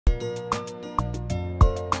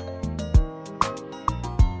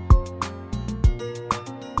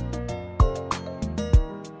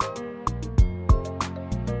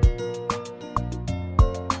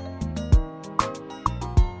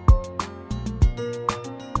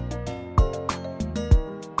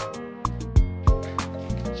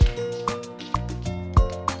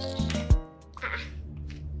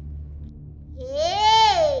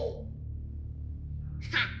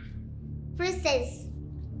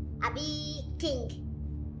Abi King.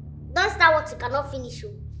 Don't start what you cannot finish.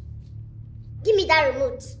 Give me that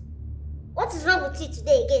remote. What is wrong with you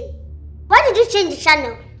today again? Why did you change the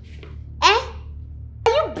channel? Eh?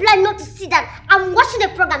 Are you blind not to see that I'm watching a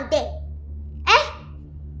program there? Eh?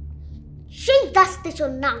 Change that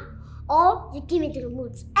station now, or you give me the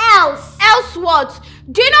remote. Else! Else what?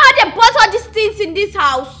 Do you know how they bought all these things in this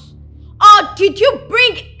house? Or did you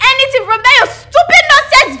bring anything from that your stupid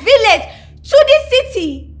nonsense village to this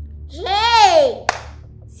city? Hey!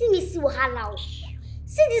 See me see wahala.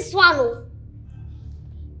 See this one. Oh.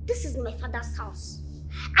 This is my father's house.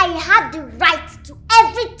 I have the right to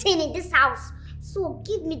everything in this house. So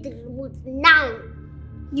give me the remote now.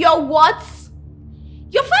 Your what?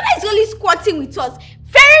 Your father is only squatting with us.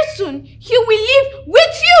 Very soon, he will live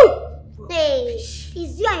with you. Hey, it's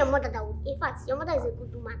you and your mother that will. In fact, your mother is a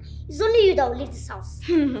good woman. It's only you that will leave this house.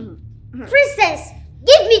 Princess,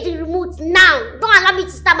 give me the remote now. Don't allow me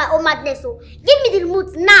to start my own madness. So give me the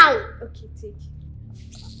remote now. Okay, take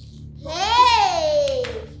it. Hey!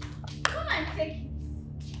 Come and take it.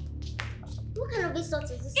 What kind of insult is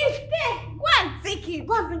this? It's there. Go and take it.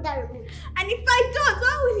 Go and bring that remote. And if I don't,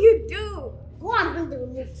 what will you do? Go and bring the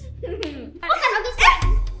remote. What kind of insult?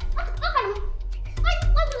 What kind of... Why do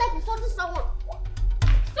you like insulting someone?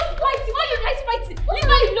 Stop fighting. Why are you guys fighting? Leave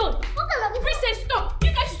her alone. What kind of... Princess, stop. You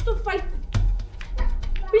guys should stop fighting.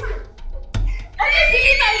 Princess.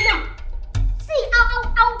 Leave her alone. See,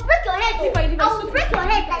 I'll break your head. I'll break your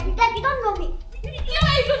head like you don't know me. You don't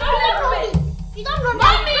know me. You don't know me.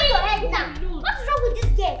 I'll break your head now. What's wrong with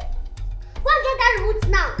this game? Go and get that remote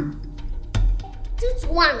now.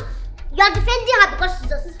 2-1. You are defending her because she's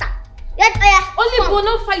your sister. Only we're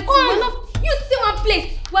not fighting. We're not. You stay one place.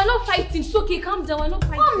 We're not fighting. It's okay. Calm down. We're not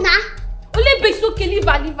fighting. Come now. Only it's okay. Leave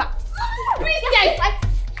her. Princess.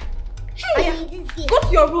 Hey, this game. Go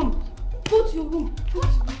to your room. Go to your room. Go to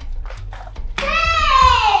your room.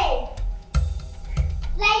 Hey!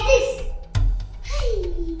 Like this. Hey,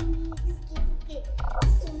 this game.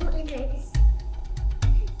 This will not end like this.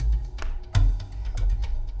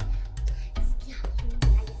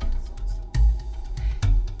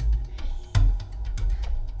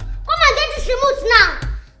 Come and get this remote now.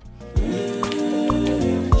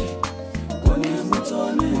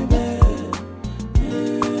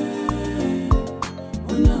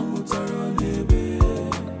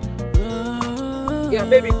 Yeah,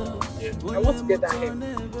 baby. Yeah. I want to get that hair.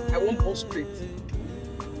 I want both straight.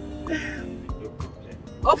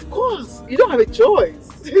 Of course. You don't have a choice.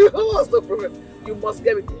 What's the problem? You must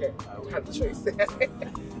get with the hair. I don't have a choice.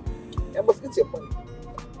 I must eat your money.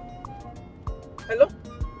 Hello?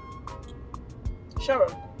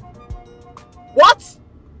 Sharon? What?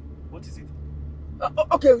 What is it?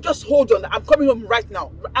 Okay, just hold on. I'm coming home right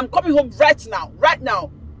now. I'm coming home right now. Right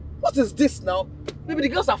now. What is this now? Maybe the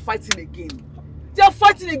girls are fighting again. They are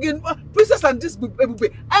fighting again. Princess and this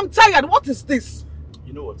Ebube. I'm tired. What is this?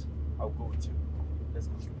 You know what? I'll go with you. Let's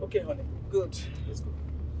go. Okay, honey. Good. Let's go.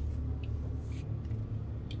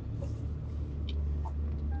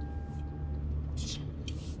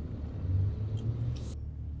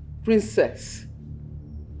 Princess,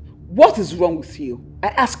 what is wrong with you? I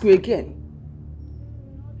ask you again.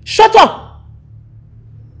 Shut up!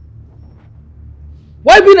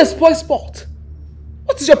 Why being a spoil sport?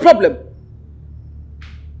 What is your problem?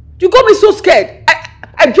 You got me so scared.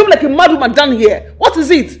 I jumped like a mad woman down here. What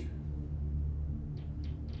is it?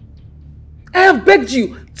 I have begged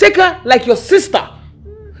you. Take her like your sister.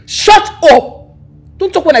 Shut up!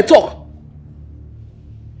 Don't talk when I talk.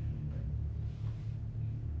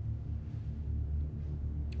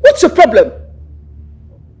 What's your problem?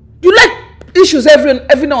 You like issues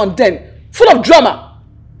every now and then. Full of drama.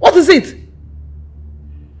 What is it?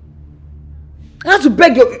 I have to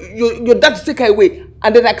beg your dad to take her away.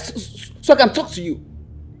 And then so I can talk to you.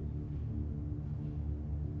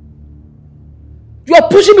 You are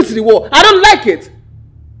pushing me to the wall. I don't like it.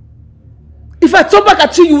 If I turn back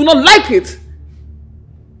at you, you will not like it.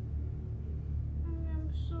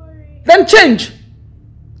 I'm sorry. Then change.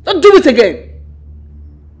 Don't do it again.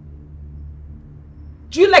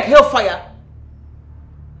 Do you like hellfire?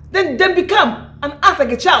 Then become and act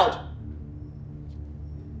like a child.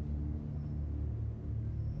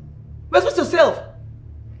 Respect yourself.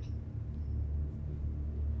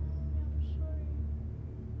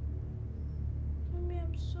 Mommy,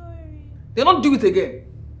 I'm sorry. Then don't do it again.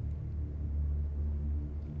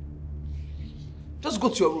 Just go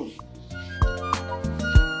to your room.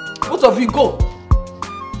 Both of you go.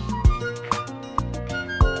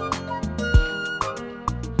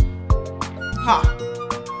 Ha!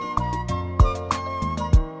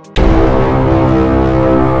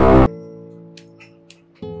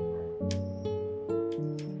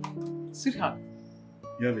 Sweetheart,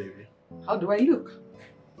 Yeah, baby. how do I look?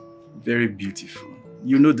 Very beautiful.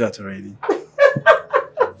 You know that already.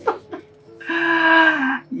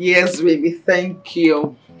 Yes, baby, thank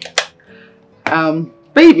you.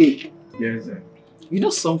 Baby, Yes, sir. you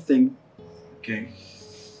know something? Okay.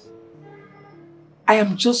 I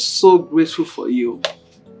am just so grateful for you.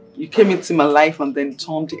 You came into my life and then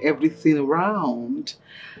turned everything around.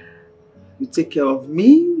 You take care of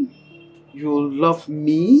me. You love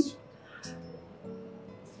me.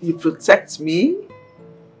 You protect me.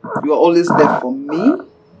 You are always there for me.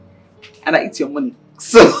 And I eat your money.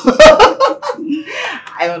 So,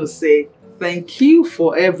 I want to say thank you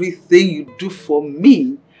for everything you do for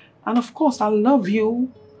me. And of course, I love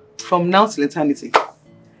you from now till eternity.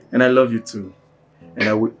 And I love you too. And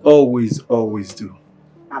I will always, always do.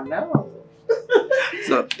 I know.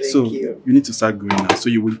 So you need to start going now so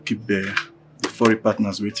you will keep the foreign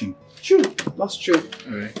partners waiting. True. That's true.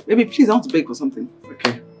 Alright. Baby, please, I want to beg for something.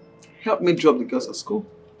 Okay. Help me drop the girls at school.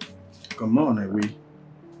 Come on, I will.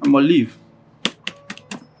 I'm on leave.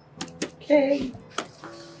 Okay.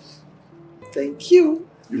 Thank you.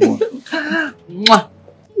 You want? Mwah.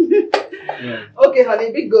 Yeah. Okay,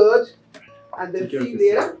 honey, be good. And then Take care see of you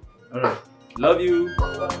yourself. later. Alright. Love you.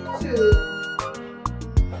 Too.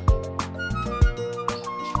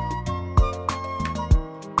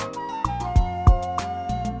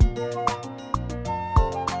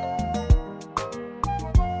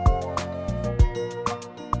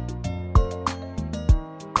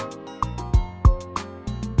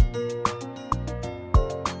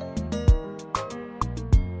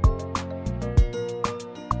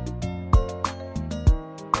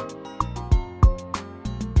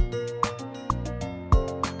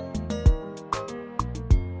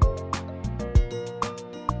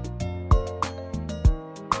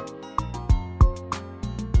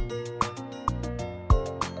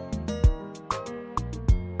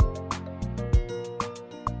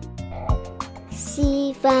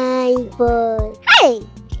 See, fine boy. Hey!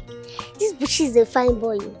 This Bushi is a fine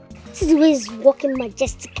boy. See the way he's walking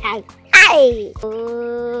majestically. Hey!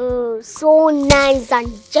 Oh, so nice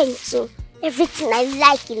and gentle. Everything I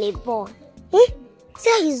like in a boy. Eh? See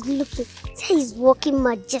how he's looking. See how he's walking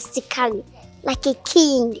majestically. Like a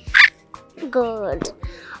king. God.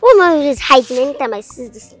 What am I always hiding anytime I see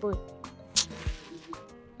this boy?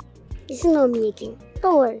 It's not me again.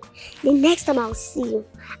 Don't worry. The next time I'll see you,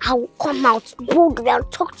 I'll come out boldly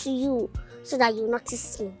and talk to you so that you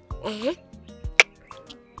notice me.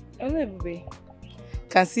 Oluebube,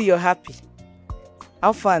 can see you're happy.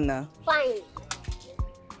 How far now? Fine.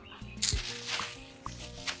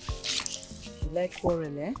 You like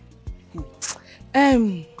quarrel,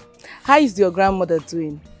 eh? How is your grandmother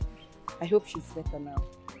doing? I hope she's better now.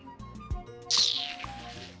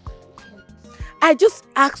 I just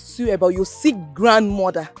asked you about your sick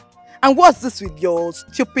grandmother. And what's this with your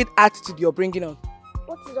stupid attitude you're bringing on?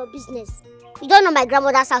 What is your business? You don't know my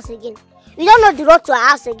grandmother's house again. You don't know the road to her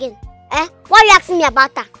house again. Eh? Why are you asking me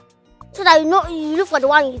about her? So that you know you look for the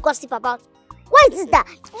one you gossip about. Why is it that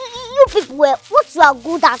you people, what you are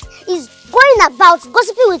good at is going about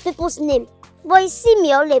gossiping with people's name. But you see me,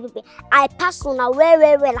 Oluebube, I pass on her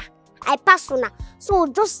well. I pass on her. So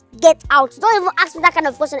just get out. Don't even ask me that kind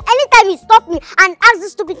of question. Anytime you stop me and ask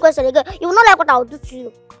this stupid question again, you will not like what I will do to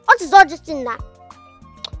you. What is all this thing now?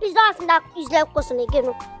 Please don't ask me that useless question again.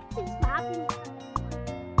 No. This is happening.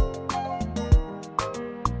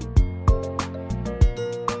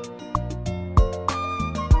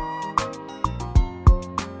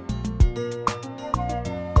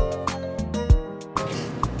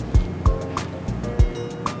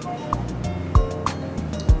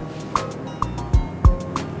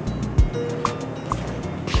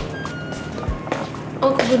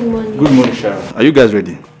 Uncle, good morning. Good morning, Sharon. Are you guys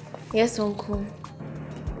ready? Yes, Uncle.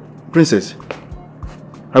 Princess,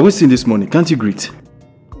 are we seeing this morning? Can't you greet?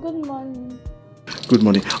 Good morning. Good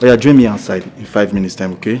morning. Oh yeah, join me outside in 5 minutes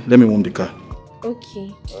time, okay? Let me warm the car.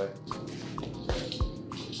 Okay. Alright.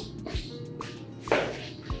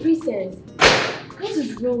 Princess, what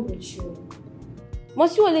is wrong with you?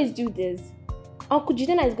 Must you always do this? Uncle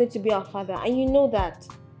Jidena is going to be our father, and you know that.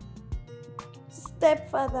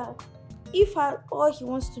 Stepfather. If at all he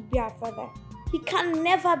wants to be our father, he can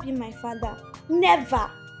never be my father. Never.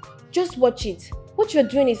 Just watch it. What you're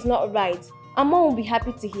doing is not right. And Mom will be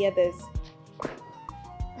happy to hear this.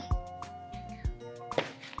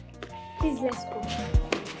 Please, let's go.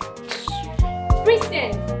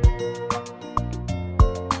 Princess!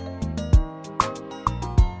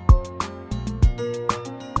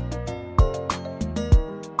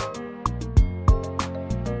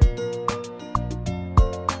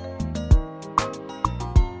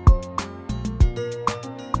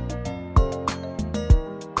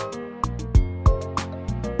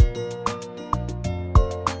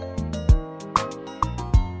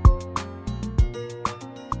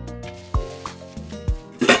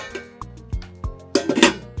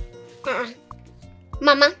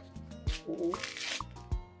 Mama,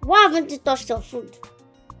 why haven't you touched your food?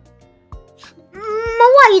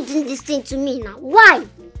 Why are you doing this thing to me now? Why?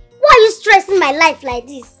 Why are you stressing my life like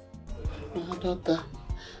this? My daughter,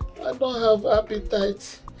 I don't have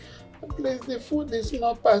appetite. Please, the food is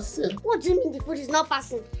not passing. What do you mean the food is not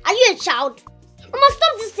passing? Are you a child? Mama,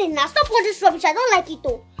 stop this thing now. Stop all this rubbish. I don't like it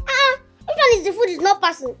though. Which one is the food is not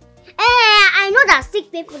passing? I know that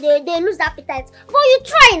sick people, they lose appetite. But you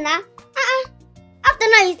try now. After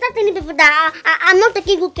now, you start telling people that I'm not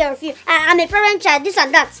taking good care of you. I'm a parent child, this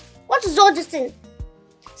and that. What is all this thing?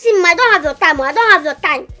 See, I don't have your time. I don't have your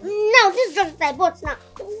time. Now, this drug that I bought now,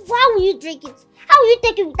 how will you drink it? How will you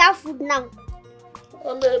take it without food now?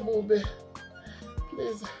 Oluebube,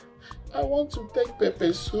 please, I want to take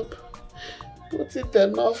pepper soup. Put it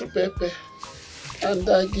enough pepper and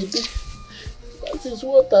agidi. That is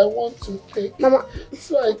what I want to take. Mama.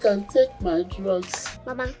 So I can take my drugs.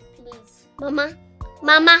 Mama. Please. Mama.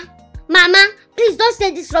 Please don't say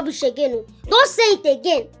this rubbish again. Don't say it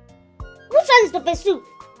again. Which one is pepper soup?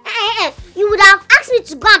 You would have asked me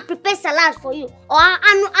to go and prepare salad for you. Or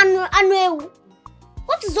anu.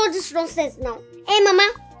 What is all this nonsense now?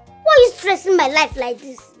 Mama, why are you stressing my life like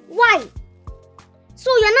this? Why?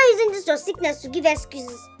 So you're not using this your sickness to give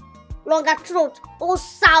excuses. Longer throat.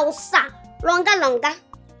 Osa. Longer.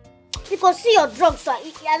 Because see your drugs, so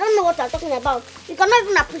I don't know what you're talking about. You cannot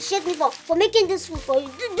even appreciate me for making this food for you.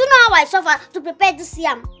 Do you know how I suffer to prepare this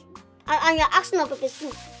yam? And you're asking for pepper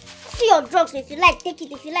soup. See your drugs. If you like, take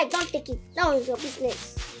it. If you like, don't take it. That one is your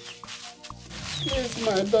business. Please,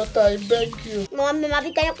 my daughter, I beg you. Mama,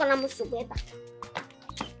 we can't call soup.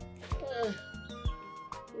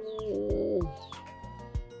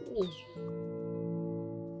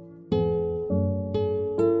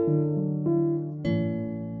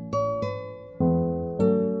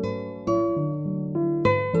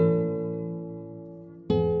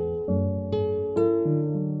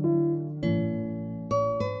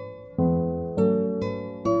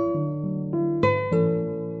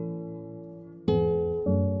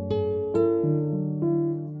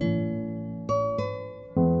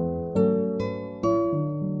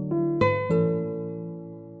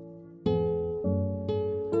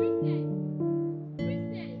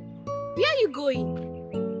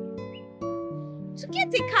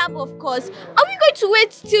 Of course. Are we going to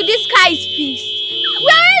wait till this car is fixed?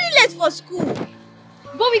 We're already late for school.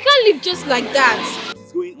 But we can't leave just like that. What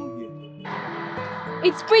is going on here?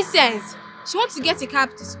 It's Princess. She wants to get a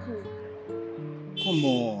cab to school. Come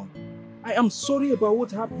on. I am sorry about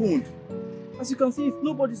what happened. As you can see, it's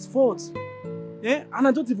nobody's fault. And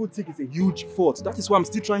I don't even think it's a huge fault. That is why I'm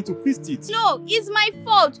still trying to fix it. No, it's my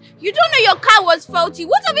fault. You don't know your car was faulty.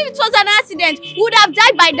 What if it was an accident? We would have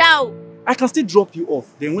died by now. I can still drop you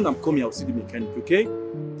off. Then when I'm coming, I'll see the mechanic, okay?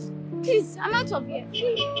 Please, I'm out of here.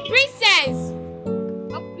 Princess!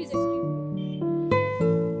 Oh, please excuse me.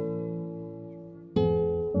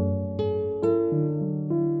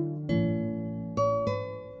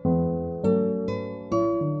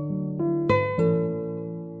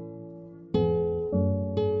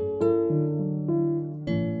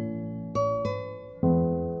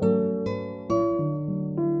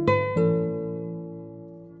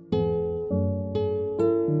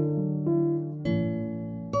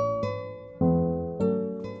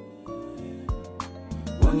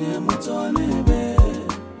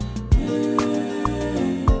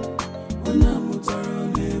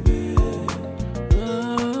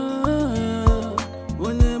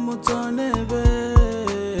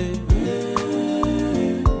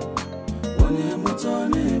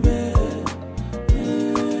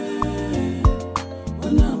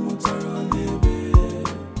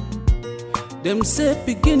 Them say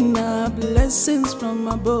begin blessings from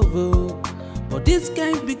above, oh. But this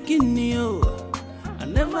can't begin you. I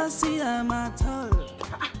never see them at all.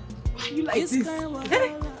 Why are you like this?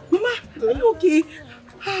 Hey, Mama, are you okay?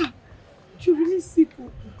 You're really sick.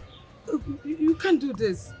 You can't do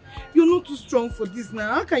this. You're not too strong for this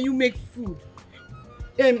now. How can you make food?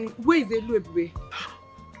 Where is Oluebube?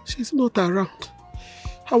 She's not around.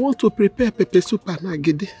 I want to prepare pepper soup and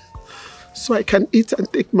agidi so I can eat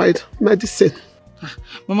and take my medicine.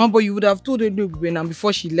 Mama, but you would have told Oluebube now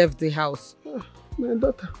before she left the house. My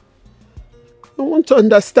daughter, I want to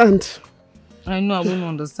understand. I know I won't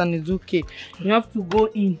understand. It's okay. You have to go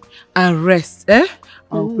in and rest.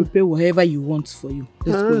 I'll prepare whatever you want for you.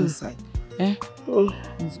 Let's go inside. Let's go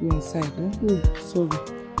inside. Sorry.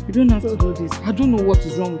 You don't have to do this. I don't know what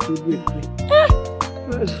is wrong with you.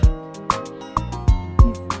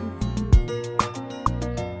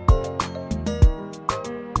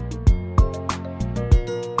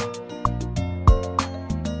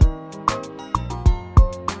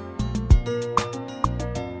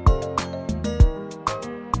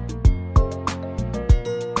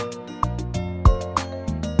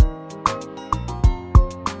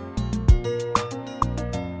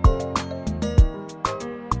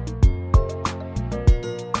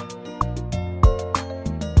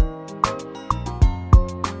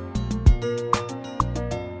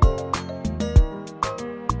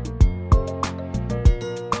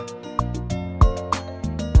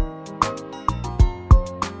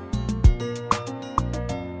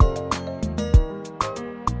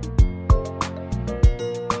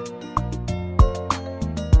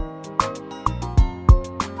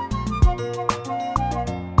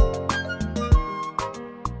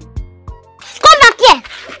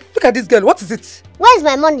 at this girl. What is it? Where's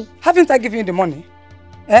my money? Haven't I given you the money?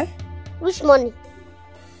 Eh? Which money?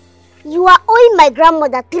 You are owing my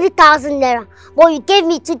grandmother 3,000 naira, but you gave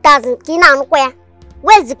me 2,000.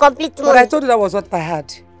 Where's the complete money? But I told you that was what I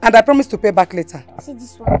had. And I promised to pay back later. See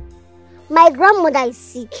this one. My grandmother is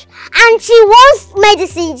sick and she wants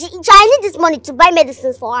medicine. I need this money to buy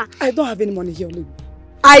medicines for her. I don't have any money here, Oluebube.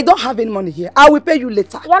 I don't have any money here. I will pay you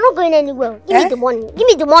later. You are not going anywhere. Give me the money. Give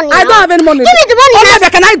me the money. I don't have any money. Give me the money. Oh,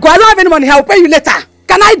 can I go? I don't have any money here. I will pay you later.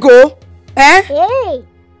 Can I go? Eh? Hey.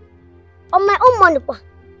 On my own money.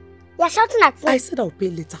 You are shouting at me. I said I will pay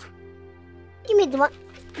later. Give me the money.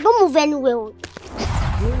 Don't move anywhere.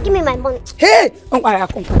 Give me my money. Hey!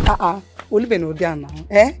 Oluebube no there now.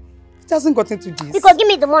 Eh? It hasn't gotten to this. Because give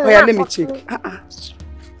me the money. Oh, yeah, let me check.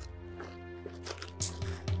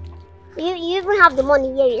 You even have the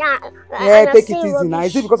money here. Yeah, take it easy now.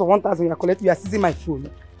 Is it because of 1,000 you are collecting? You are seizing my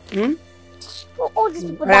phone. Hmm? For all these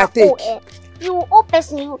people that owe, you owe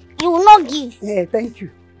person, you will not give. Yeah, thank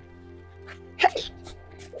you. Hey.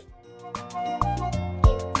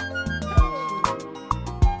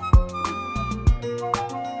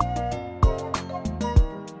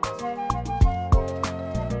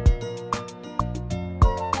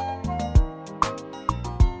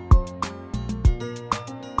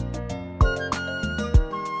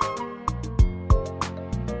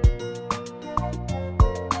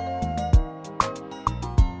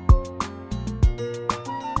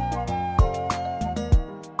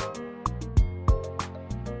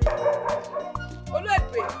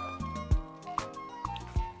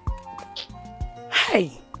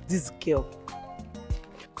 Hey, this girl.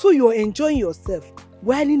 So you're enjoying yourself,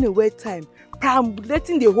 whiling away time,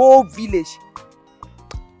 perambulating the whole village.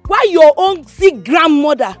 While your own sick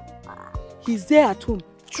grandmother is there at home,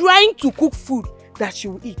 trying to cook food that she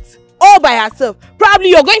will eat. All by herself.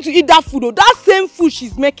 Probably you're going to eat that food, or that same food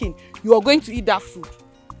she's making, you are going to eat that food.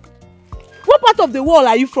 What part of the world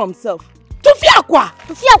are you from, self? Tufiakwa!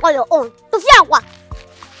 Tufiakwa your own. Tufiakwa!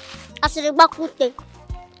 Asiribakute.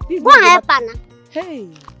 Go and help her now. Hey,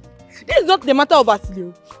 this is not the matter of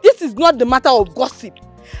Asilio. This is not the matter of gossip.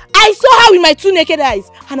 I saw her with my 2 naked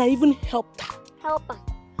eyes and I even helped her. Help her.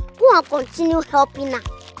 Go and continue helping her.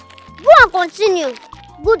 Go and continue.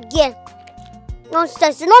 Good girl.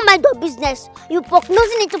 Nonsense. You don't mind your business. You poke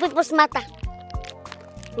nothing into people's matter.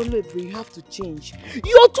 Oluebube, you have to change.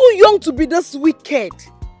 You're too young to be this wicked.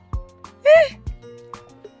 Eh?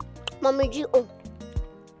 Mommy G, oh.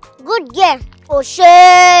 Good girl. Oh,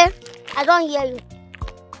 shit. I don't hear you.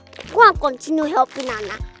 Go and continue helping her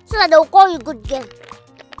now, so that they will call you good girl.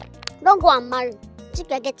 Don't go and marry. Think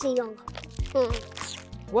you're getting young.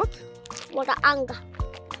 What? Water anger.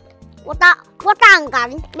 Water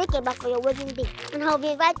anger. Make it back for your wedding day, and I'll be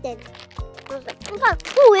invited. In fact,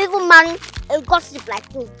 who will even marry a gossip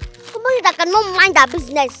like you? Somebody that cannot mind their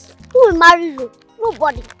business. Who will marry you?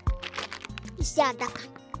 Nobody. You see Adaka.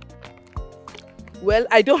 Well,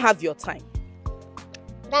 I don't have your time.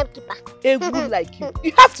 Timekeeper. A good like you.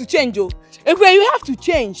 You have to change, oh. Ebube, you have to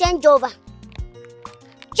change. Change over.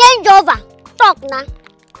 Change over. Talk now.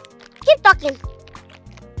 Keep talking.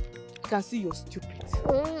 I can see you're stupid.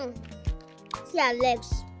 See her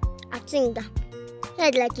legs. I think that.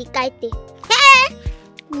 Head like a kite. Hey!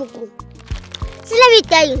 Mugu. See, let me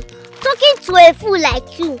tell you. Talking to a fool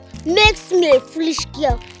like you makes me a foolish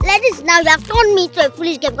girl. Like this now, you have turned me to a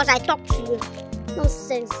foolish girl because I talk to you.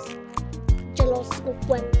 Nonsense. Jealous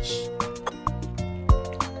wench.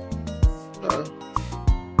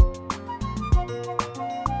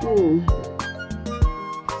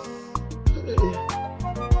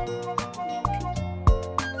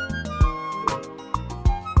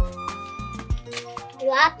 You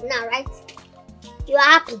are happy now, right? You are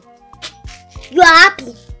happy. You are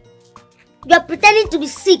happy. You are pretending to be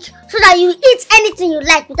sick so that you eat anything you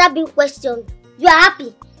like without being questioned. You are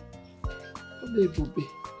happy. Ebube,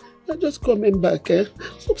 you're just coming back, eh?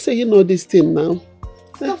 Stop saying all this thing now.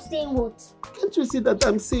 Stop saying what? Can't you see that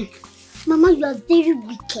I'm sick? Mama, you are very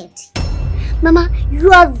wicked. Mama, you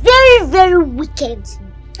are very, very wicked.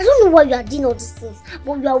 I don't know why you are doing all these things,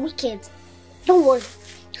 but you are wicked. Don't worry.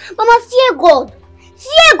 Mama, fear God.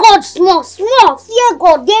 Fear God small. Fear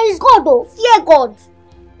God. There is God though. Fear God.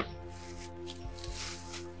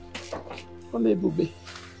 Ebube,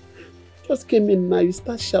 just came in now, you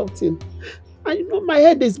start shouting. And you know my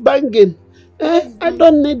head is banging. I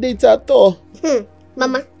don't need it at all.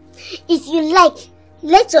 Mama, if you like,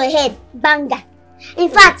 let your head bang that. In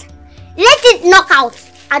fact, let it knock out.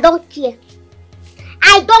 I don't care.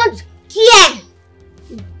 I don't care.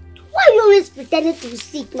 Why are you always pretending to be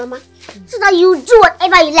sick, Mama? So that you do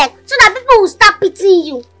whatever you like. So that people will start pitying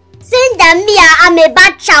you. saying that me, I'm a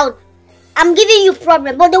bad child. I'm giving you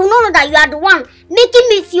problem, but they will not know that you are the one making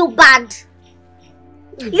me feel bad.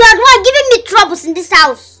 You are the one giving me troubles in this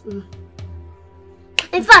house.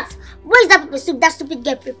 In fact, where is that pepper soup that stupid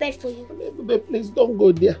girl prepared for you? Ebube, please don't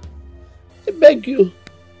go there. I beg you.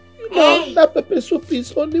 You know, that pepper soup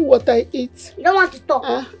is only what I eat. You don't want to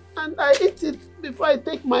talk. And I eat it before I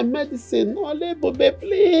take my medicine. Oluebube,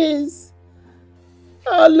 please.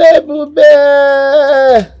 Oluebube.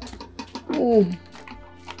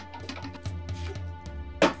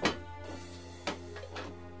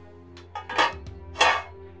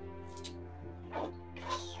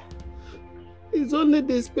 It's only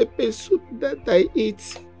this pepper soup that I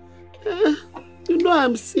eat. You know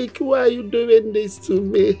I'm sick. Why are you doing this to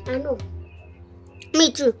me? I know.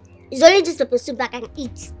 Me too. It's only this pepper soup that I can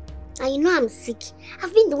eat. And you know I'm sick.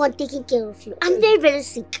 I've been the one taking care of you. I'm very, very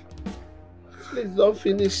sick. Please don't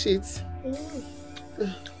finish it.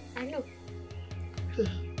 I know.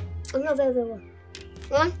 I'm not very, very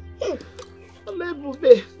well.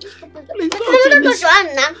 Oluebube, please don't finish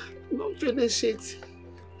it. Don't finish it.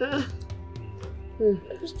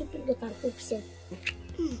 Stupid they can cook self.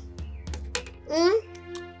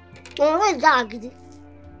 Where is that agidi?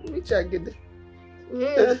 Which agidi?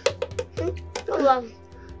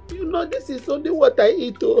 You know this is only what I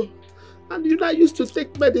eat, oh. And you're not used to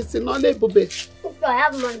take medicine, Oluebube. If I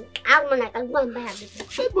have money, I can go and buy everything.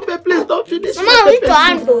 Ebube, please don't finish. Mama, I need to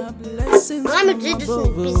handle. Let me do this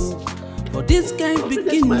in peace. For this kind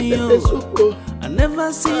beginning, I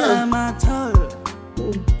never see him at all.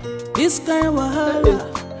 This kind of wahala,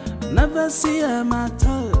 I never see him at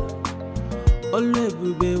all.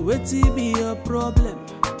 Oluebube, what be your problem?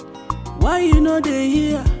 Why you know they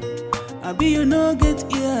here? I be you no get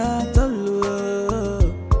here at all.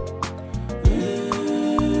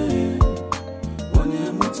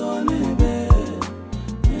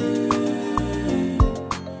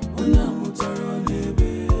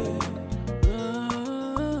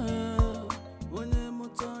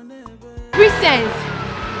 Princess,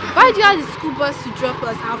 why do you have the school bus to drop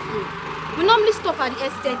us halfway? We normally stop at the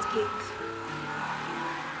estate gate.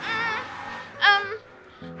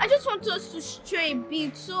 I just want us to stray a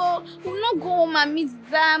bit, so we'll not go home and meet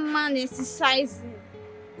that man exercising.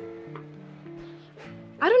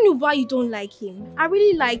 I don't know why you don't like him. I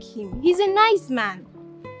really like him. He's a nice man.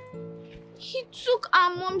 He took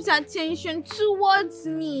our mom's attention towards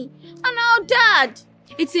me and our dad.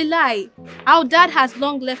 It's a lie. Our dad has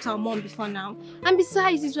long left our mom before now. And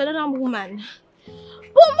besides, he's with another woman.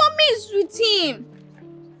 But mommy is with him.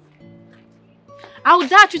 Our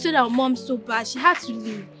dad treated our mom so bad, she had to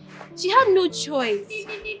leave. She had no choice.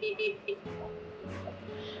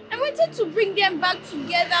 I wanted to bring them back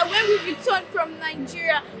together when we returned from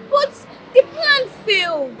Nigeria, but the plan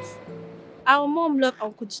failed. Our mom loved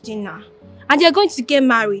Uncle Jidena, and they're going to get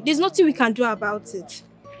married. There's nothing we can do about it.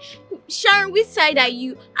 Sharon, which side are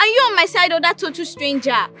you? Are you on my side or that total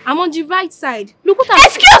stranger? I'm on the right side. Look what I'm—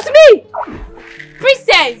 Excuse me!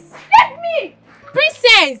 Princess! Let me!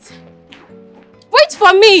 Princess! Wait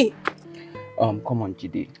for me! Come on,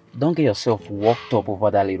 Jide. Don't get yourself worked up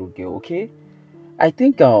over that little girl, okay? I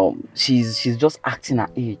think she's just acting her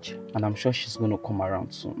age, and I'm sure she's gonna come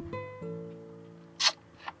around soon.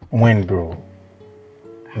 When, bro?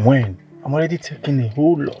 When? I'm already taking a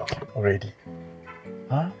whole lot already.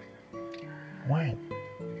 Huh? When?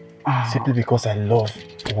 Simply because I love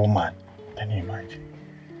a woman. Can you imagine?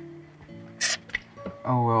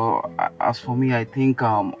 Oh well, as for me, I think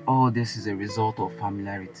all this is a result of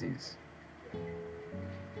familiarities.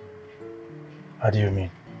 How do you mean?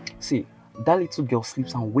 See, that little girl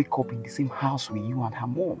sleeps and wakes up in the same house with you and her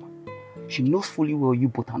mom. She knows fully well you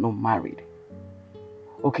both are not married.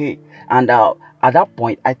 Okay, and at that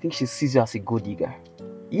point, I think she sees you as a gold digger.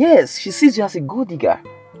 Yes, she sees you as a gold digger.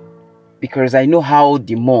 Because I know how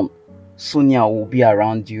the mom, Sonia, will be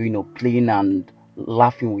around you, you know, playing and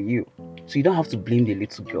laughing with you. So you don't have to blame the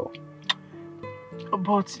little girl.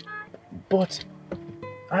 But,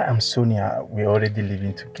 I and Sonia were already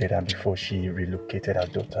living together before she relocated her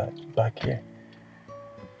daughter back here.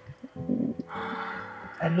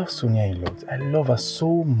 I love Sonia a lot. I love her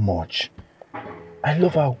so much. I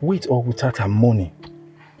love her with or without her money.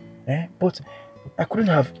 But I couldn't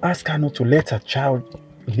have asked her not to let her child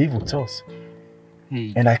live with us.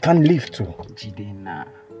 Hey, and I can't live too. Jidena.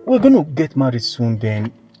 We're going to get married soon,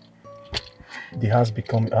 then the house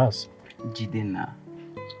becomes ours. Jidena,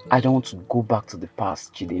 I don't want to go back to the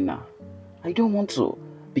past, Jidena. I don't want to.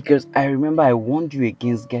 Because I remember I warned you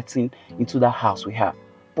against getting into that house with her.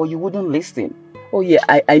 But you wouldn't listen. Oh yeah,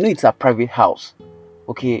 I know it's a private house.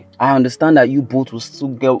 Okay, I understand that you both will still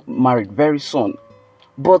get married very soon.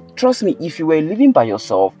 But trust me, if you were living by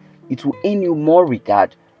yourself, it will earn you more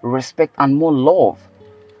regard, respect, and more love.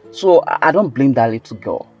 So I don't blame that little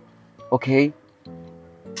girl, okay?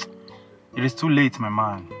 It is too late, my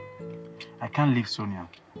man. I can't leave Sonia.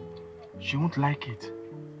 She won't like it.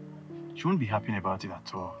 She won't be happy about it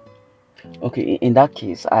at all. Okay, in that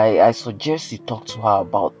case, I suggest you talk to her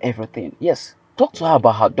about everything. Yes, talk to her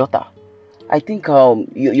about her daughter. I think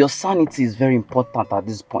your sanity is very important at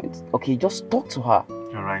this point. Okay, just talk to her.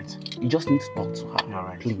 You're right. You just need to talk to her. You're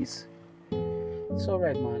right. Please. It's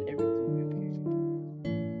alright, man. Everything will be okay.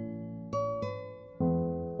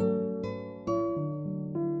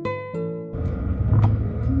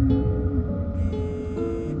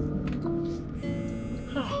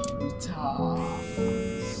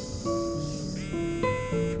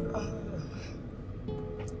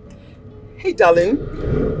 Hey, darling.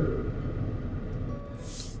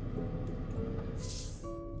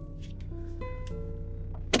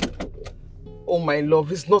 Oh, my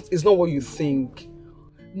love, it's not what you think.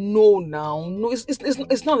 No, now, no,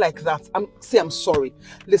 it's not like that. I'm sorry.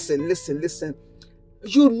 Listen.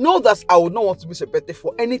 You know that I would not want to miss a birthday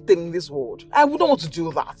for anything in this world. I would not want to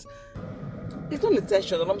do that. It's not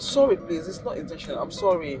intentional. I'm sorry, please. It's not intentional. I'm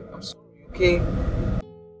sorry, okay?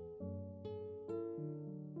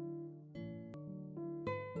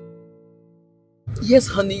 Yes,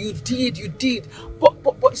 honey, you did.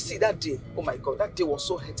 But see, that day, oh my God, that day was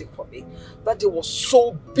so hectic for me. That day was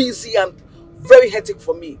so busy and very hectic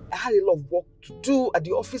for me. I had a lot of work to do at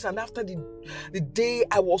the office, and after the day,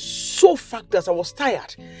 I was so fractious, I was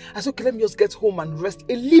tired. I said, okay, let me just get home and rest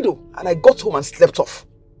a little. And I got home and slept off.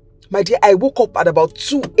 My dear, I woke up at about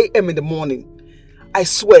 2 a.m. in the morning. I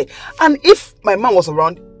swear. And if my mom was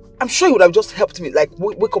around, I'm sure he would have just helped me, like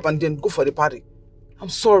wake up and then go for the party. I'm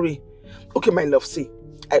sorry. Okay, my love, see,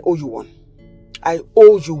 I owe you one. I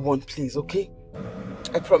owe you one, please, okay?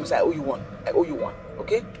 I promise I owe you one.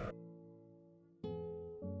 Okay?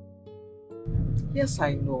 Yes,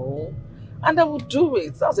 I know. And I will do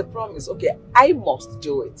it. That's a promise. Okay, I must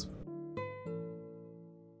do it.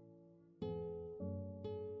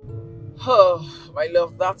 Oh, my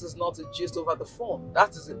love, that is not a gist over the phone.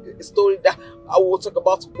 That is a story that I will talk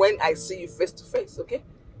about when I see you face to face, okay?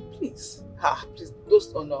 Please. Please,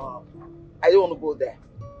 those on I don't want to go there.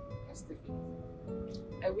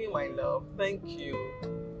 I will, my love. Thank you.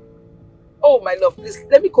 Oh, my love, please,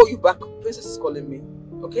 let me call you back. Princess is calling me.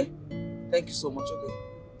 Okay? Thank you so much, okay?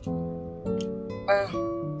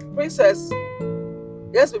 Princess.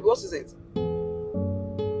 Yes, baby, what is it?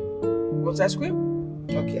 You want ice cream?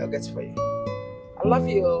 Okay, I'll get it for you. I love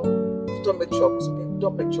you. Don't make troubles, okay?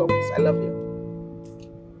 Don't make troubles. I love you.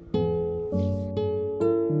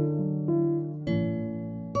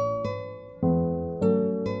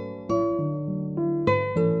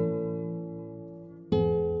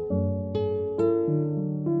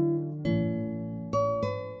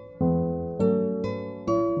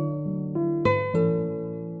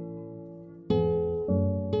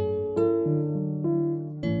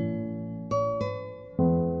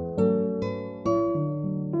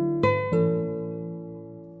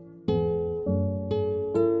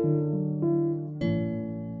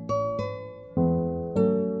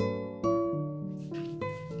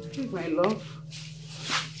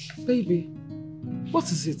 Baby, what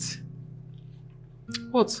is it?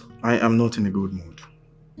 What? I am not in a good mood.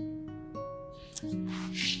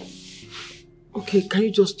 Okay, can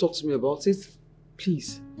you just talk to me about it?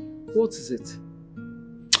 Please. What is it?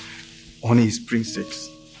 Honey is Princess.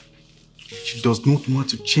 She does not want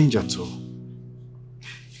to change at all.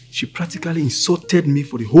 She practically insulted me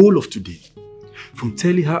for the whole of today. From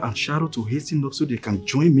telling her and Shadow to hasten up so they can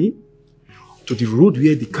join me, to the road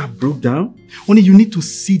where the car broke down. Only you need to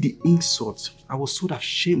see the insults. I was so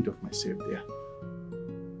ashamed of myself there.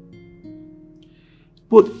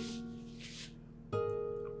 But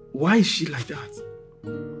why is she like that?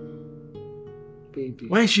 Baby.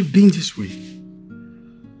 Why is she being this way?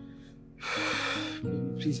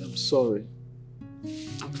 Please, I'm sorry.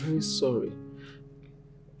 I'm very sorry.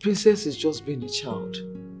 Princess is just being a child.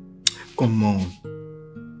 Come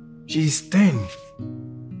on. She is 10.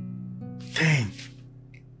 10.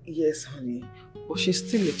 Yes, honey. But she's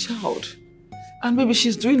still a child. And maybe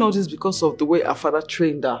she's doing all this because of the way her father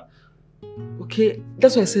trained her. Okay?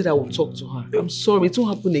 That's why I said I will talk to her. I'm sorry. It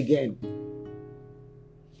won't happen again.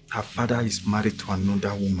 Her father is married to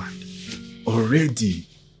another woman. Already.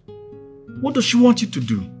 What does she want you to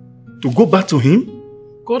do? To go back to him?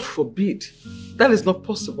 God forbid. That is not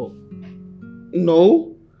possible.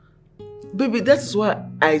 No. Baby, that is why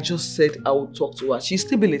I just said I will talk to her. She's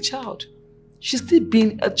still a child. She's still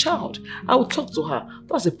being a child. I will talk to her.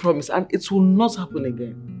 That's a promise, and it will not happen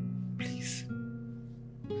again. Please.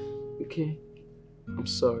 Okay? I'm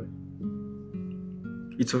sorry.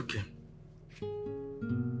 It's okay.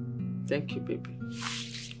 Thank you, baby.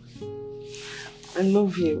 I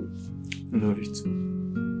love you. I love you too.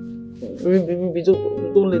 Baby,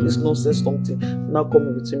 don't let this nonsense something now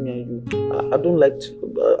come between me and you. I don't like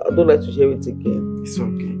to hear it again. It's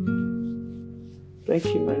okay. Thank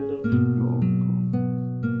you, my love.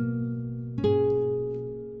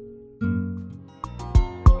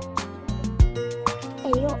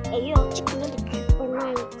 Hey yo, chicken no dey cry for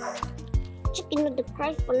night. Chicken no dey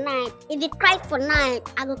cry for night. If he cry for night,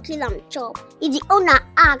 I go kill am chop. If the owner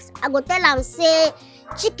asks, I go tell am say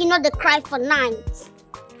chicken no dey cry for night.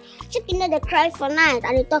 Chicken no dey cry for night,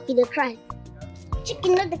 and the turkey dey cry.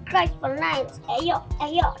 Chicken no dey cry for night. Hey yo,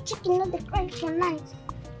 chicken no dey cry for night.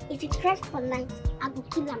 If he cry for night, I go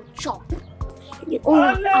kill am chop. The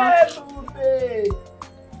owner asks,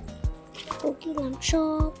 go kill am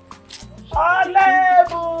chop.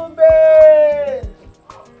 Oluebube!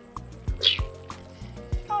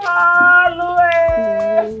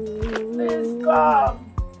 Please come.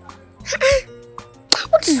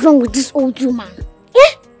 What is wrong with this old woman?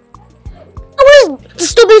 Always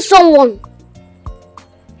disturbing someone.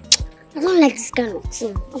 I don't like this kind of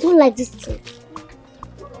thing. I don't like this thing.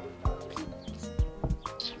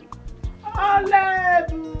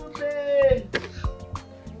 Oluebube!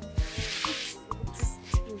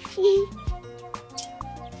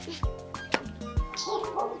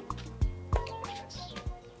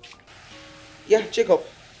 Yeah, Jacob.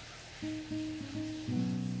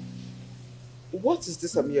 What is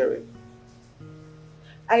this I'm hearing?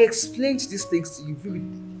 I explained these things to you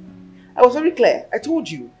vividly. I was very clear. I told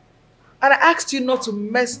you. And I asked you not to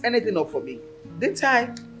mess anything up for me. Didn't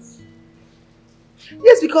I?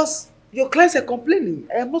 Yes, because your clients are complaining.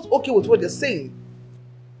 I am not okay with what they're saying.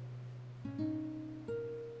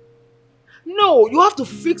 No, you have to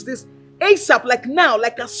fix this ASAP, like now,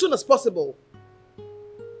 like as soon as possible.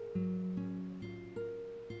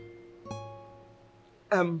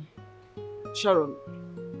 Sharon,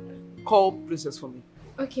 call Princess for me.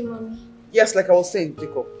 Okay, mommy. Yes, like I was saying,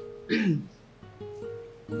 Jacob.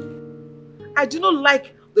 I do not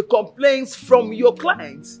like the complaints from your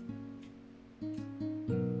clients.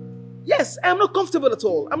 Yes, I am not comfortable at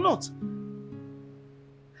all. I'm not.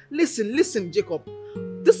 Listen, Jacob.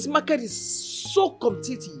 This market is so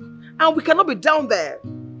competitive and we cannot be down there.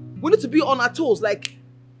 We need to be on our toes, like,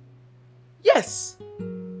 yes.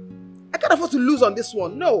 I can't afford to lose on this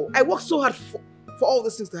one. No, I worked so hard for all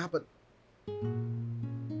these things to happen.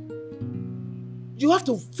 You have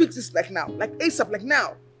to fix this like now, like ASAP, like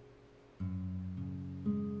now.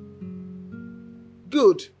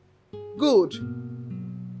 Good.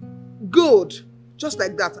 Just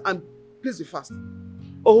like that, and please be fast.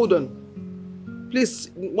 Oh, hold on.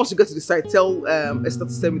 Please, once you get to the site, tell Esther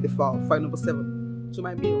to send me the file number 7, to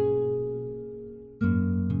my mail.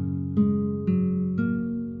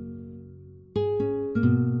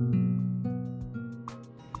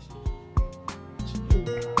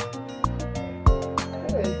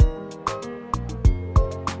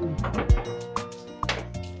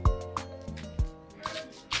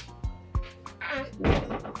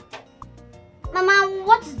 Mama,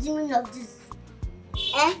 what is the meaning of this?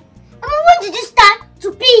 Mama, when did you start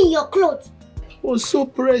to pee in your clothes? I was so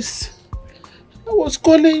pressed. I was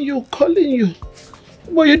calling you,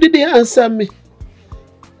 but you didn't answer me.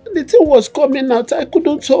 The thing was coming out, I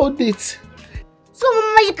couldn't hold it. So,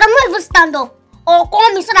 Mama, you cannot even stand up or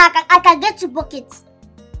call me so that I can get you buckets.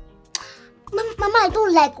 Mama, I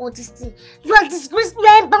don't like all this thing. You are disgraced. You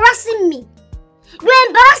are embarrassing me.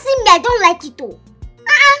 I don't like it all.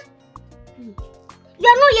 You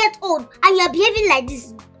are not yet old and you are behaving like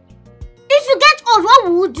this. If you get old, what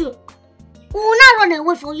will you do? We will not run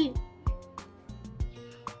away from you.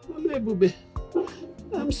 Ebube,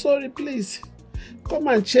 I'm sorry, please. Come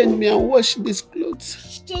and change me and wash these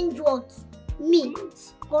clothes. Change what? Me?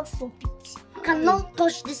 God forbid. I cannot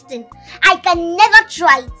touch this thing. I can never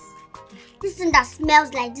try it. This thing that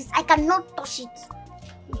smells like this, I cannot touch it.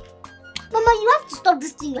 Mama, you have to stop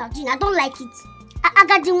this thing you are doing. I don't like it. I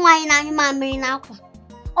got the wine and my marrying aqua.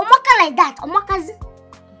 Omaka like that. Omakazi.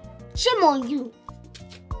 Shame on you.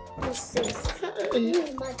 Nonsense.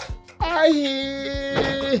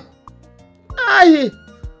 Aye.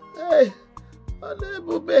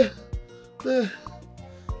 Oluebube.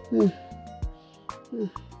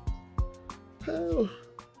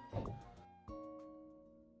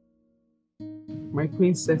 My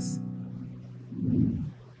princess,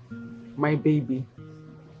 my baby,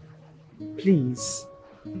 please,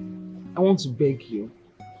 I want to beg you.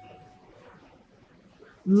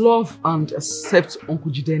 Love and accept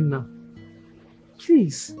Uncle Jidenna.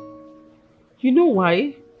 Please. You know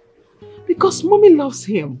why? Because mommy loves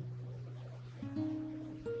him.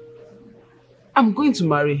 I'm going to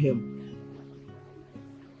marry him.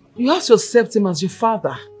 You have to accept him as your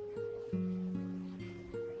father.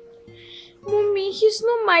 Mommy, he's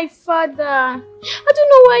not my father. I don't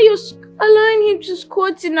know why you're allowing him to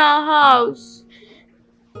squat in our house.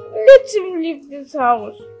 Let him leave this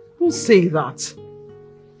house. Don't say that.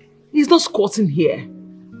 He's not squatting here.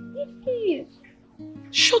 He is.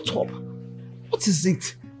 Shut up. What is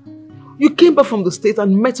it? You came back from the States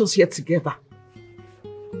and met us here together.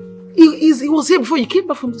 He was here before you came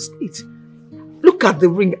back from the States. Look at the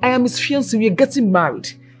ring. I am his fiancé. We are getting married.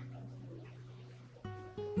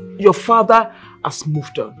 Your father has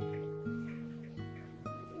moved on.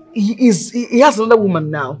 He has another woman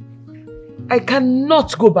now. I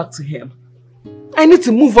cannot go back to him. I need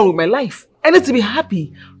to move on with my life. I need to be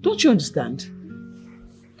happy. Don't you understand?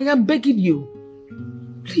 I am begging you.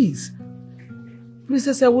 Please.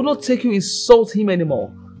 Princess, I will not take you insult him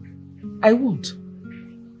anymore. I won't.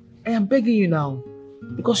 I am begging you now.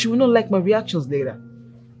 Because you will not like my reactions later.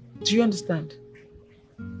 Do you understand?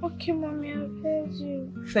 Okay, Mommy, I've heard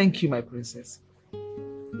you. Thank you, my princess.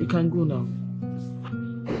 You can go now.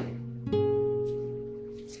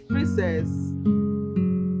 Princess.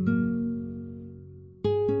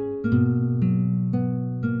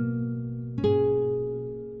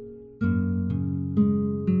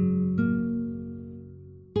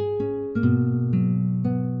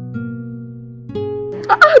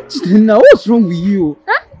 Now, what's wrong with you?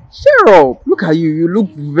 Huh? Cheer up. Look at you. You look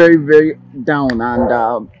very, very down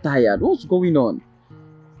and tired. What's going on?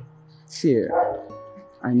 See,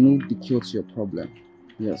 I know the cure to your problem.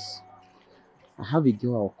 Yes. I have a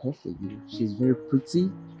girl I'll call for you. She's very pretty,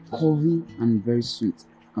 curvy, and very sweet.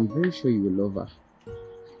 I'm very sure you will love her.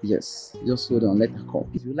 Yes. Just hold on. Let her call.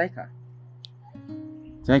 Do you like her?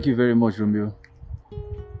 Thank you very much, Romeo.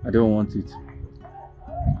 I don't want it.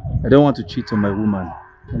 I don't want to cheat on my woman.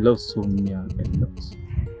 I love Sonia a lot.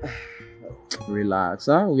 Relax,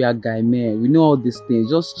 huh? We are guy men. We know all these things.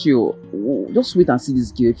 Just chill. Just wait and see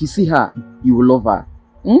this girl. If you see her, you will love her.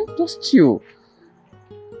 Just chill.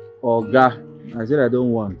 Oh, God. I said I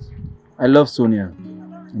don't want. I love Sonia.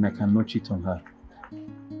 And I cannot cheat on her.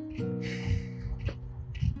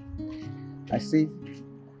 I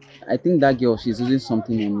think that girl, she's using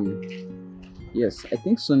something on you. Yes, I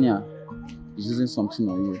think Sonia is using something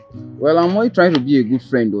on you. Well, I'm only trying to be a good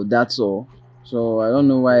friend though, that's all. So I don't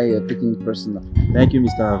know why you're taking it personal. Thank you,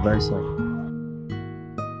 Mr. Advisor.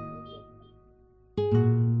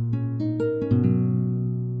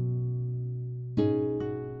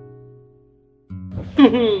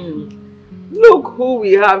 Look who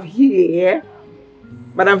we have here.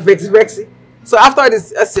 Madam Vexy. So after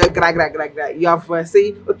this, you have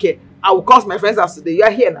saying, okay, I will call my friend's house today. You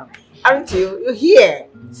are here now. Aren't you? You're here.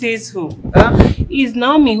 Says who? It's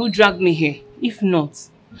Naomi who dragged me here. If not,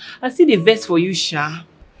 I see the vex for you, Sha.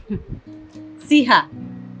 See her.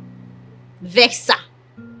 Vexa.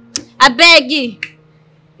 I beg you.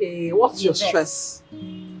 Hey, what's your stress?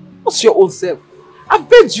 What's your old self? I've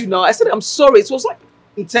begged you now. I said I'm sorry. It was like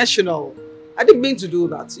intentional. I didn't mean to do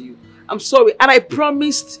that to you. I'm sorry. And I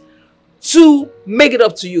promised to make it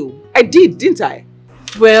up to you. I did, didn't I?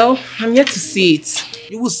 Well, I'm yet to see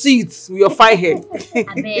it. You will see it with your fine head.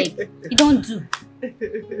 I beg. You don't do.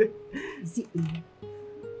 Is it?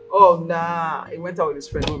 Oh, nah. He went out with his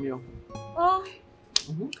friend, Romeo. Oh.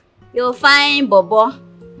 You're fine, Bobo.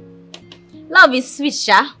 Love is sweet,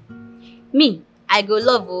 Sha. Me, I go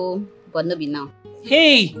love, oh, but no be now.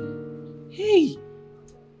 Hey.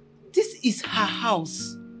 This is her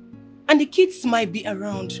house. And the kids might be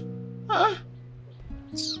around. Huh?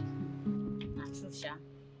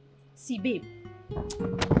 See, babe, I'm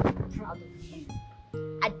proud of you.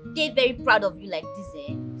 I dey very proud of you like this,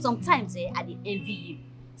 eh? Sometimes, I dey envy you.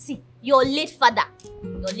 See, your late father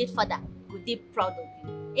go dey proud of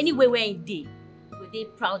you. Anyway, where he dey, go dey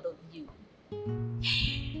proud of you.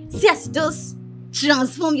 See as you just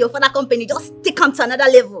transform your father company, just take him to another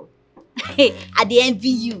level. I dey envy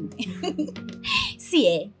you.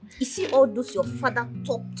 See, you see all those your father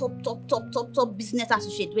top business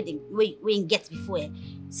associate where he get before,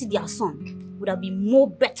 see their son would have been more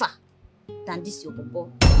better than this your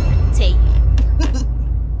bobo. I tell you.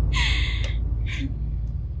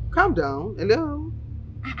 Calm down. Hello.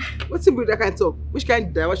 What's it with that kind of talk? Which kind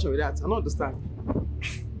of direction with that? I don't understand.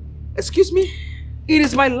 Excuse me? It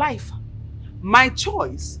is my life, my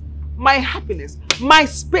choice, my happiness, my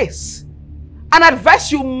space. And I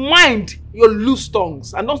advise you mind your loose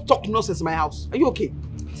tongues and don't talk nonsense in my house. Are you okay?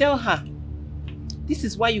 Tell her, this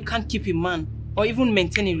is why you can't keep a man or even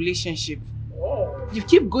maintain a relationship. You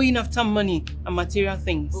keep going after money and material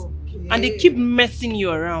things. Okay. And they keep messing you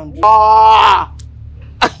around. Ah!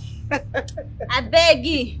 I beg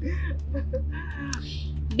you.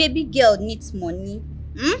 Baby girl needs money.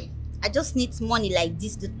 I just need money like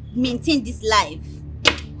this to maintain this life.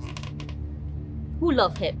 Who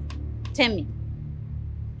love her? Tell me.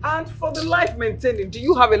 And for the life maintaining, do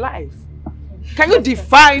you have a life? Can you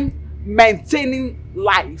define maintaining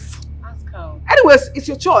life? Ask her. Anyways, it's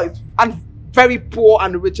your choice. And very poor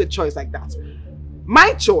and wretched choice like that.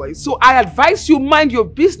 My choice. So I advise you mind your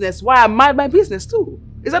business while I mind my business too.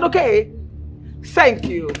 Is that okay? Thank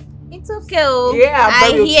you. It's okay. Oh. Yeah,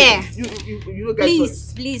 I hear. Okay. You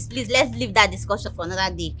please, let's leave that discussion for another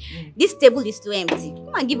day. This table is too empty.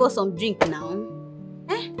 Come and give us some drink now.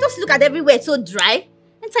 Just look at everywhere, it's so dry.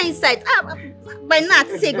 Enter inside. By now,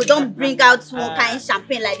 say go don't bring out one kind of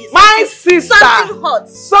champagne like this. My sister! Something hot.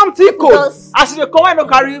 Something cold. As you come, I no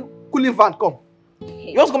carry cooling van, come.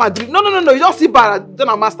 You just come and drink. No. You just sit back and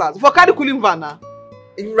don't masters. For carry cooling van now.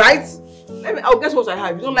 Right? I'll guess what I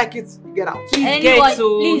have. If you don't like it, you get out.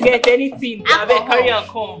 Please get anything. I beg carry and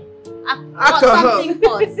come. Something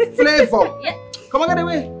hot. Flavor. Yeah. Come on, get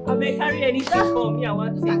away. I beg carry anything. Come here, I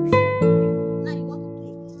want it.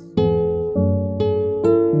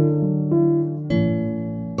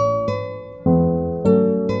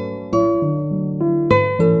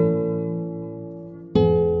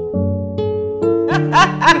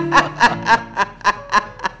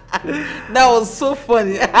 That was so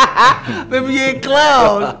funny. Maybe you're a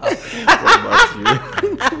clown.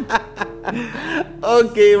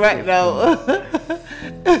 Okay, right now.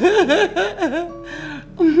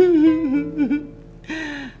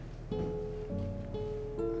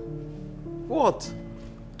 What?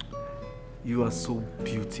 You are so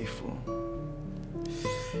beautiful.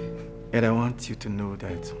 And I want you to know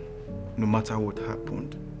that no matter what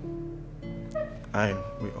happened, I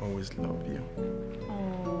will always love you.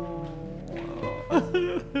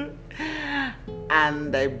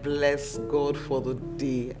 And I bless God for the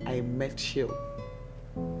day I met you.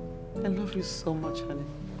 I love you so much, honey.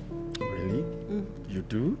 Really? You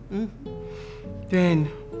do? Then,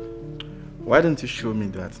 why don't you show me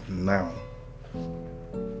that now?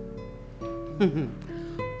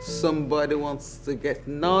 Somebody wants to get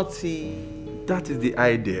naughty. That is the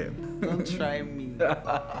idea. Don't try me.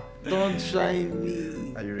 Don't try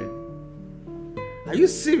me. Are you ready? Are you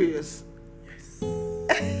serious? Yes.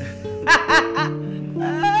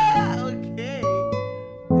 Okay.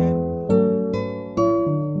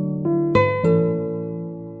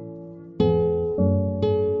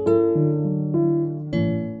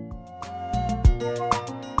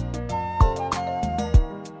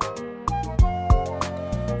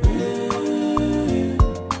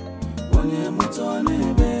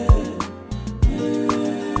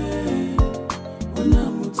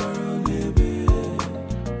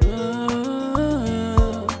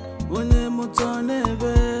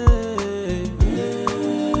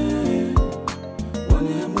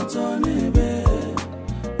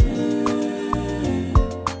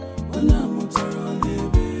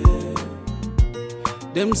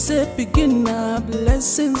 Them say begin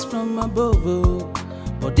blessings from above, oh.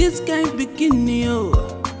 But this kind beginning, oh,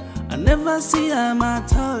 I never see them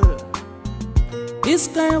at all. This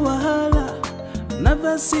kind wahala, I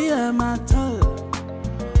never see them at all.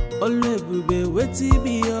 Oluebube, wetin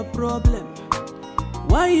be your problem?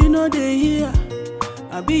 Why you know they here?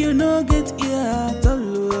 I be you no get here at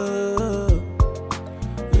all.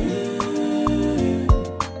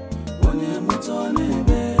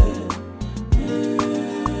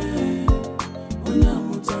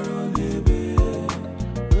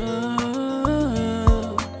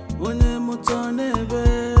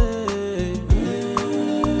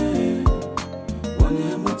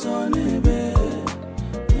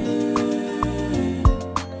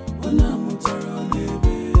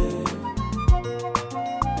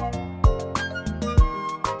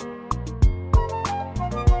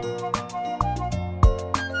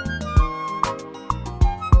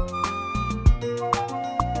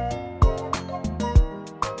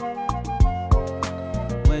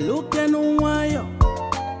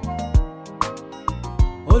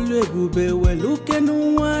 Oluebube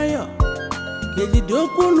welukenu wayo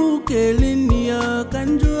kejidokunu keliniya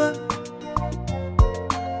kanjua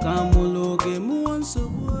kamuloge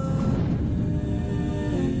muwansobu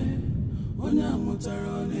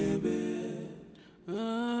onyamutaro nebe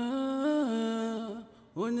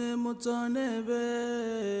onyamutaro nebe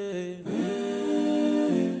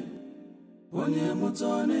Oluebube!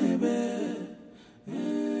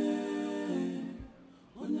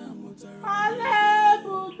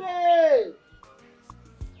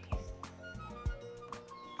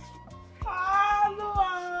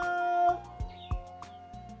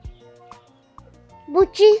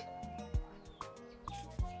 Buchi?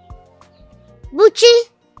 Buchi?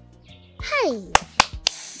 Hey!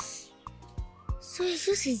 So it's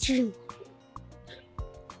just a dream.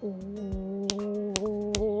 Oh.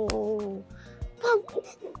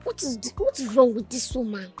 What is wrong with this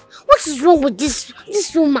woman? What is wrong with this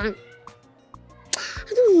woman?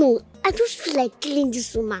 I don't know. I just feel like killing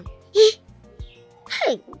this woman.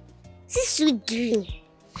 Hey! See sweet dream.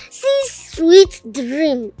 See sweet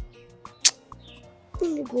dream.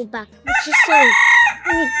 Let me go back. Buchi, sorry.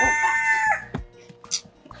 Let me go back.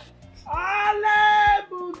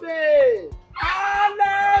 Oluebube!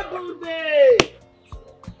 Oluebube!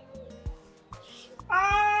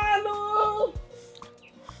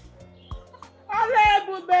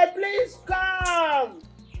 Oluebube, please come!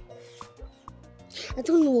 I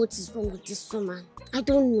don't know what is wrong with this woman. I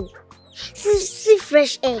don't know. See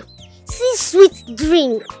fresh air. See sweet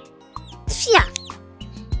drink. Fia.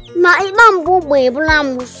 My mom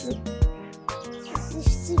see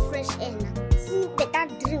fresh air now. See better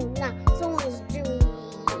dream now. Someone is dreaming.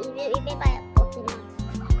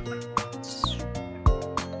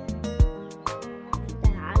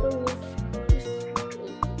 I don't know.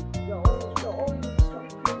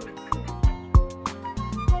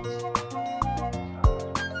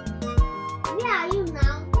 Where are you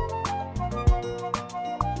now?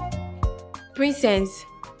 Princess,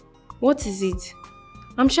 what is it?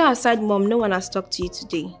 I'm sure aside mom, no one has talked to you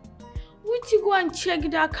today. Would you go and check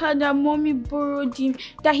that car that mommy borrowed him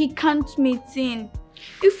that he can't maintain?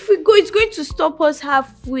 If we go, it's going to stop us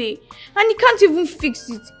halfway. And he can't even fix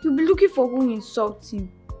it. He'll be looking for who insults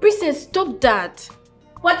him. Princess, stop that.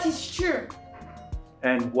 What is true?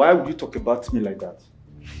 And why would you talk about me like that?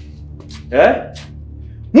 Eh?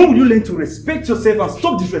 When will you learn to respect yourself and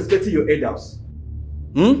stop disrespecting your elders?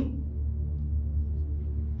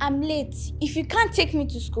 I'm late. If you can't take me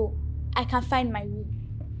to school, I can find my room.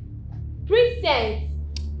 Princess!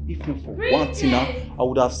 If not for one thing, I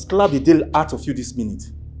would have slapped the deal out of you this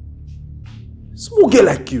minute. Small girl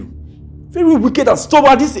like you. Very wicked and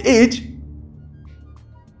stubborn at this age.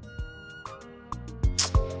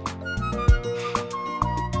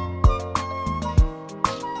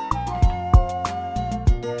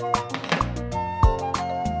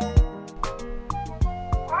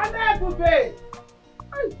 Oluebube!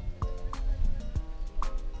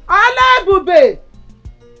 Oluebube!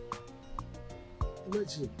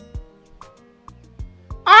 Imagine.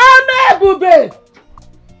 Oluebube!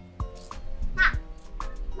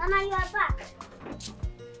 Mama, you are back.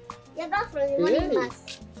 You're back from the morning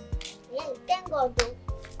mass. Yeah, thank God though.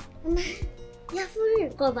 Mama, you're fully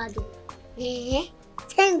recovered though. Yeah,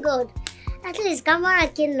 thank God. At least camera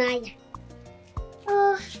came now.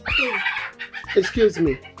 Oh. Excuse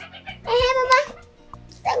me. Hey, Mama.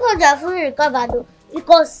 Thank God you're fully recovered though.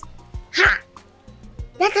 Because,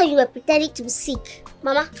 that time you were pretending to be sick.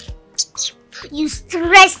 Mama, you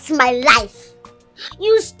stressed my life.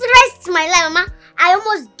 You stressed my life, Mama. I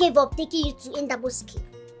almost gave up taking you to Indaboski.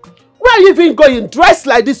 Where are you even going? Dressed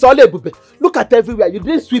like this, Oluebube. Look at everywhere. You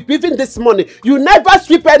didn't sweep even this morning. You never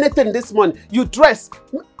sweep anything this morning. You dress.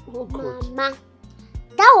 Oh, Mama,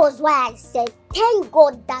 that was why I said, thank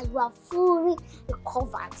God that you are fully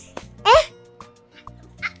recovered.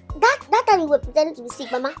 That time you were pretending to be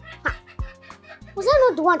sick, Mama. Was I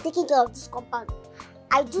not the one taking care of this compound?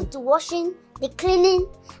 I do the washing, the cleaning,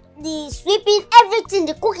 the sweeping, everything,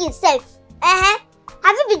 the cooking itself. Have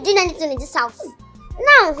you been doing anything in this house?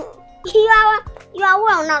 Now, you are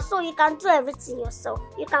well now, so you can do everything yourself.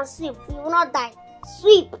 You can sweep, you will not die.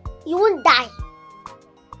 Sweep, you won't die.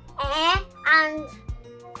 And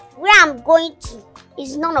where I'm going to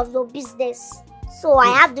is none of your business. So I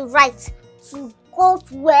have the right to go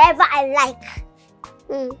to wherever I like.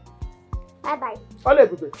 Bye-bye.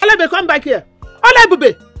 Oluebube. Oluebube, come back here.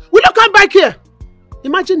 Oluebube, will you come back here?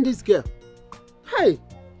 Imagine this girl. Hey,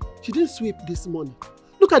 she didn't sweep this morning.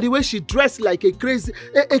 Look at the way she dressed like a crazy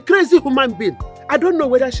human being. I don't know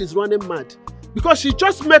whether she's running mad. Because she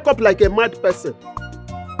just make up like a mad person.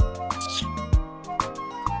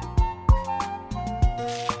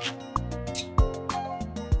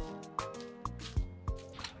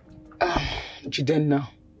 Jidenna,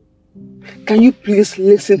 can you please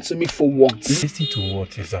listen to me for once? Listen to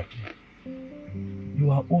what exactly? You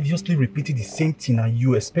are obviously repeating the same thing and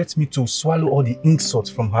you expect me to swallow all the insults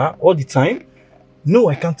from her all the time? No,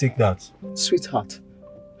 I can't take that. Sweetheart,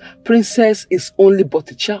 Princess is only but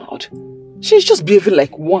a child. She's just behaving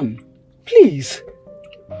like one. Please.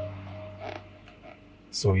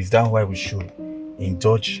 So is that why we should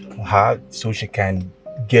indulge her so she can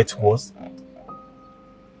get worse?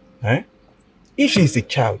 Eh? If she is a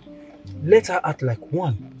child, let her act like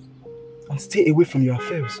one and stay away from your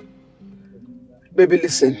affairs. Baby,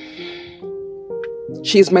 listen.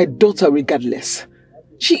 She is my daughter regardless.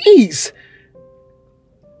 She is.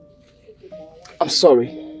 I'm sorry,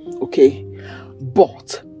 okay?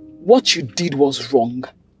 But what you did was wrong.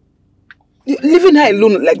 Leaving her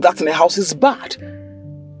alone like that in the house is bad.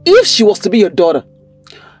 If she was to be your daughter,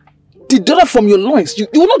 the daughter from your loins, you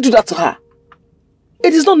will not do that to her.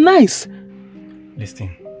 It is not nice.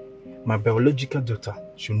 Listen, my biological daughter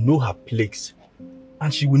should know her place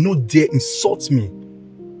and she will not dare insult me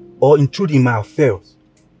or intrude in my affairs.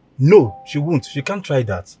 No, she won't. She can't try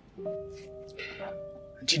that.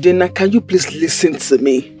 Jidena, can you please listen to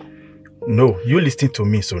me? No, you listen to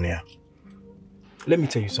me, Sonia. Let me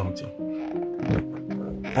tell you something.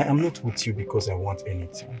 I am not with you because I want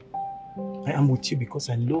anything. I am with you because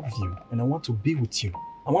I love you and I want to be with you.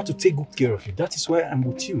 I want to take good care of you. That is why I'm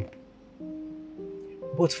with you.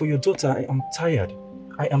 But for your daughter, I am tired.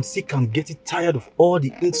 I am sick and getting tired of all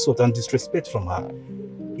the insult and disrespect from her.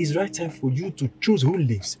 It's right time for you to choose who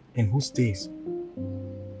lives and who stays.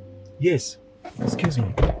 Yes, excuse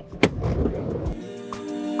me.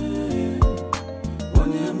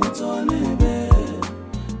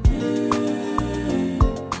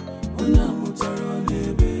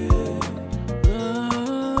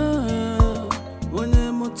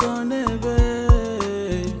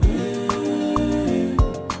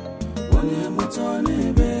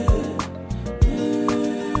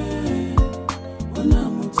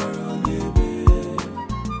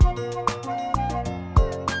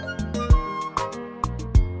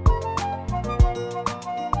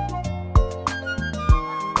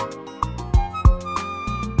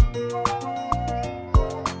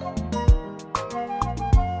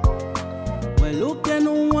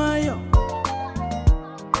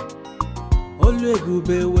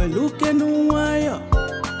 Oluebube welukenu nwayọ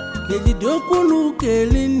kejidokunu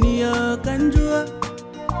kelinia kanjua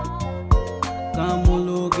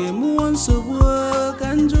kamologe muwa nsogbu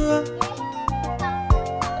kanjua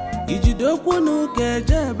ijidokunu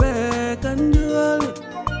kejebe kanjua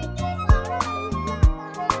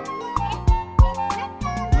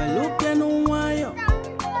welukenu nwayọ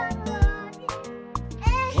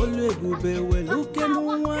Oluebube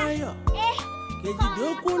welukenu nwayọ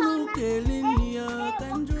kejidokunu kelinia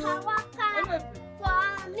kanjua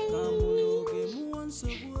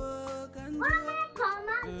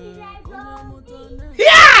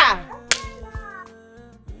Yeah!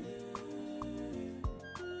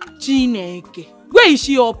 Chineke, where is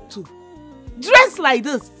she up to? Dressed like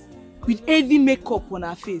this, with heavy makeup on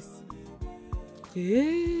her face.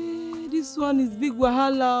 Hey, this one is big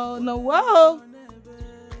wahala. Now, wow.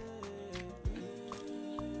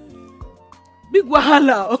 Big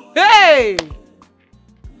wahala. Hey!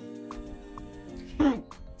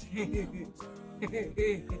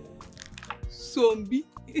 Zombie.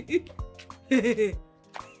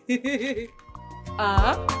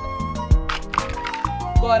 Ah.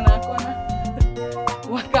 Corner.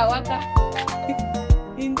 Waka.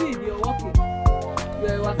 Indeed, you're walking.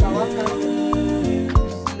 You're waka.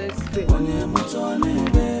 Let's go.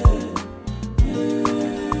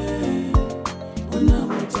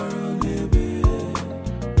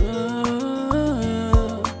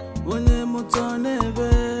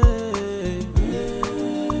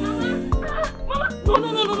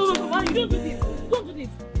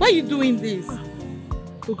 Why are you doing this?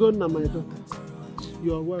 Ugonna, my daughter,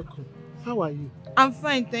 you are welcome. How are you? I'm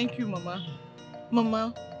fine, thank you, Mama.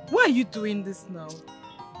 Mama, why are you doing this now?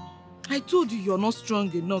 I told you you're not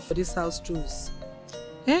strong enough for this house chores.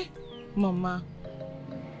 Eh? Mama,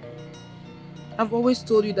 I've always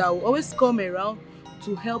told you that I will always come around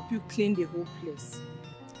to help you clean the whole place.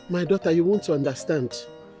 My daughter, you won't understand.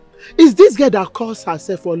 It's this girl that calls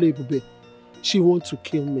herself Oluebube. She wants to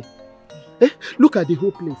kill me. Eh? Look at the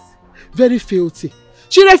whole place. Very filthy.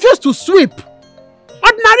 She refused to sweep.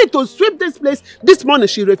 Ordinary to sweep this place. This morning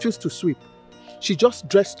she refused to sweep. She just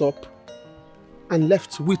dressed up and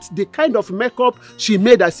left with the kind of makeup she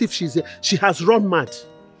made as if she has run mad.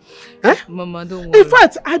 Eh? Mama, don't worry. In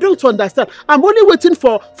fact, I don't understand. I'm only waiting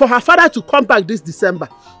for her father to come back this December.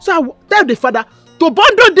 So I will tell the father to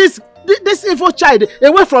bundle this evil child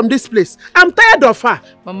away from this place. I'm tired of her.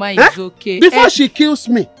 Mama, it's okay. Before she kills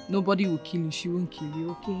me. Nobody will kill you. She won't kill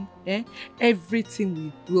you, okay? Eh?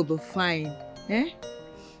 Everything will be fine. Eh?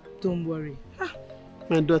 Don't worry.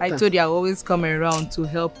 My daughter. I told you I'll always come around to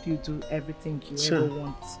help you do everything you ever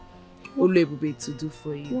want. Oluebube to do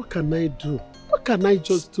for you. What can I do? What can I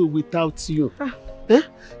just do without you?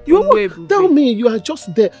 Tell me, you are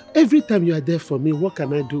just there. Every time you are there for me, what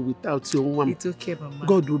can I do without you? It's okay, Mama.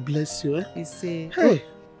 God will bless you. You say, hey,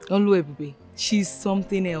 Oluebube, she's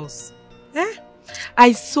something else.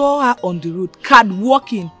 I saw her on the road, card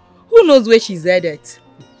walking. Who knows where she's headed?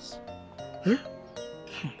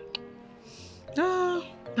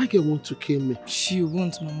 That girl wants to kill me. She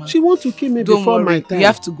won't, Mama. She wants to kill me before my time. You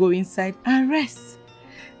have to go inside and rest.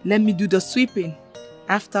 Let me do the sweeping.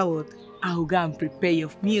 Afterward, I'll go and prepare your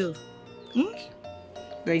meal.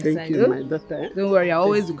 Go inside. Thank you, my daughter. Don't worry, I'll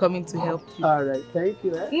always be coming to help you. All right, thank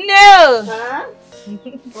you. No! Huh?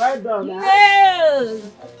 Well done. No!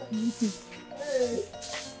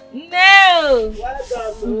 No!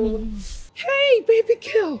 Well done. Hey, baby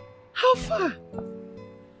girl. How far?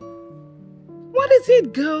 What is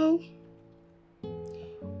it, girl?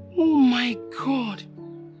 Oh my God.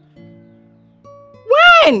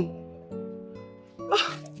 When?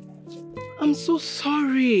 Oh, I'm so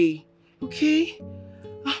sorry. Okay?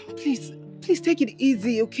 Please take it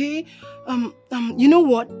easy, okay? You know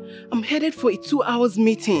what? I'm headed for a 2-hour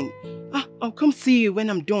meeting. I'll come see you when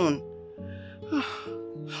I'm done.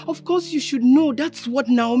 Of course you should know that's what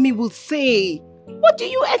Naomi will say. What do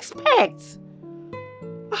you expect?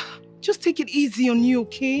 Just take it easy on you,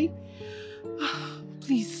 okay?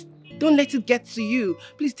 Please, don't let it get to you.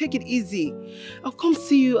 Please take it easy. I'll come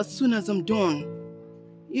see you as soon as I'm done.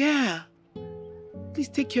 Yeah. Please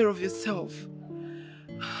take care of yourself.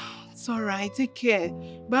 It's alright, take care.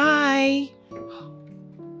 Bye.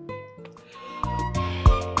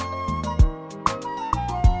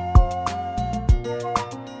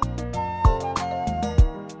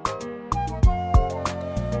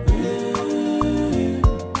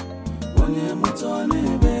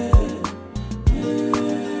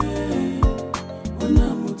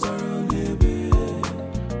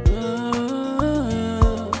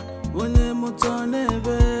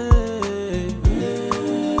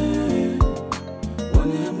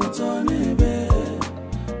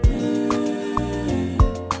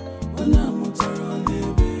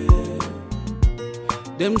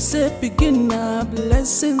 Them say beginner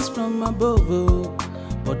blessings from above, oh.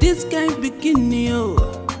 But this kind beginning,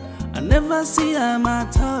 oh, I never see them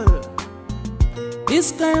at all.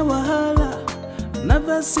 This kind wahala, I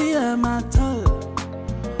never see them at all.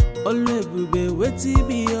 Oluebube, wetin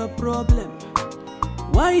be your problem?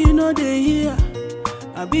 Why you know they here?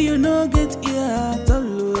 I be you no get here at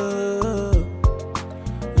all.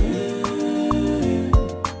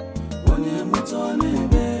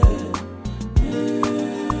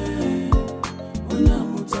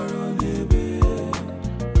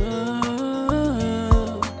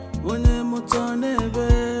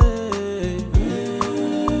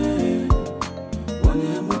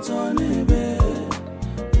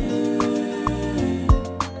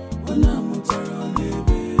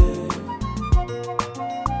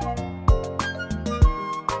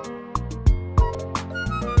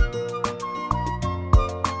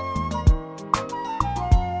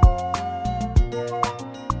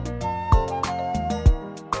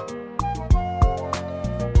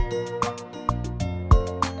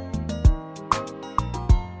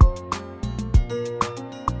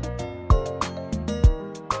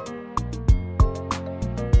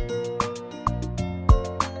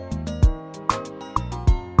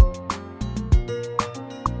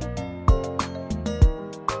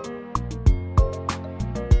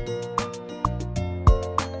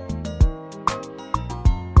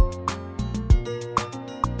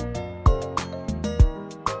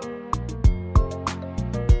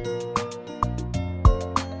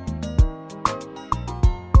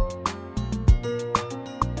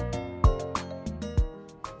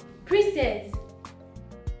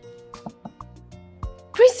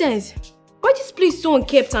 Princess, why is this place so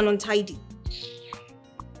unkept and untidy?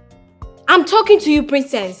 I'm talking to you,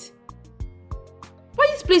 Princess. Why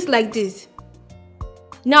is this place like this?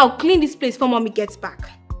 Now clean this place before mommy gets back.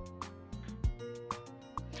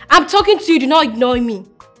 I'm talking to you, do not ignore me.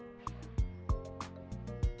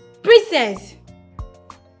 Princess!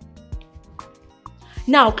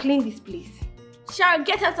 Now clean this place. Sharon,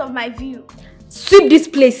 get out of my view. Sweep this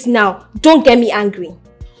place now. Don't get me angry.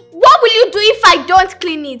 What will you do if I don't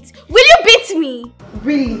clean it? Will you beat me?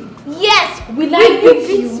 Really? Yes. Will I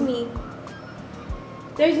beat me?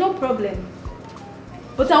 There is no problem.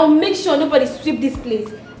 But I will make sure nobody sweep this place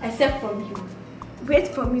except from you. Wait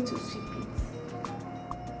for me to sweep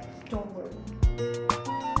it. Don't worry.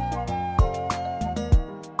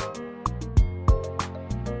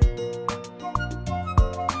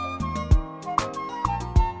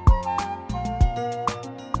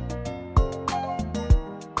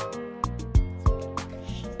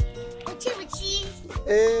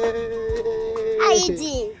 Hey. How you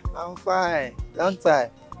doing? I'm fine. Long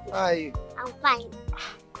time. How are you? I'm fine.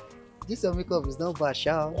 This your makeup is not bad,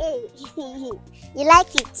 Shao. Hey, you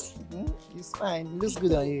like it? It's fine. It looks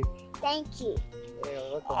good on you. Thank you.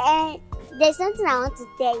 Yeah, welcome. There's something I want to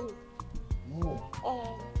tell you.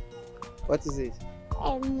 What is it?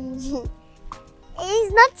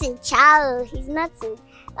 It's nothing, child. It's nothing.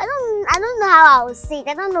 I don't know how I will say it.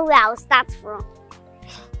 I don't know where I will start from.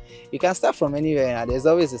 You can start from anywhere, and there's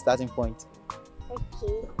always a starting point.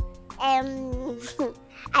 Okay.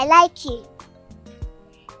 I like you.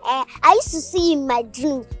 I used to see you in my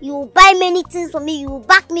dream. You will buy many things for me. You will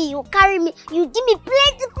back me. You will carry me. You will give me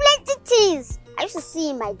plenty things. I used to see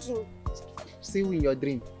you in my dream. See you in your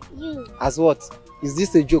dream? You. As what? Is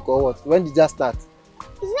this a joke or what? When did that start?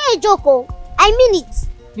 It's not a joke, oh. I mean it.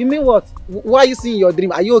 You mean what? Why are you seeing your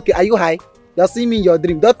dream? Are you okay? Are you high? You're seeing me in your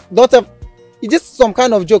dream. Is this some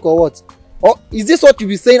kind of joke or what? Or is this what you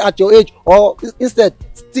be saying at your age? Or instead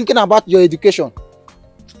thinking about your education?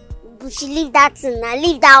 But she leave that thing now.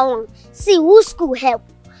 Leave that one. See, who school help?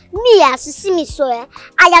 Me, as you see me so, I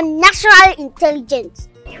am naturally intelligent.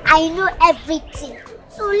 I know everything.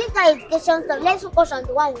 So leave that education stuff. Let's focus on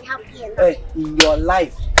the one we have here now. Hey, in your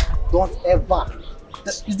life, don't ever.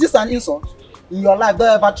 Is this an insult? In your life,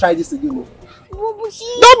 don't ever try this again.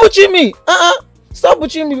 Don't butcher me. Stop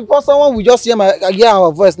butchering me before someone will just hear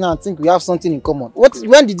our voice now and think we have something in common.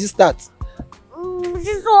 When did this start?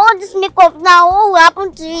 This all this makeup now. What will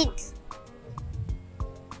happen to it?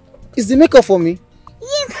 Is the makeup for me?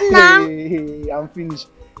 Yes, now. Hey, I'm finished.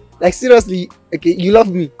 Like seriously, okay, you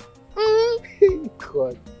love me.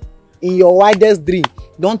 God. In your wildest dream,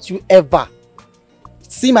 don't you ever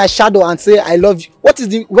see my shadow and say I love you.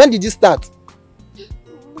 When did this start?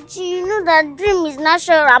 But you know that dream is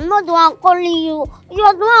natural. I'm not the one calling you. You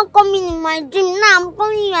are the one coming in my dream. Now I'm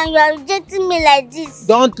calling you and you are rejecting me like this.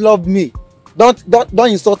 Don't love me.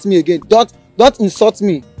 Don't insult me again. Don't insult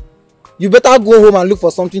me. You better go home and look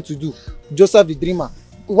for something to do. Joseph the dreamer.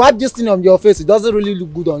 Wipe this thing on your face. It doesn't really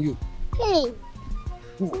look good on you. Hey.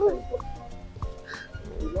 Boo-boo.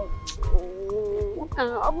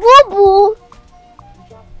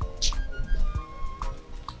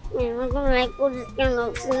 I don't like all this kind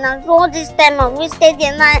of thing. Now, all this time I wasted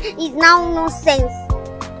here now is now nonsense.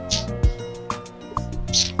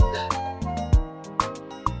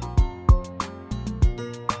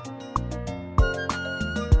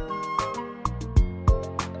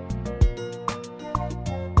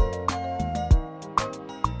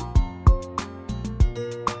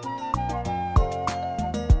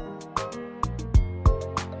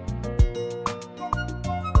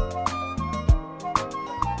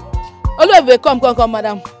 Oluebube, come,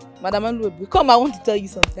 madam. Madam Oluebube, come, I want to tell you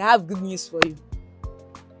something. I have good news for you.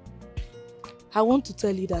 I want to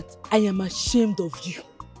tell you that I am ashamed of you.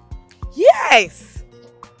 Yes!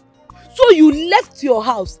 So you left your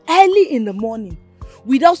house early in the morning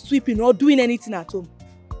without sweeping or doing anything at home.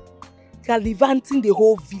 Gallivanting the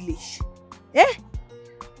whole village. Eh?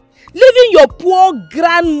 Leaving your poor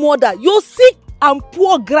grandmother, your sick and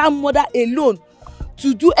poor grandmother alone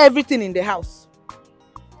to do everything in the house.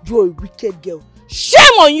 You're a wicked girl.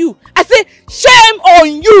 Shame on you! I say shame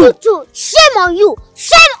on you! Shame on you!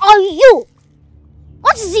 Shame on you!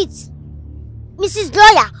 What is it? Mrs.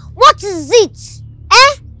 Lawyer, what is it?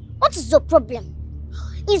 What is your problem?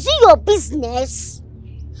 Is it your business?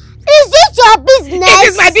 Is it your business? It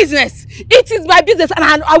is my business! It is my business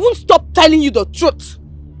and I won't stop telling you the truth.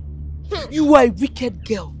 You are a wicked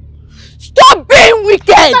girl. Stop being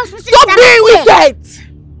wicked! Stop being wicked!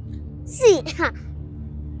 See,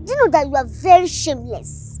 do you know that you are very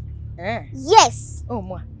shameless? Yes. Oh,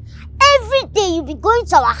 my. Every day you be going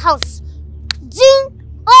to our house, doing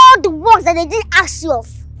all the work that they didn't ask you of.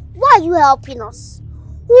 Why are you helping us?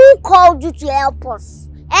 Who called you to help us?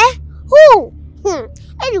 Who?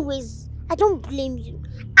 Anyways, I don't blame you.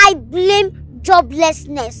 I blame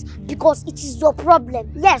joblessness because it is your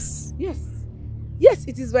problem. Yes. Yes,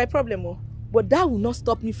 it is my problem, but that will not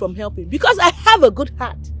stop me from helping because I have a good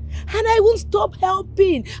heart. And I won't stop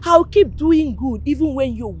helping. I'll keep doing good even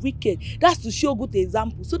when you're wicked. That's to show good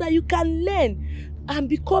example so that you can learn and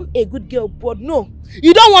become a good girl. But no,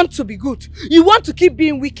 you don't want to be good. You want to keep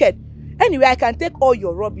being wicked. Anyway, I can take all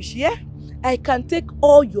your rubbish, yeah? I can take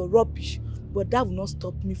all your rubbish. But that will not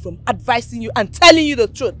stop me from advising you and telling you the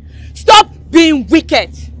truth. Stop being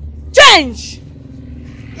wicked. Change!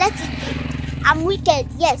 Let it be. I'm wicked,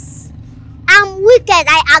 yes. I'm wicked,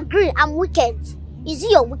 I agree. I'm wicked. Is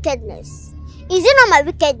it your wickedness? Is it not my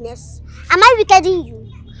wickedness? Am I wickeding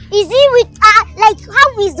you? Is it like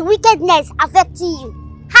how is the wickedness affecting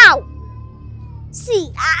you? How?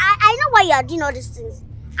 See, I know why you are doing all these things.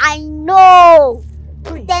 I know.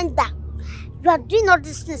 Pretender. You are doing all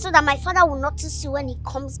these things so that my father will notice you when he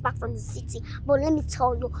comes back from the city. But let me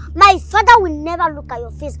tell you, my father will never look at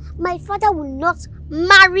your face. My father will not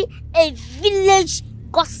marry a village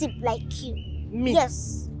gossip like you. Me?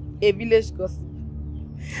 Yes. A village gossip.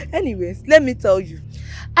 Anyways, let me tell you,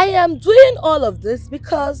 I am doing all of this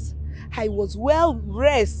because I was well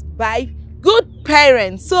raised by good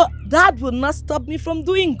parents, so that will not stop me from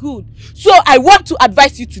doing good. So I want to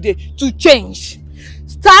advise you today to change.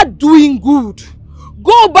 Start doing good.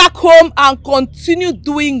 Go back home and continue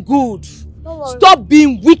doing good. Stop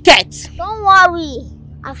being wicked. Don't worry.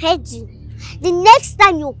 I've heard you. The next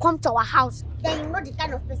time you come to our house, then you know the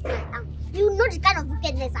kind of person I am. You know the kind of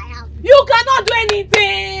wickedness I am. You cannot do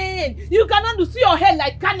anything. You cannot do. See your head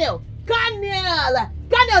like Canel.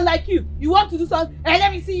 Canel like you. You want to do something? Hey,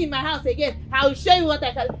 let me see you in my house again. I will show you what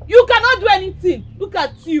I can do. You cannot do anything. Look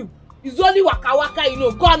at you. It's only waka waka, you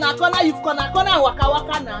know. Corner, you've corner, and waka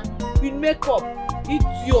waka now. With makeup.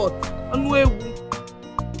 Idiot. Oluebube.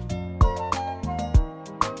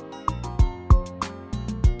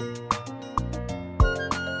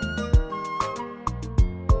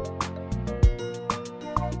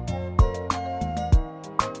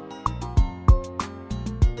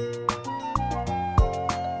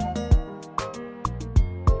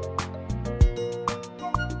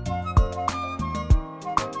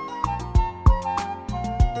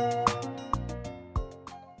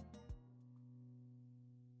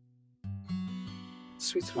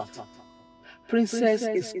 Sweetheart, Princess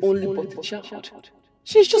is only but a child.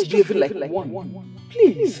 She's just behaving like one.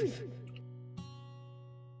 Please.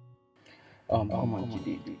 Come on,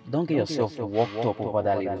 Jide. Don't get yourself worked up over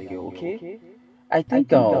that little girl, okay? I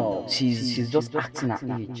think she's just acting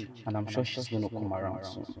her age, and I'm sure she's going to come around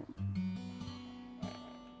soon.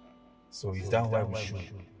 So is that why we should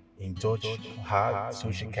indulge her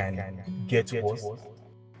so she can get worse?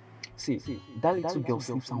 See, that little girl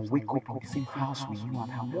sleeps and wakes up in the same house with you and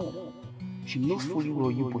her mom. She knows fully well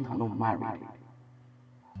you both are not married.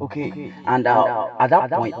 Okay, and at that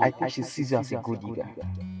point, I think she sees you as a good digger.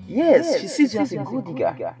 Yes, she sees you as a good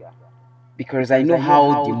digger. Because I know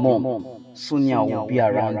how the mom, Sonia, will be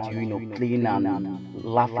around you, you know, playing and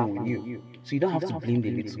laughing with you. So you don't have to blame the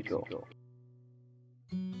little girl.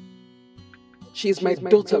 She is my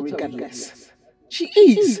daughter regardless. She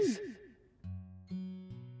is.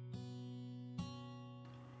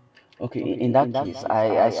 Okay, in that case,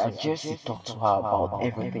 I suggest you talk to her about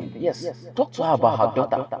everything. Yes, talk to her about her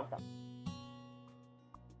daughter.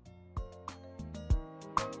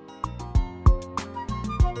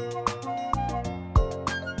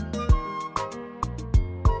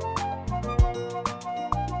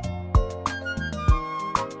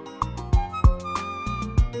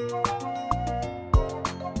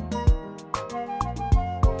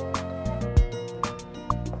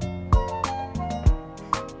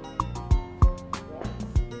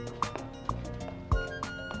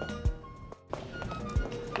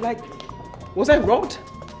 Like, was I robbed?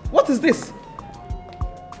 What is this?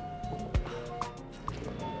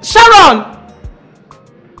 Sharon!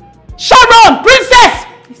 Sharon! Princess!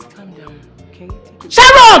 Please calm down, okay?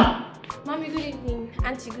 Sharon! Mommy, good evening.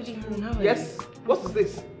 Auntie, good evening. Yes? What is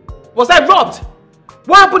this? Was I robbed?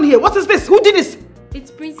 What happened here? What is this? Who did this? It's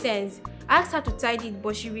Princess. I asked her to tidy it,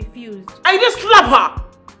 but she refused. I just slap her!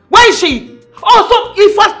 Where is she? Oh, so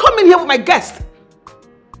if I come in here with my guest,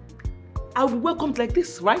 I'll be welcomed like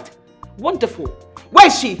this, right? Wonderful. Where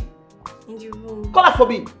is she? In the room. Call her for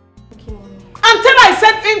me. Okay, Mommy. Until I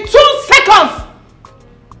said in 2 seconds!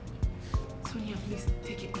 Sonia, please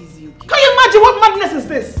take it easy, okay? Can you imagine what madness is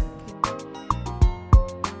this?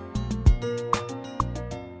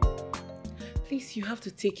 Please, you have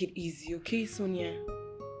to take it easy, okay, Sonia?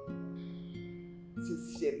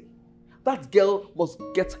 Sincerely, that girl must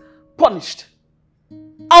get punished.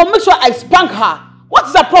 I'll make sure I spank her. What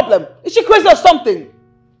is her problem? Is she crazy or something?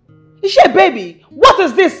 Is she a baby? What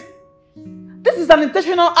is this? This is an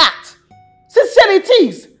intentional act. Sincerely, it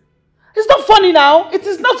is. It's not funny now. It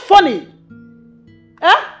is not funny.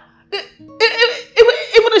 Huh? Even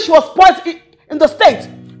if she was spoiled in the States,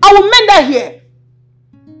 I will mend her here.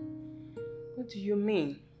 What do you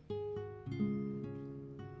mean?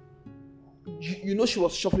 You know she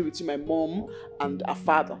was shopping between my mom and her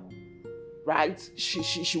father. Right?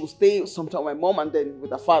 She will stay sometimes with my mom and then with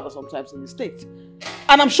her father sometimes in the States.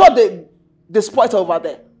 And I'm sure they spoiled her over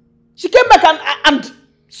there. She came back and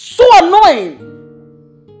so annoying.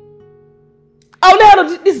 I'll let her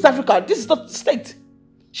know this is Africa. This is not the State.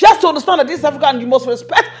 She has to understand that this is Africa and you must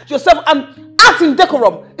respect yourself and act in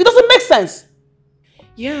decorum. It doesn't make sense.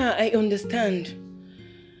 Yeah, I understand.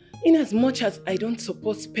 In as much as I don't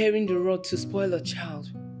support sparing the rod to spoil a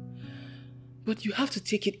child. But you have to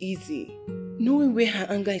take it easy, knowing where her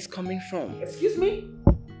anger is coming from. Excuse me?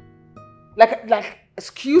 Like,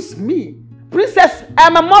 excuse me? Princess, I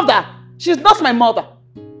am a mother. She's not my mother.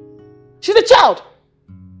 She's a child.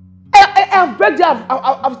 I have begged her,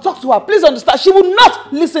 I've talked to her. Please understand, she will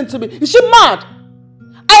not listen to me. Is she mad?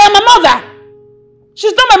 I am a mother.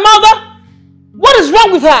 She's not my mother. What is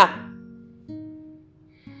wrong with her?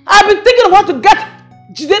 I've been thinking of how to get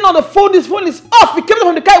Jiden on the phone. His phone is off. He came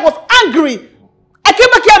from the car, he was angry. I came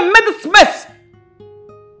back here and made this mess.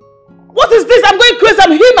 What is this? I'm going crazy,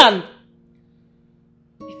 I'm human.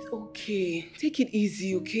 It's okay. Take it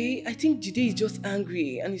easy, okay? I think Jide is just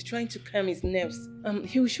angry and he's trying to calm his nerves.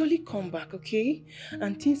 He will surely come back, okay?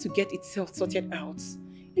 And things will get itself sorted out.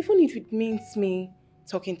 Even if it means me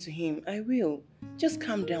talking to him, I will. Just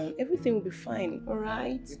calm down. Everything will be fine,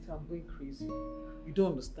 alright? I'm going crazy. You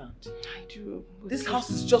don't understand. I do. This house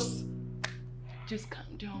is just... Just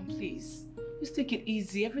calm down, please. Just take it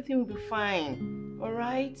easy. Everything will be fine.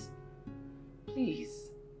 Alright?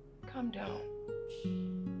 Please. Calm down.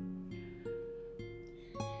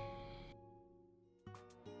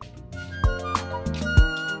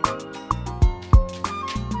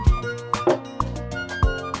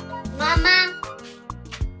 Mama!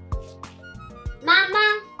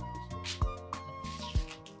 Mama!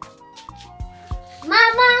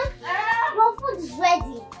 Mama! Your food is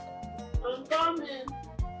ready. I'm coming.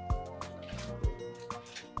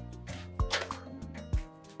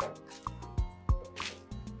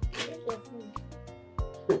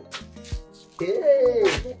 Hey!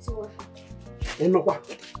 Enokwa.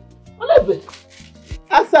 Olebe.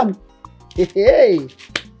 Asam. Hey!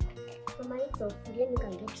 Mama, eat your food. Let me go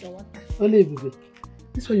and get your water. Oluebube,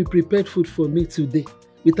 this one you prepared food for me today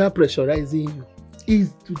without pressurizing you.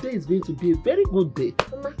 Today is going to be a very good day.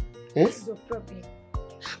 Mama, this is your problem.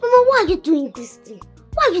 Mama, why are you doing this thing?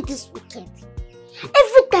 Why are you this wicked?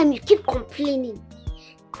 Every time you keep complaining.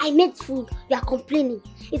 I made food, you are complaining.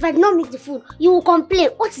 If I did not make the food, you will complain.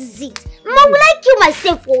 What is it? Mama, will I kill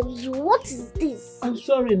myself for you? What is this? I'm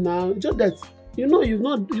sorry now. Just that you know you've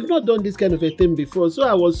not done this kind of a thing before, so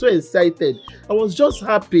I was so excited. I was just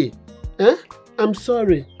happy. Eh? I'm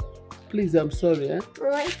sorry. Please, I'm sorry. Eh?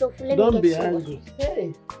 Alright, so let Don't me be get angry.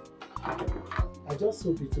 Hey. I just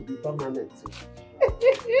hope it to be permanent. Hey,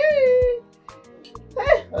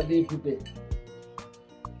 Ebube.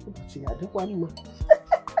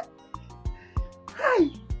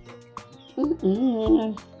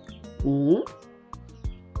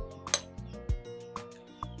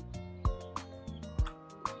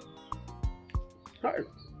 Hi.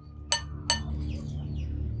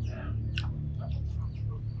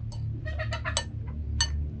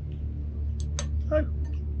 Hi. Hi.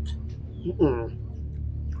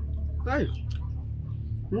 Hi.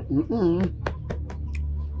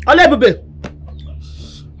 Oluebube.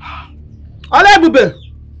 Oluebube.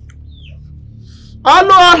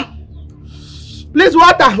 Hello. Please,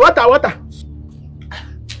 water.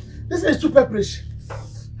 This is too pepperish.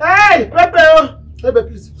 Hey, Pepe. Pepe,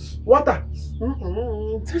 please. Water.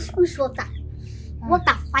 Which water?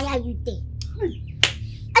 Water fire you there.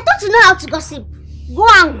 I thought you know how to gossip. Go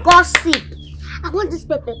and gossip. I want this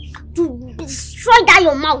pepper to destroy that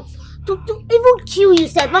your mouth. To even kill you,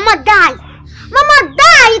 said. Mama, die. Mama,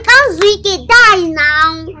 die. You can't drink it. Die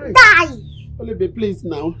now. Die. Oluebube, please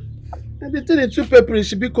now. And the thing is too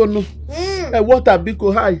pepperish. Biko no. Water,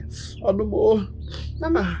 biko high.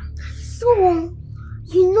 Mama, so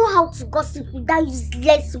you know how to gossip with that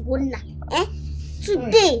useless one. Eh?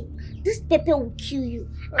 Today, this pepper will kill you.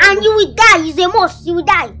 And you will die. It's a must. You will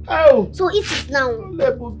die. Oh. So eat it now.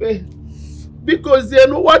 Oluebube. Because there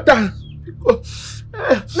no water. Because,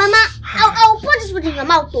 Mama, I'll put this food in your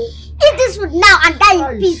mouth though. Eat this food now and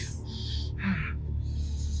die in peace.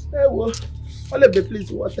 Hey, well. Oluebube,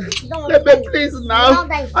 please, water. Oluebube, please now.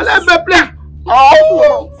 Oluebube, please.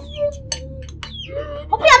 Oh!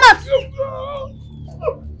 Open your mouth.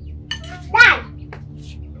 Die.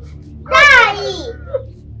 Die.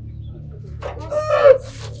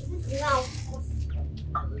 Now.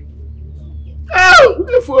 Oh,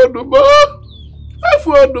 if we no more.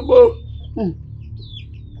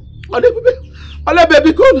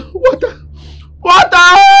 Oluebube, come. Water.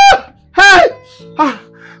 Hey.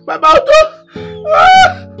 My mouth.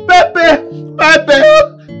 Pepe.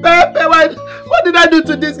 What did I do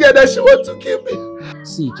to this girl that she wants to kill me?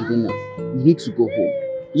 See, Jidena, you need to go home.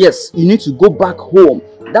 Yes, you need to go back home.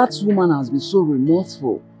 That woman has been so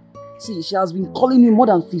remorseful. See, she has been calling me more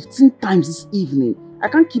than 15 times this evening. I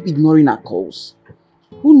can't keep ignoring her calls.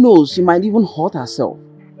 Who knows, she might even hurt herself.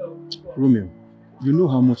 Romeo, you know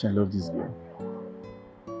how much I love this girl.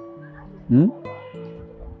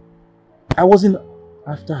 I wasn't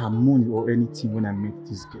after her money or anything when I met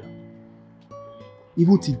this girl.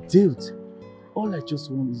 Even to date, all I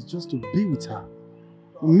just want is just to be with her,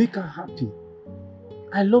 make her happy.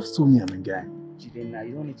 I love Sonia, my guy. Jidenna,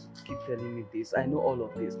 you don't need to keep telling me this. I know all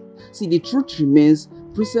of this. See, the truth remains,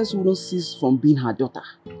 Princess wouldn't cease from being her daughter.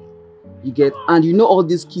 You get? And you know all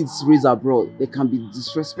these kids raised abroad, they can be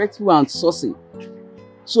disrespectful and saucy.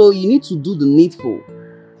 So you need to do the needful,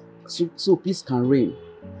 so peace can reign.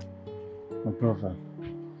 My brother,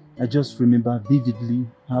 I just remember vividly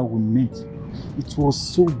how we met. It was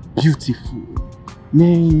so beautiful.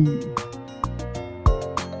 Man.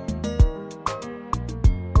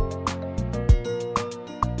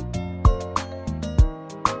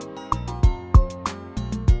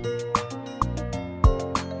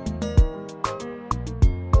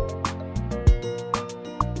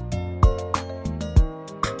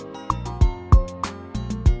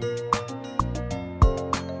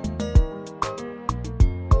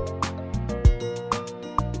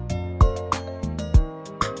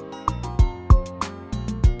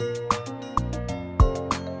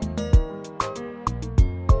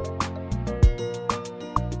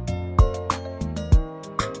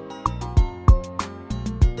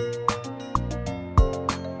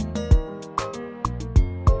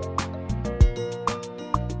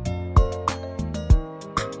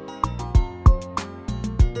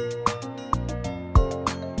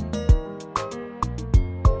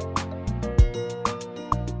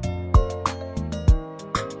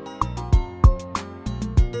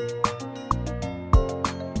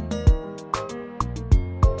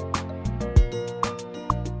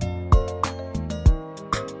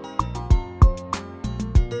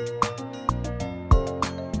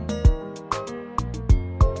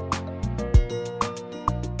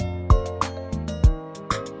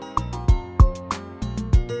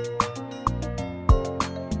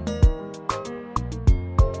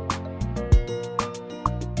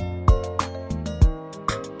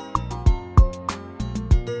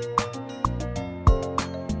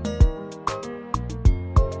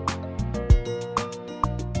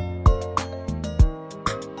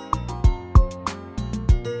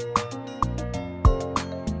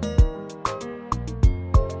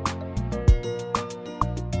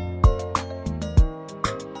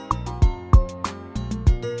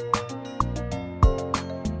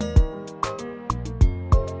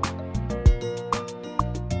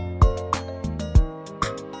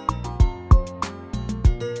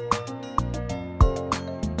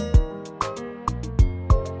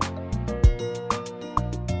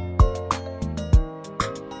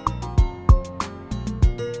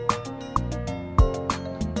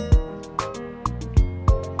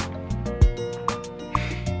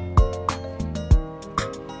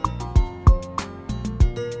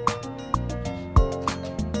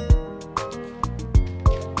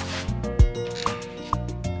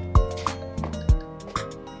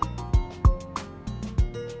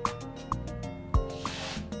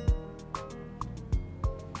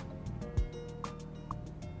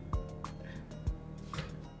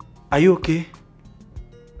 Are you okay?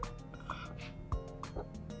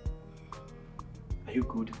 Are you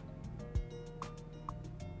good?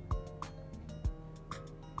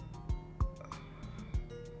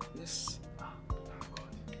 Yes. Thank God.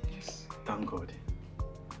 Yes. Thank God.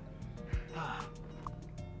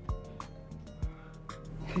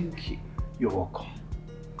 Thank you. You're welcome.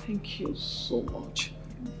 Thank you so much.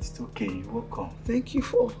 It's okay. You're welcome. Thank you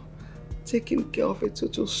for taking care of a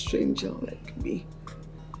total stranger like me.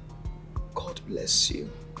 God bless you.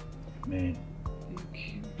 Amen.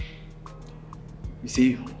 Thank you. You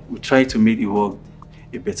see, we try to make the world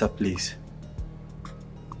a better place.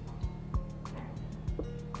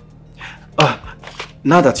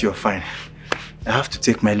 Now that you're fine, I have to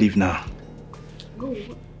take my leave now. No,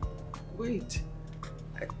 wait.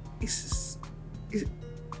 It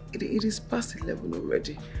is past 11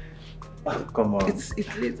 already. Oh, come on. It's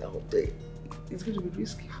late out there. It's going to be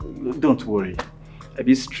risky for you. Don't worry. I'll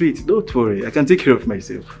be straight. Don't worry. I can take care of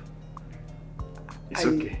myself. It's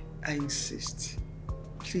okay. I insist.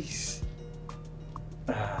 Please.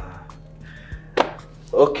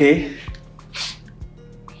 Okay.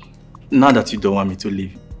 Now that you don't want me to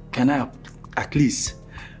leave, can I at least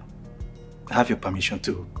have your permission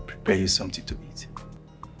to prepare you something to eat?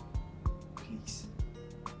 Please.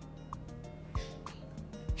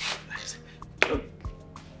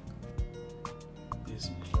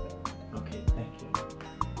 Yes. Okay, thank you.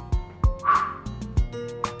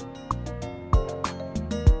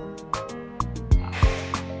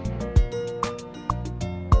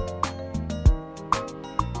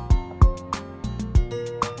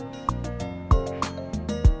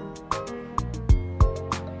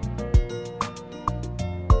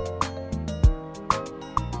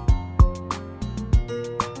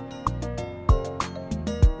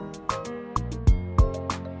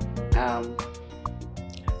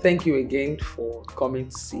 thank you again for coming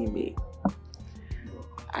to see me.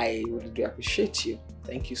 I really do appreciate you.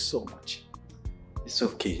 Thank you so much. It's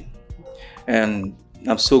okay. And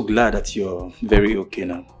I'm so glad that you're very okay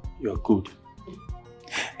now. You're good.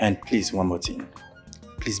 And please, one more thing.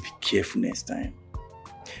 Please be careful next time.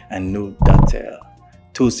 And know that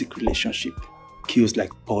toxic relationship kills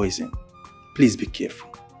like poison. Please be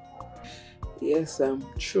careful. Yes,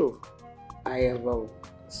 true. I have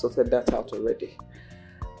sorted that out already.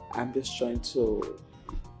 I'm just trying to,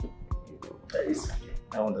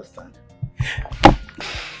 I understand.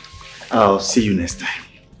 I'll see you next time.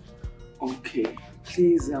 Okay.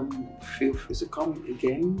 Please feel free to come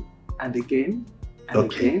again and again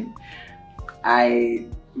and again. I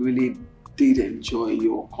really did enjoy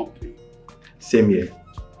your company. Same here.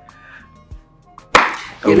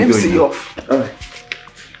 Okay, let me see you off. Alright.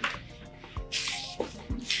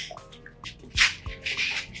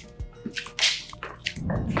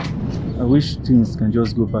 I wish things can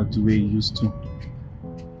just go back the way it used to.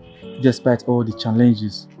 Despite all the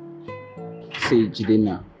challenges. Say,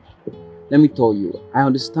 Jidena, let me tell you, I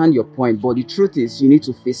understand your point, but the truth is you need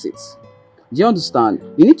to face it. Do you understand?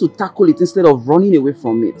 You need to tackle it instead of running away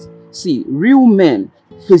from it. See, real men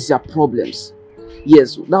face their problems.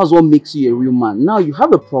 Yes, that's what makes you a real man. Now you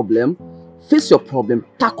have a problem, face your problem,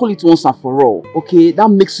 tackle it once and for all. Okay, that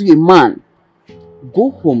makes you a man.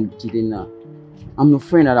 Go home, Jidena. I'm your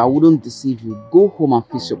friend and I wouldn't deceive you. Go home and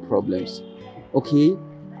face your problems. Okay?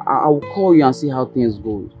 I will call you and see how things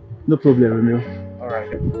go. No problem, Romeo.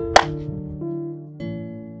 Alright.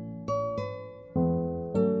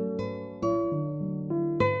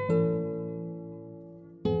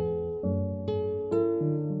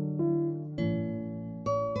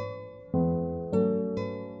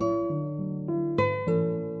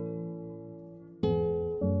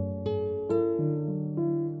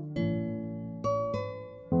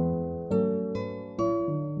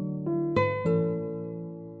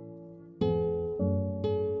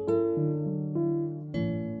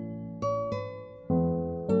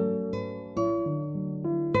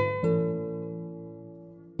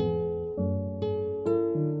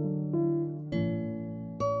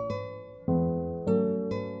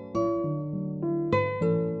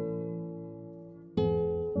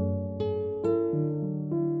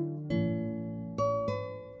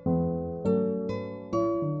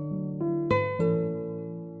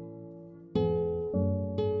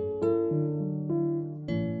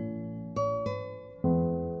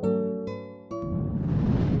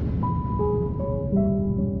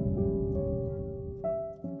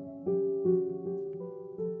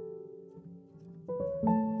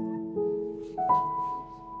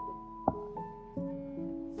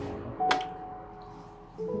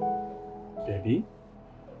 Baby,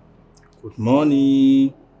 good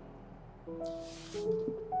morning.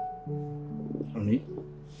 Honey,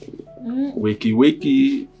 wakey,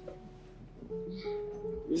 wakey.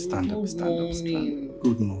 Stand up, stand up, stand up.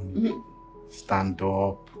 Good morning. Stand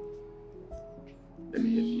up. Let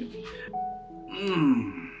me help you.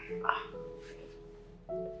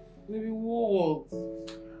 Maybe what?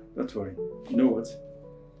 Don't worry. You know what?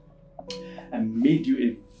 I made you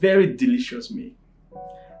a very delicious meal.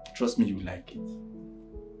 Trust me, you like it.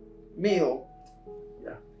 Meal?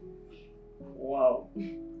 Yeah. Wow.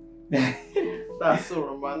 That's so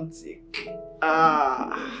romantic.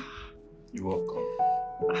 You're welcome.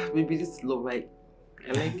 Maybe this is love, I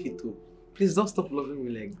like it too. Please don't stop loving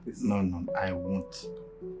me like this. No, I won't.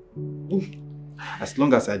 As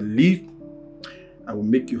long as I live, I will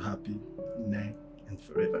make you happy now and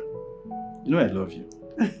forever. You know I love you.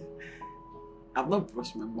 I've not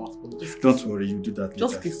brushed my mouth, but just don't worry, you do that later.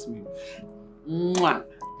 Just kiss me. Mwah.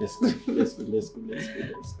 Let's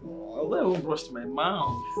go. I haven't brushed my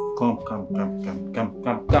mouth. Come.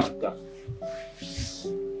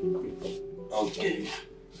 Okay.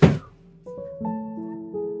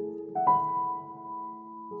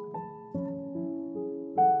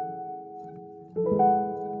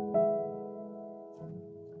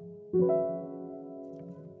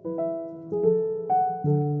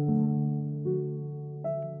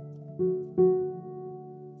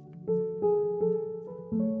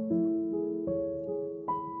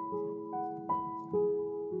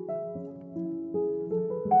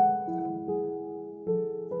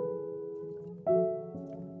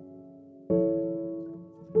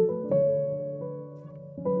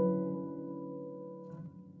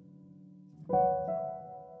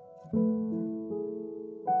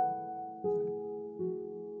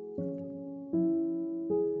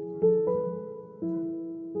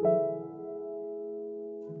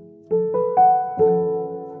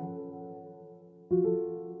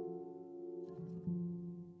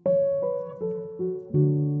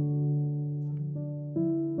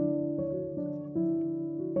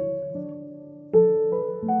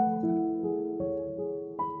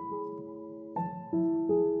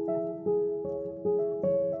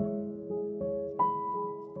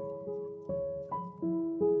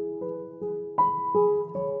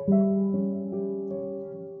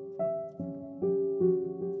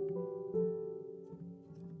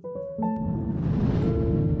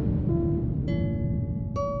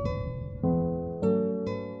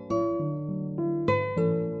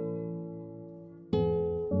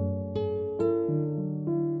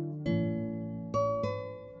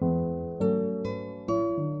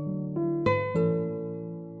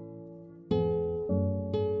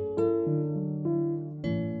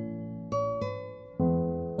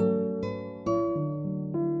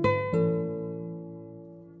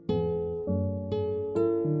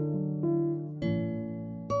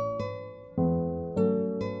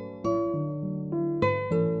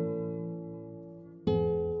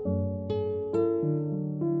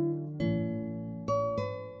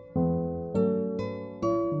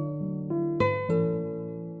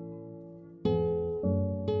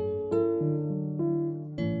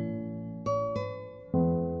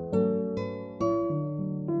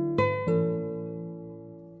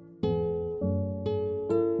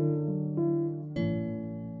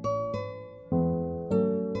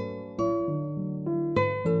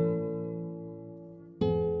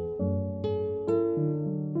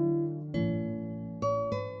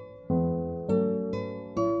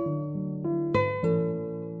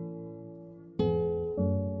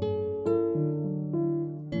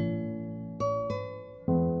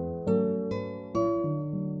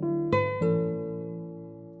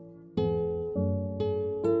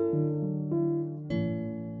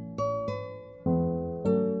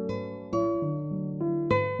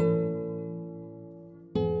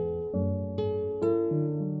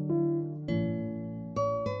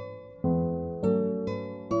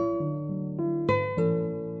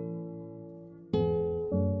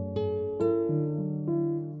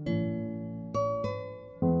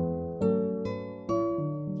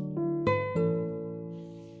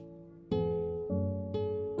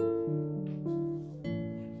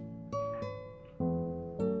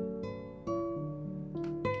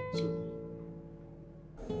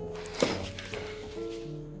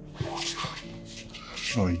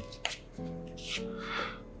 Oi.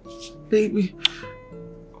 Baby,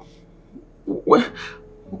 where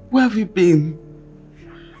have you been?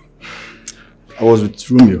 I was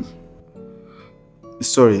with Romeo.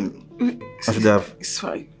 Sorry, I should have... It's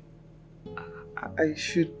fine. I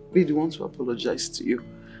should be the one to apologize to you.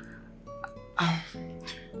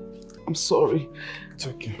 I'm sorry. It's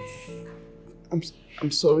okay.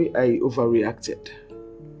 I'm sorry I overreacted.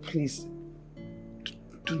 Please,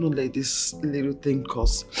 do not let this little thing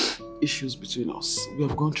cause issues between us. We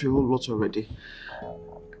have gone through a whole lot already.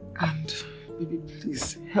 And baby,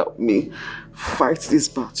 please help me fight this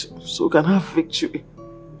battle so we can have victory.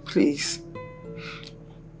 Please.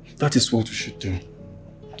 That is what we should do.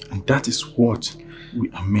 And that is what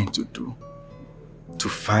we are meant to do. To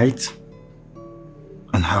fight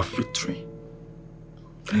and have victory.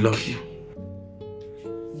 I love you.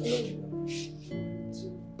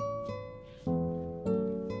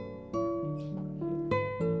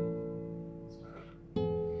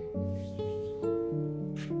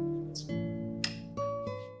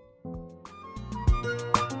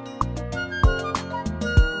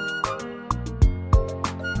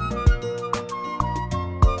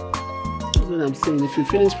 I'm saying, if you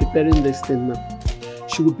finish preparing this thing now,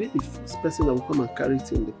 she will be the first person that will come and carry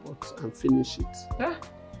it in the pot and finish it. Ah.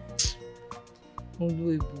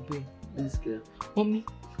 Oluebube. This girl. Mommy,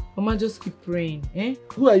 Mama just keep praying, eh?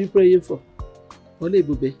 Who are you praying for?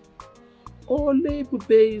 Oluebube.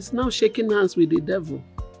 Oluebube is now shaking hands with the devil.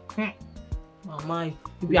 Mama,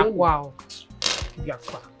 you be wow. You be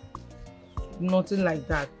nothing like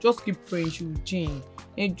that. Just keep praying, she will change.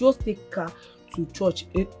 And just take her to church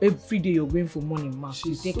every day. You're going for morning mass.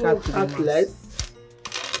 She's take so her to the mass.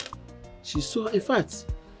 She's so, in fact,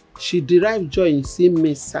 she derived joy in seeing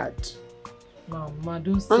me sad. Mama,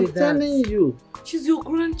 don't say I'm that. telling you. She's your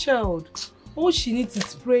grandchild. All she needs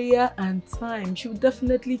is prayer and time. She will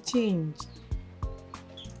definitely change.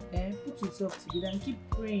 Put yourself together and keep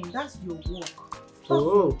praying. That's your work. That's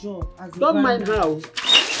your job as a Don't mind how.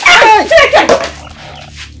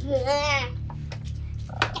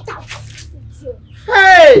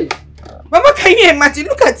 Hey! Mama, can you imagine?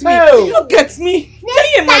 Look at me. Hey. Look at me.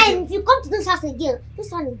 Next time, if you come to this house again,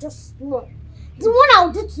 this one is just small. The one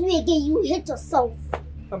I'll do to you again, you hate yourself.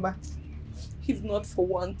 Mama, if not for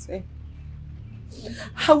one thing,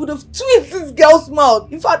 I would have twisted this girl's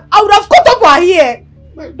mouth. In fact, I would have cut up her hair.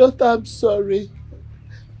 My daughter, I'm sorry.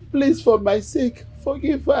 Please, for my sake,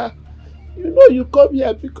 forgive her. You know you come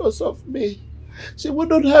here because of me. She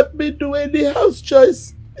wouldn't help me do any house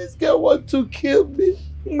choice. This girl wants to kill me.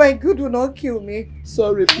 My good will not kill me.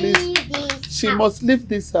 Sorry, please. She must leave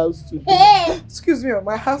this house today. Hey! Excuse me,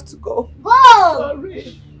 I have to go. Go!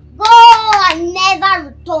 Sorry. Go and never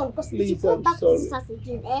return. Because if you Please, go I'm back sorry. to this house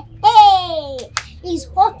again, hey! It's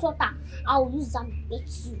hot water. I'll use them beat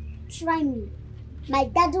you. Try me. My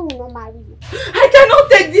daddy will not marry you. I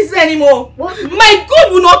cannot take this anymore. What? My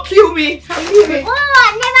God will not kill me. I'm leaving. Go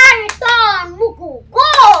and never return, Muku.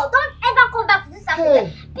 Go! Don't ever come back to this house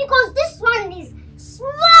again. Because this one is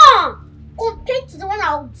small compared to the one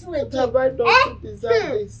I'll do again. What have I done to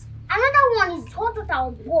deserve this? Another one is hot water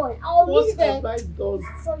I'll boil. I'll use What have them I done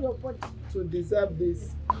for your body. to deserve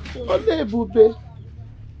this? Onyinye,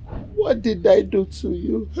 what did I do to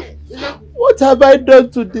you? What have I done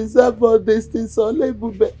to deserve all these things,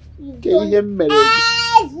 Onyinye?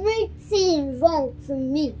 Everything wrong to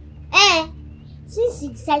me. Since you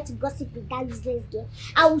decide to gossip with that useless girl,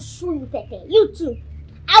 I will show you Pepe. You too.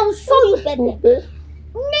 I will show you Pepe.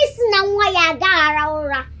 Listen and why you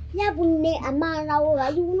got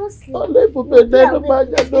you will not sleep.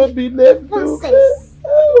 Nonsense.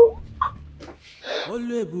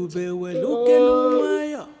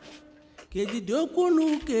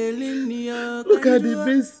 Look at the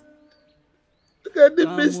beast. Look at the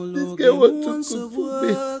beast this girl wants to cook for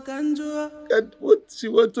me. Look at what she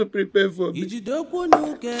wants to prepare for me.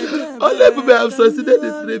 Oluebube have succeeded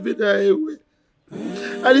in driving her away.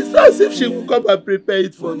 And it's not as if she will come and prepare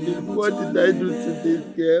it for me. What did I do to this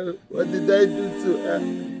girl? What did I do to her?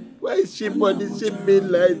 Why is she punishing me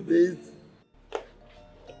like this?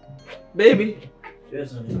 Baby,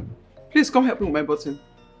 Yes, honey. please come help me with my button.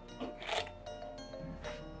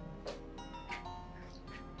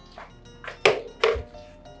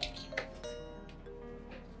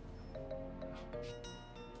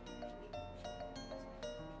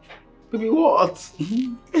 Baby, what?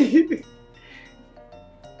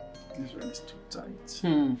 This one is too tight.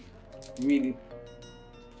 Really?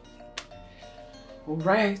 All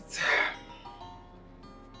right.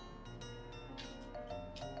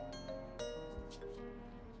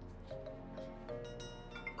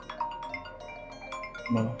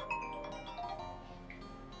 Mama,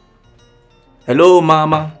 Hello,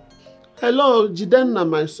 Mama. Hello, Jidenna,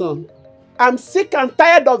 my son. I'm sick and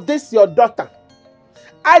tired of this, your daughter.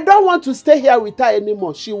 I don't want to stay here with her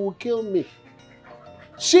anymore. She will kill me.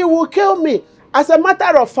 She will kill me. As a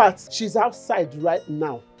matter of fact, she's outside right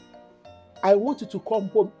now. I want you to come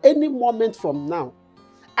home any moment from now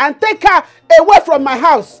and take her away from my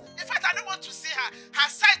house. In fact, I don't want to see her. Her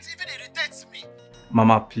sight even irritates me.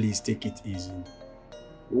 Mama, please take it easy.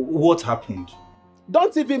 What happened?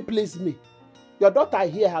 Don't even please me. Your daughter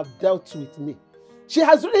here have dealt with me. She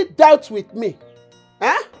has really dealt with me.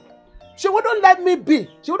 Huh? She wouldn't let me be.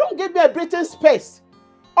 She wouldn't give me a breathing space.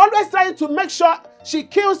 Always trying to make sure she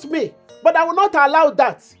kills me. But I will not allow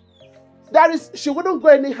that. She wouldn't go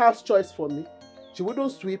any house chores for me. She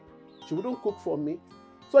wouldn't sweep. She wouldn't cook for me.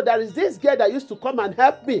 So there is this girl that used to come and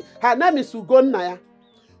help me. Her name is Ugonnaya.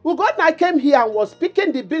 Ugonnaya came here and was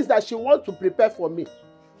picking the beans that she wants to prepare for me.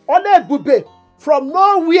 Oluebube, from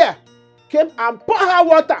nowhere, came and poured her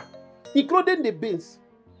water, including the beans.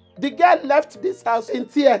 The girl left this house in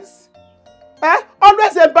tears.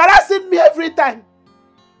 Always embarrassing me every time.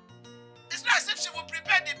 It's not as if she will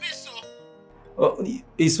prepare the beans, so. Oh,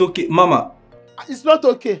 it's okay, Mama. It's not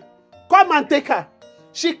okay. Come and take her.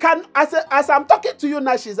 She can, as I'm talking to you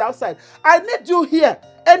now, she's outside. I need you here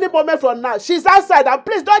any moment from now. She's outside, and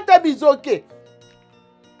please don't tell me it's okay.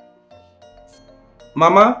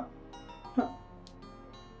 Mama?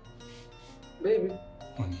 Baby,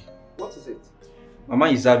 what is it? Mama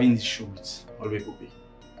is having issue with Oluebube.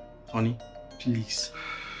 Honey, please.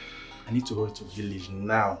 I need to go to the village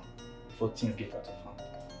now before things get out of hand.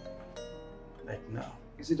 Like now.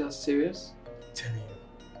 Is it that serious? I'm telling you.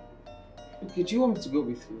 Okay, do you want me to go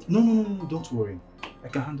with you? No, don't worry. I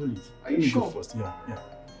can handle it. Are you sure? Go first. Yeah.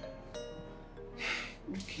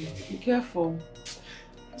 Okay, be careful.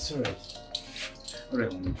 It's alright.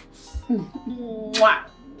 Alright, Mommy. Mwah.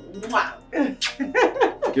 Mwah.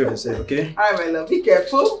 Give yourself, okay? Alright, my love, be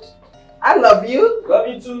careful. I love you. Love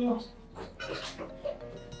you too.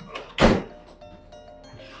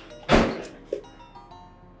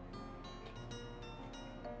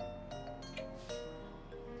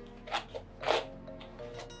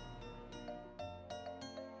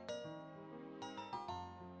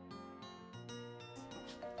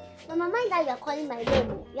 Mama, mind that you are calling my name.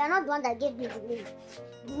 You are not the one that gave me the name.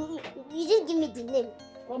 You didn't give me the name.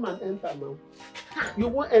 Come and enter now. You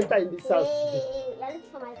won't enter in this house. Hey, you are looking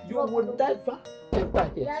for my You will never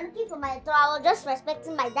enter here. You are looking for my throat. I was just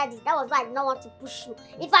respecting my daddy. That was why I did not want to push you.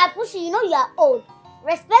 If I push you, you know you are old.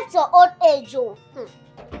 Respect your old age, oh.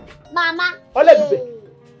 Mama. Oluebube.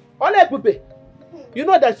 Oluebube. You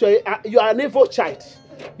know that you are an evil child.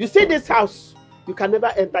 You see this house, you can never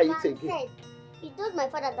enter it again. He told my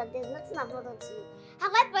father that there's nothing I've not done to you.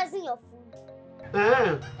 Have I poisoned your food?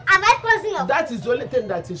 Have I poisoned your food? That is the only thing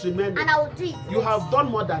that is remaining. And I will do it. You have done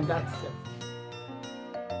more than that, sir.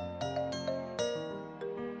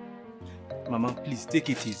 Mama, please take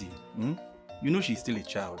it easy. You know she's still a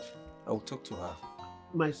child. I will talk to her.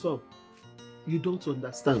 My son, you don't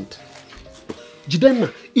understand.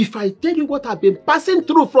 Jidenna, if I tell you what I've been passing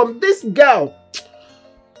through from this girl,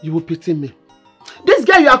 you will pity me. This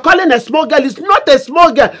girl you are calling a small girl is not a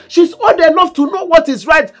small girl. She's old enough to know what is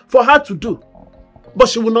right for her to do. But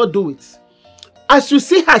she will not do it. As you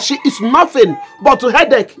see her, she is nothing but a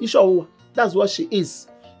headache. That's what she is.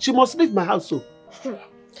 She must leave my house.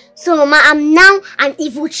 So, Mama, I'm now an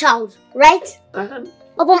evil child, right? Upon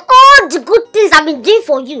all the good things I've been doing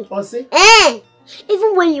for you.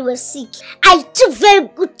 Even when you were sick, I took very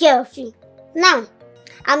good care of you. Now,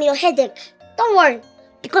 I'm your headache. Don't worry.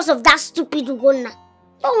 Because of that stupid Ugonna.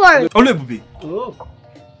 Don't worry. Oluebube.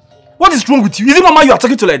 What is wrong with you? Is it Mama you are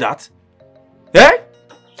talking to like that? Eh?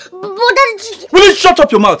 Will you shut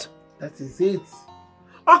up your mouth? That is it.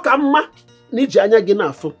 I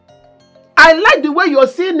like the way you're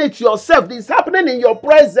seeing it yourself. This is happening in your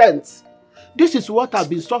presence. This is what I've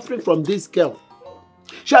been suffering from this girl.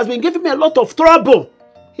 She has been giving me a lot of trouble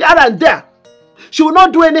here and there. She will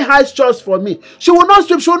not do any house chores for me. She will not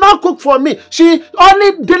sweep. She will not cook for me. She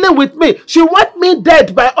only dealing with me. She wants me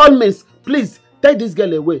dead by all means. Please, take this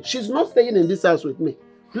girl away. She's not staying in this house with me.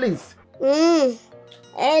 Please.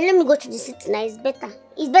 Let me go to the city now. It's better.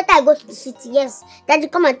 It's better I go to the city. Yes. Daddy,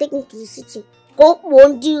 come and take me to the city. Go,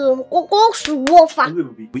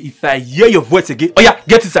 if I hear your voice again, oh yeah,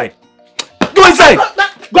 get inside. Go inside.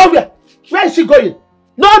 Go where? Where is she going?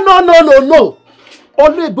 No.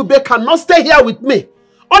 Oluebube cannot stay here with me.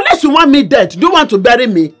 Unless you want me dead. Do you want to bury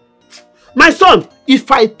me? My son, if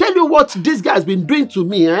I tell you what this guy has been doing to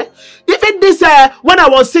me, even this, when I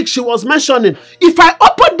was sick, she was mentioning, if I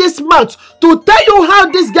open this mouth to tell you how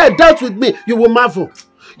this guy dealt with me, you will marvel.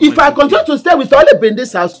 If I continue to stay with Oluebube in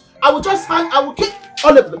this house, I will just hang, I will kick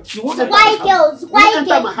Oluebube. You won't enter my house. Why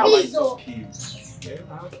girls, please.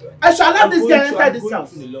 I shall allow this girl enter this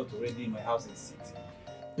house. A lot already in my house in city.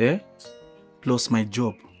 Yeah? Plus my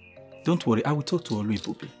job. Don't worry, I will talk to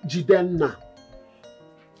Oluebube. Jidenna.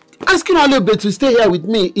 Asking Oluebube to stay here with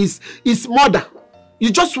me is murder. You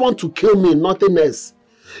just want to kill me, nothing else.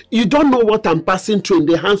 You don't know what I'm passing through in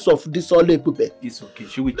the hands of this Oluebube. It's okay,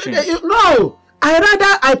 she will change. No,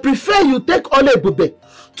 I prefer you take Oluebube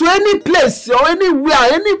to any place or anywhere,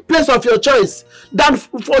 any place of your choice, than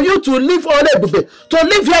for you to leave Oluebube, to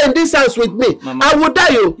live here in this house with me. Mama, I will die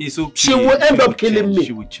you. It's okay. She will end up killing me.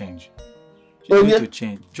 She will change. She's going to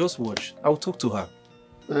change. Just watch. I'll talk to her.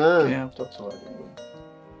 Okay, I'll talk to her.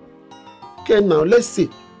 Okay, now let's see.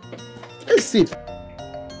 Let's see.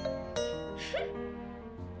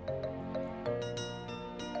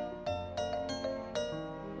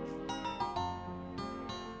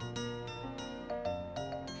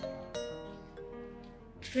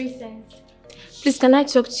 Princess. Please, can I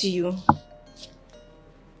talk to you?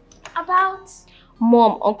 About?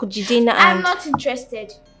 Mom, Uncle Jidena and... I'm not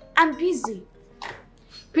interested. I'm busy.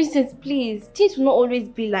 Princess, please. Things will not always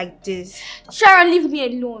be like this. Sharon, leave me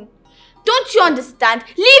alone. Don't you understand?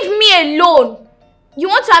 Leave me alone. You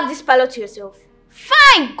want to have this parlor to yourself?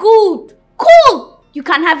 Fine, good, cool. You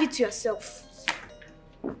can have it to yourself.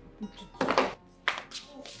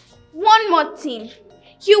 One more thing.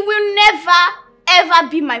 You will never, ever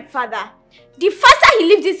be my father. The faster he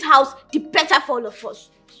leaves this house, the better for all of us.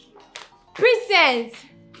 Princess!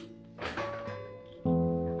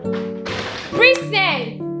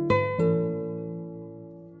 Princess!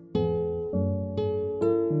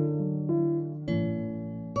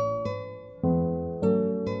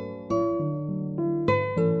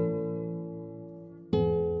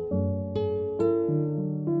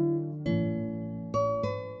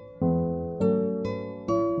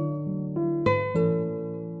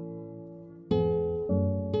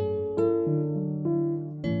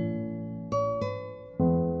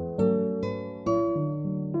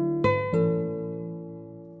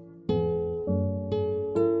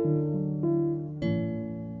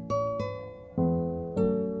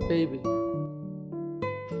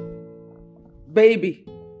 Baby.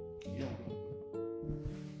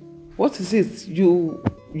 What is it? You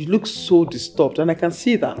look so disturbed and I can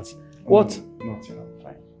see that. What? Nothing, I'm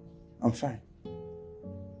fine. I'm fine.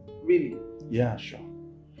 Really? Yeah, sure.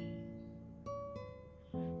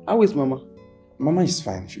 How is Mama? Mama is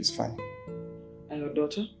fine, she's fine. And your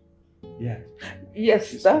daughter? Yeah.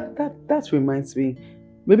 Yes, that reminds me.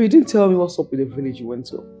 Maybe you didn't tell me what's up with the village you went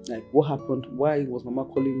to. Like, what happened? Why was Mama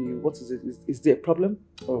calling you? What is it? Is there a problem?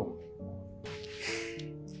 Oh.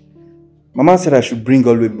 Mama said I should bring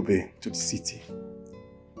Oluebube to the city.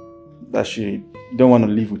 That she don't want to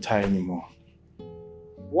live with her anymore.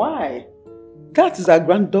 Why? That is her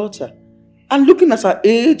granddaughter. And looking at her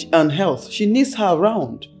age and health, she needs her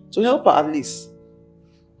around to help her at least.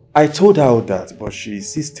 I told her all that, but she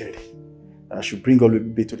insisted that I should bring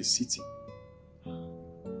Oluebube to the city.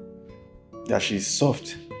 That she's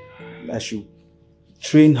soft. That I should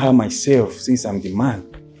train her myself since I'm the man.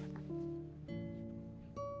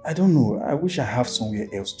 I don't know. I wish I have somewhere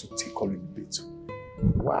else to take Oluebube to.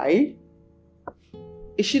 Why?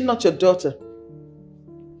 Is she not your daughter?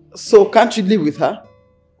 So can't you live with her?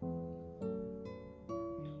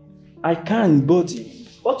 I can, but...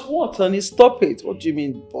 But what, honey? Stop it. What do you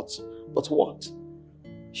mean, but what?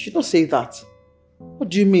 You should not say that. What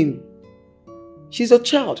do you mean? She's a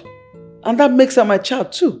child. And that makes her my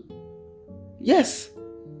child too. Yes.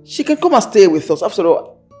 She can come and stay with us. After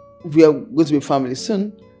all, we are going to be family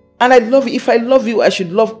soon. And I love you. If I love you, I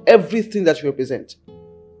should love everything that you represent.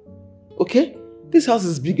 Okay? This house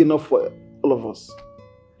is big enough for all of us.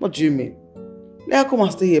 What do you mean? Let her come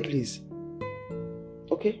and stay here, please.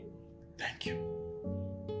 Okay? Thank you.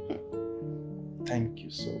 Thank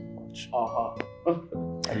you so much.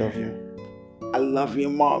 I love you. I love you,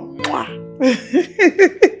 Mom.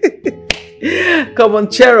 Come on,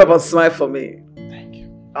 cheer up and smile for me. Thank you.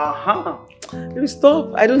 Maybe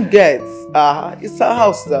stop. I don't get. It's our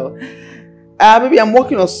house now. Maybe I'm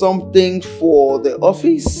working on something for the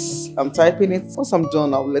office. I'm typing it. Once I'm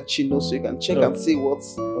done, I'll let you know so you can check and see what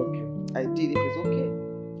I did, if it's okay.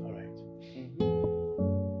 All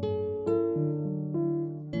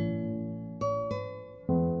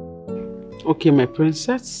right. Okay, my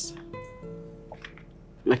princess.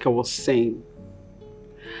 Like I was saying,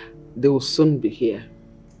 they will soon be here.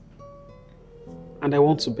 And I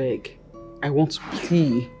want to beg. I want to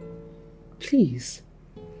plead. Please.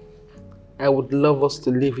 I would love us to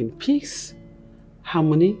live in peace,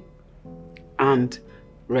 harmony, and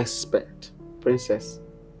respect, princess.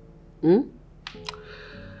 Hmm?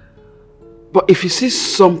 But if you see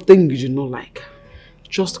something you do not like,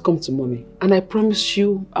 just come to mommy. And I promise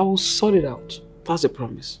you, I will sort it out. That's a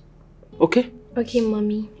promise. Okay? Okay,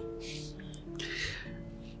 mommy.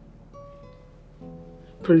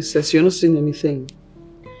 Princess, you're not saying anything.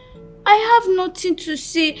 I have nothing to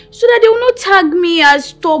say so that they will not tag me as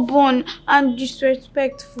stubborn and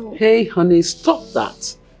disrespectful. Hey, honey, stop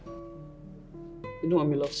that. You know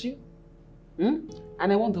mommy loves you. Hmm?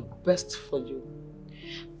 And I want the best for you.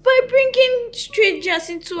 By bringing strangers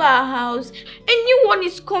into our house, anyone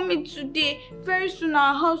is coming today. Very soon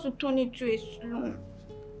our house will turn into a slum.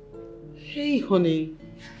 Hey, honey.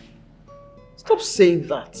 Stop saying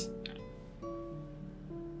that.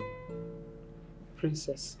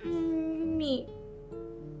 Princess. Me.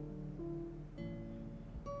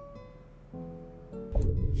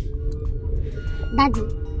 Daddy,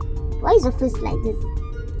 why is your face like this?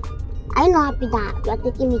 Are you not happy that you are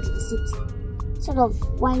taking me to the city? Sort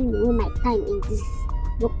of whiling away my time in this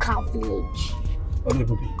local village.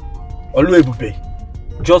 Oluebube. Oluebube.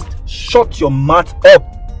 Just shut your mouth up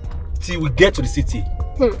till we get to the city.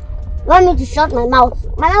 You want me to shut my mouth?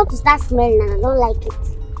 My mouth will start smelling and I don't like it.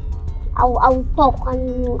 I will talk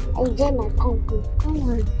and enjoy my company. Come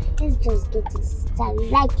on, let's just get to the city. I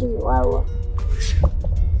like you. Wow.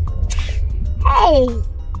 Hey!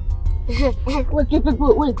 wait.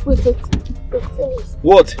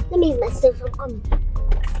 What? Let me use myself. I'm coming.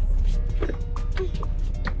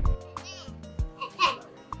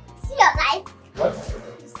 See your life? What?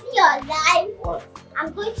 See your life? What?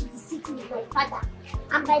 I'm going to the city with my father.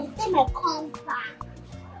 And by the time I come back,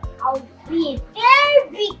 I'll be a very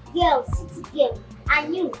big girl, city girl.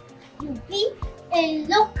 And you'll be a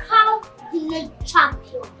local village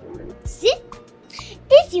champion. See?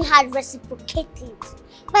 If you had reciprocated,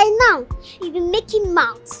 by now you'd be making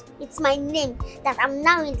mouths. It's my name that I'm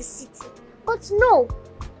now in the city. But no,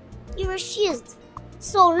 you refused.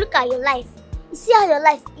 So look at your life. You see how your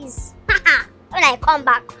life is. When I come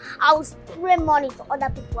back, I will spray money to other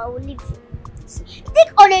people. I will leave you.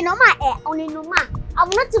 Take Onenoma Onenoma. I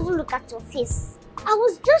will not even look at your face. I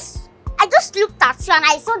just looked at you and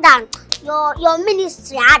I saw that your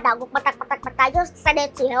ministry had a go patak. I just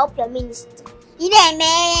decided to help your ministry. You know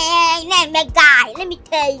me guy. Let me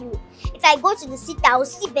tell you. If I go to the city, I will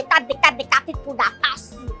see better people that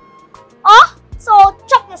pass you. Oh, so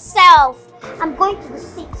chop yourself. I'm going to the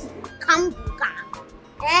city. Come back.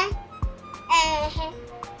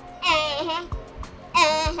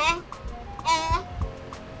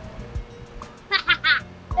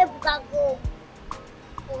 Ebuka go.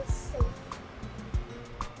 Go safe.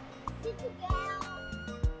 City girl.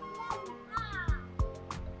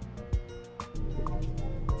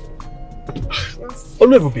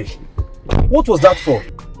 Oluebube, what was that for?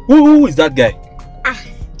 Who is that guy?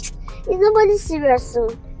 It's nobody serious,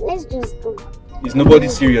 so let's just go. Is nobody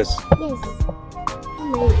serious? Yes. Oh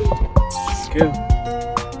my God. Okay.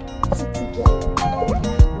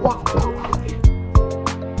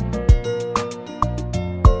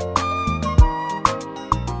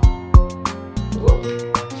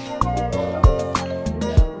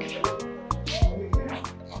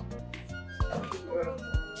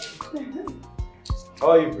 How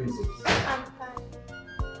are you, princess? I'm fine.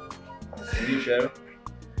 Are you sure?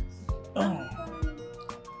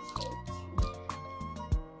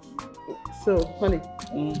 So, honey,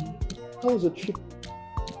 how was your trip?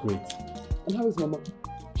 Great. And how is Mama?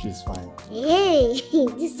 She's fine. Hey,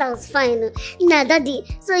 this sounds fine. Daddy,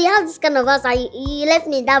 so you have this kind of house and you left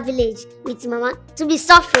me in that village with Mama to be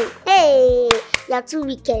suffering. Hey, you are too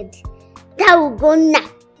wicked. That will go now.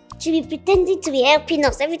 She'll be pretending to be helping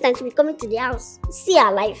us every time she'll be coming to the house. See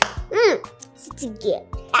her life. City girl.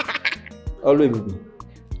 Oluebube,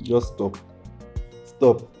 just stop.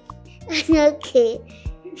 Stop. Okay.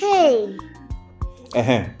 Hey.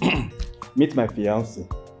 Meet my fiancé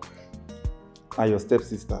and your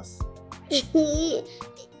stepsisters.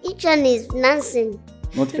 Each one is financing.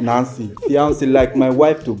 Not fiancé. Fiancé like my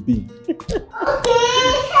wife to be.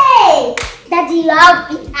 Hey! Daddy, you have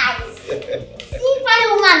big eyes. See, fine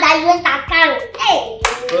woman that you went and carry. Hey!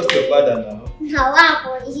 Trust your father now. Now, wow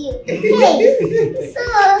for you. Hey! So,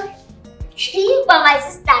 you are my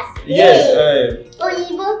sisters. Yes, hey.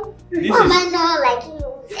 Oyibo. Why am I not like you?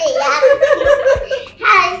 Hey, yeah.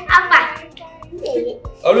 Hi, Papa. Hey.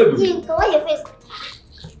 Oluebube. Why your face?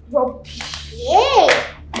 Rubbish. Yeah.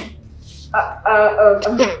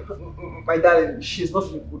 My darling, she's not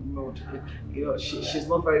in a good mood. You know, she's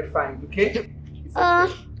not very fine, okay?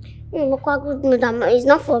 Not quite good mood. It's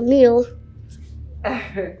not for me.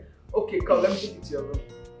 Okay, come, let me take you to your room.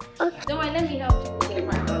 Don't worry, let me help you. Okay,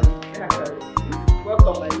 my darling.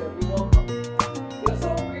 Welcome, my love. You're welcome. You're so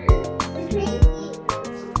pretty.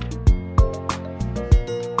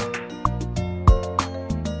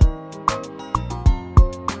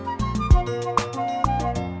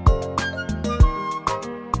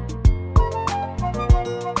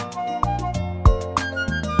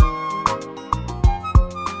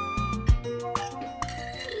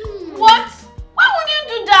 What? Why would you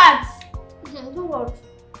do that? Do what?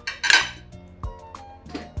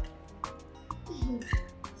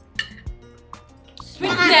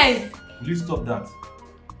 Sweetness. Will you stop that?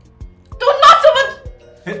 Do not even.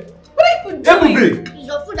 Hey. What are you doing? Ebube! It's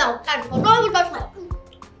your food I'll stand for. Don't even touch my food.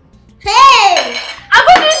 Hey! I'm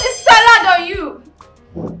going to use this salad on you.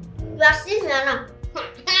 You are serious now.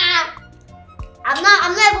 I'm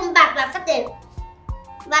not even back. I've started.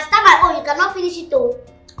 If I start my own, you cannot finish it though.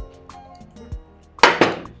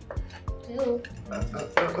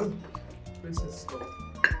 Princess, stop.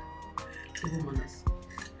 Table manners.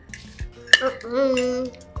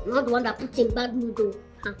 I'm not the one that puts in bad mood though.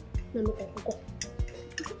 Huh? Let me go.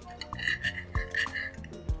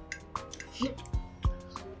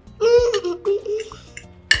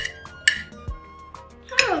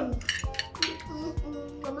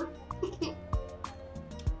 Mama.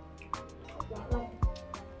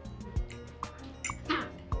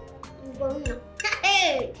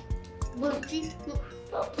 Hey, good tea.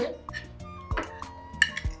 Okay.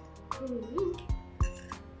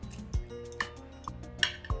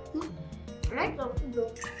 I like your food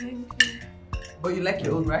though. But you like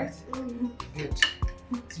your own, right? Good.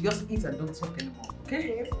 So just eat and don't talk anymore,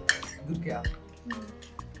 okay? Good girl.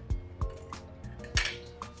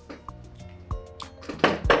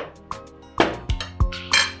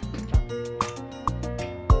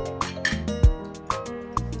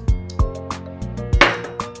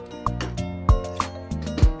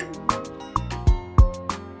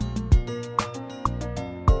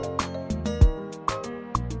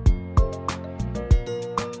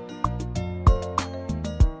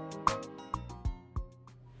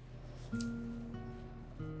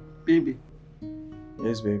 Baby.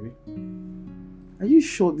 Yes, baby. Are you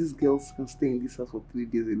sure these girls can stay in this house for 3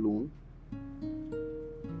 days alone?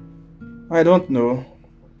 I don't know.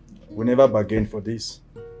 We never bargained for this.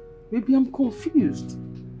 Baby, I'm confused.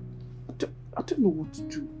 I don't know what to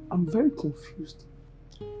do. I'm very confused.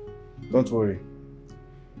 Don't worry.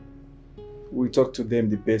 We'll talk to them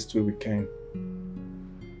the best way we can.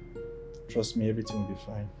 Trust me, everything will be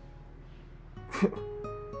fine.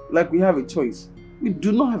 Like we have a choice. We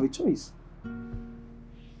do not have a choice.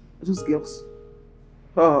 Those girls.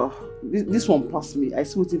 This one passed me. I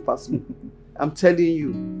see what it passed me. I'm telling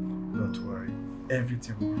you. Don't worry.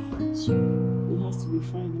 Everything will be fine soon. It has to be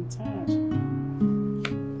fine. I'm tired.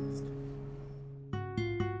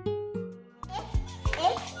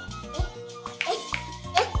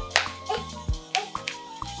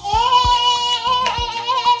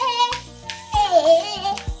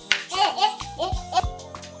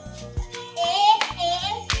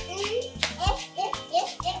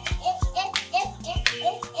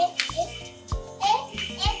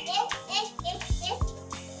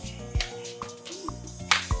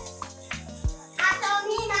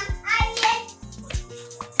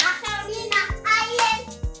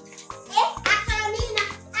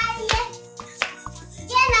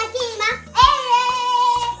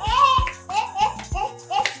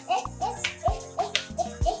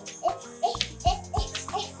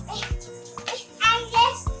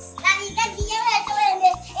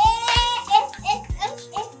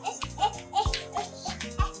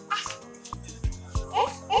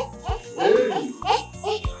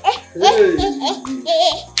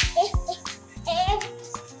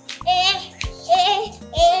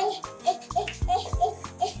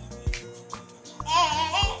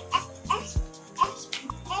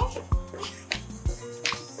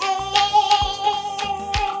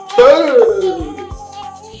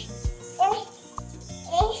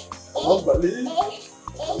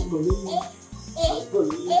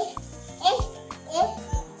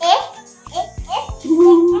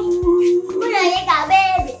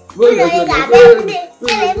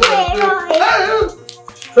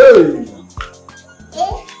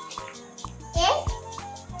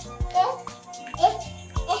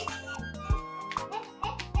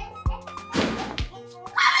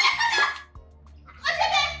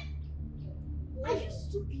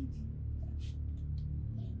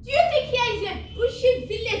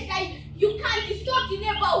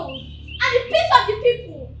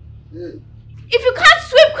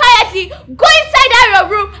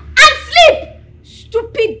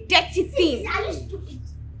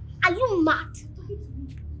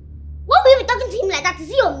 is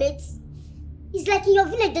he your mate? It's like in your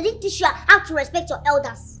village they didn't teach you how to respect your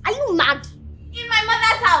elders. Are you mad? In my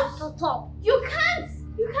mother's house. Shut up. You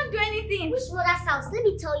can't do anything. Which mother's house? Let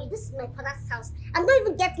me tell you, this is my father's house. And don't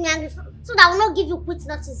even get me angry so that I will not give you quit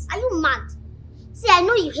notice. Are you mad? See, I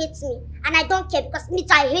know you hate me and I don't care because me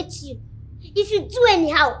too, I hate you. If you do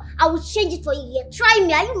anyhow, I will change it for you. Yeah, try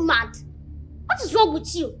me. Are you mad? What is wrong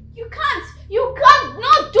with you? You can't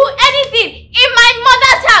not do anything in my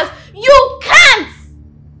mother's house. You can't.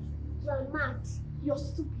 You're mad. You're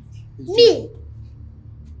stupid. Me?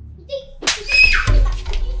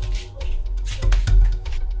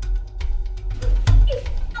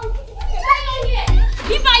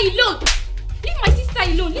 Leave her alone. Leave my sister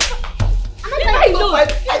alone. Leave her alone.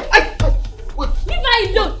 Leave her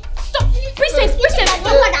alone. Stop. Princess.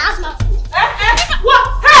 What?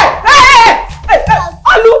 Hey!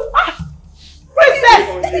 Alu! Princess!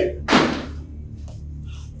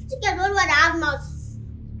 You can don't want to have mouth.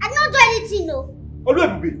 I did not do anything, no.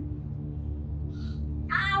 Oluebube.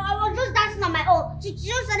 I was just dancing on my own. She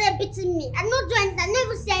just started beating me. I did not do anything. I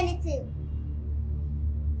never say anything.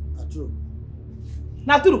 True.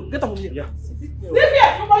 Now, Turu, get up from here. Yeah. Leave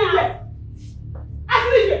here! Nobody here!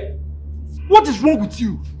 Leave here! What is wrong with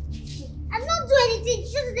you? I did not do anything.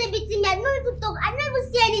 She just started beating me. I did not even talk. I never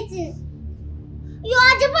say anything. Your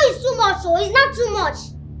Ajebo is too much, so it's not too much.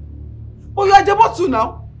 Oh, you are Ajebo too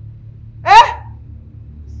now? Eh?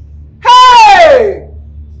 Hey!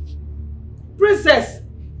 Princess!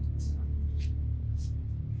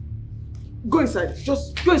 Go inside.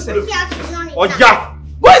 Just go inside. Oh, yeah!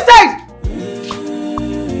 Go inside!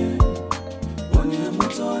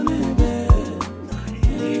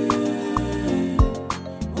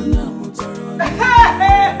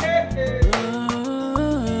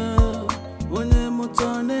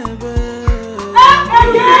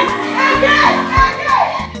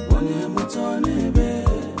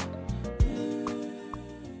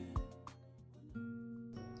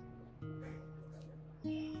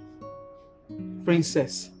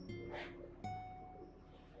 Princess,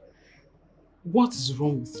 what is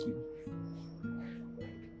wrong with you?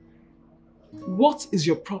 What is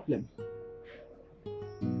your problem?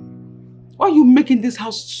 Why are you making this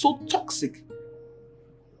house so toxic?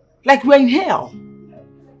 Like we're in hell.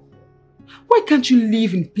 Why can't you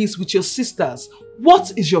live in peace with your sisters?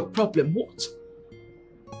 What is your problem? What?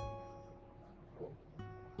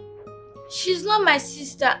 She's not my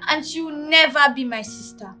sister and she will never be my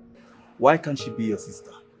sister. Why can't she be your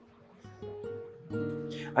sister?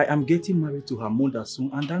 I am getting married to her mother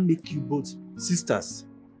soon and that make you both sisters.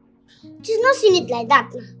 She's not seeing it like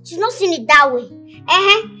that. She's not seeing it that way. Me,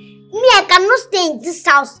 I cannot stay in this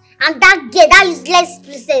house and that girl, that useless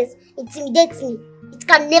princess, intimidates me. It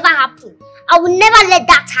can never happen. I will never let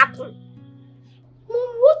that happen.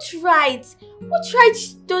 Mom, what right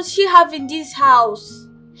does she have in this house?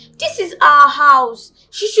 This is our house.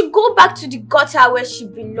 She should go back to the gutter where she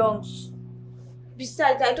belongs.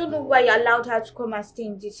 Besides, I don't know why you allowed her to come and stay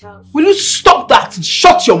in this house. Will you stop that and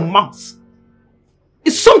shut your mouth?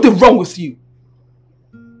 Is something wrong with you?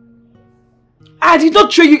 I did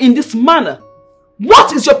not train you in this manner.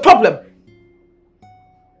 What is your problem?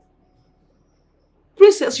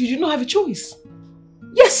 Princess, you do not have a choice.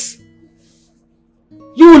 Yes.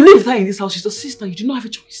 You will leave her in this house. She's your sister. You do not have a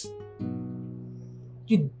choice.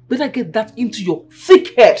 You better get that into your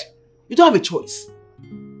thick head. You don't have a choice.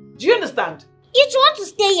 Do you understand? If you want to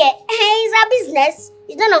stay here, it's her business.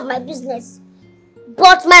 It's none of my business.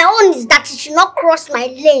 But my own is that she should not cross my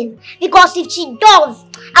lane. Because if she does,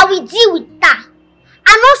 I will deal with her.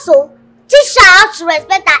 And also, teach her how to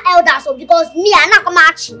respect her elders. So because me, I'm not gonna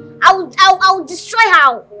match. I will destroy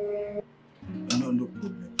her. No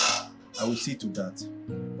problem. I will see to that.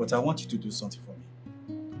 But I want you to do something for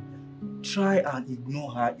me. Try and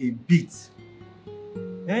ignore her a bit.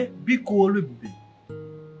 Be cool, Oluebube.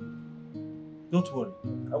 Don't worry.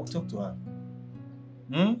 I will talk to her.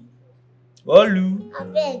 Olu. I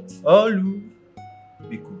bet. Olu.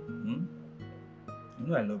 Be cool. You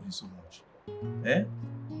know I love you so much.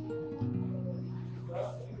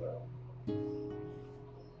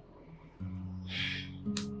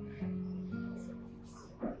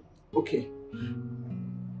 Okay.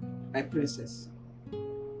 My princess.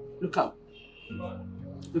 Look out.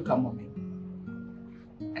 Look at mommy.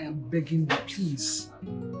 I am begging you, please.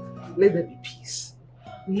 Let there be peace.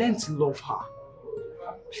 Learn to love her.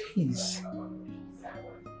 Please.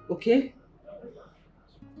 Okay?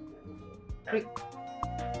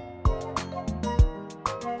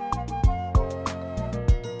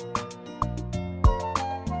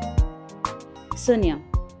 Sonia,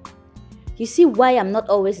 you see why I'm not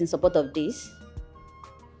always in support of this?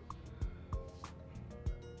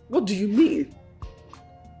 What do you mean?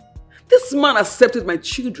 This man accepted my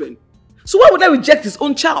children. So why would I reject his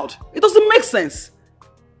own child? It doesn't make sense.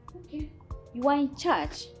 Okay. You are in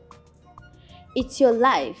charge. It's your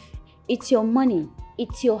life. It's your money.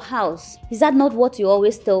 It's your house. Is that not what you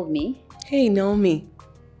always tell me? Hey, Naomi.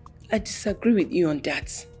 I disagree with you on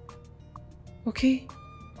that. Okay?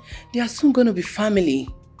 They are soon going to be family.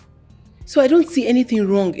 So I don't see anything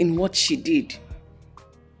wrong in what she did.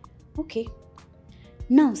 Okay.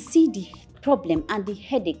 Now see the problem and the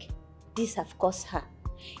headache this have caused her.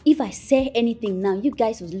 If I say anything now, you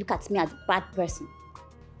guys will look at me as a bad person.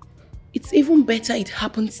 It's even better it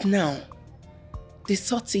happens now. They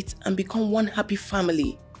sort it and become one happy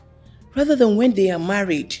family. Rather than when they are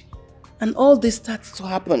married and all this starts to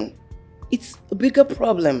happen. It's a bigger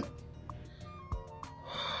problem.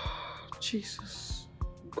 Jesus.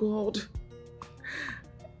 God.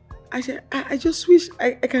 I just wish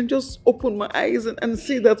I can just open my eyes and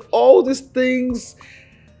see that all these things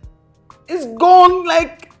is gone,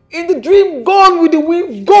 like in the dream, gone with the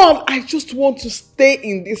wind, gone. I just want to stay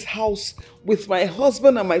in this house with my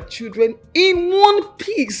husband and my children in one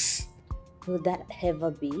piece. Will that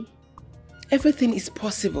ever be? Everything is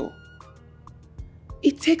possible.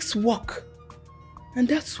 It takes work. And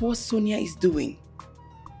that's what Sonia is doing.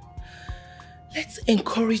 Let's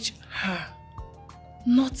encourage her.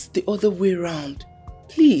 Not the other way around.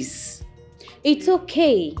 Please. It's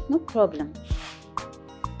okay. No problem.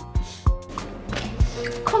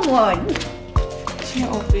 Come on. Cheer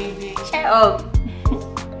up, baby. Cheer up.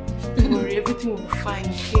 Don't worry, everything will be fine,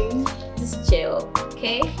 okay? Just cheer up,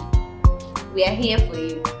 okay? We are here for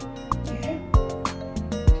you. Yeah.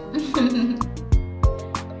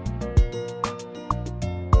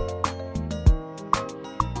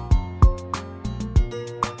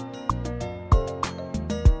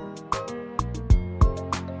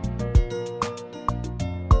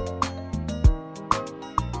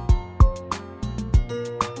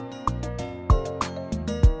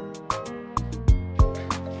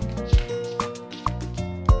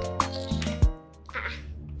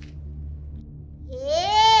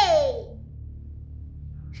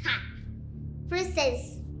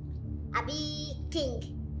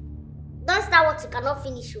 Cannot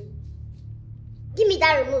finish you. Give me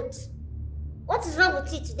that remote. What is wrong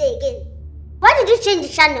with you today again? Why did you change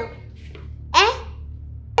the channel? Eh?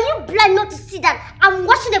 Are you blind not to see that I'm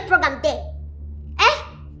watching a program there? Eh?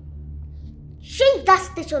 Change that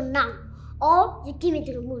station now, or you give me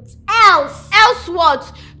the remote. Else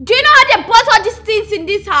what? Do you know how they bought all these things in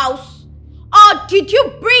this house? Or did you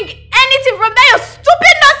bring anything from that your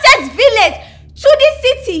stupid nonsense village to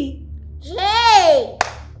this city? Hey!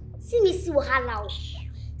 See wahala.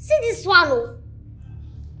 See this one. Oh.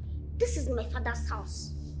 This is my father's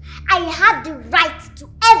house. I have the right to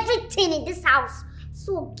everything in this house.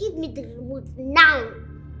 So give me the remote now.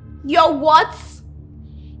 Your what?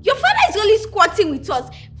 Your father is only squatting with us.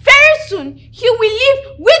 Very soon, he will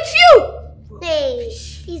live with you. Hey,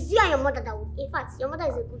 it's you and your mother that will. In fact, your mother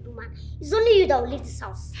is a good woman. It's only you that will leave this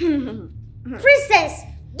house. Princess,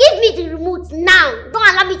 give me the remote now. Don't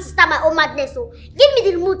allow me to start my own madness. So give me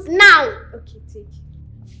the remote now. Okay, take it.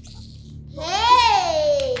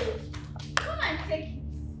 Hey! Come and take it.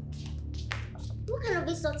 What kind of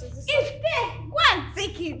insult is this? It's there. Go and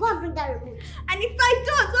take it. Go and bring that remote. And if I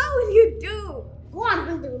don't, what will you do? Go and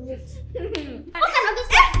bring the remote. What kind of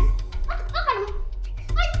insult? What kind of...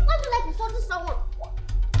 Why do you like insulting someone?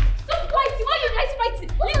 Stop fighting. Why are you guys fighting?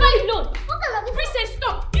 Leave her alone. What kind of... Princess,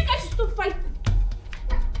 stop. You guys should stop fighting.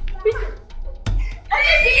 Princess.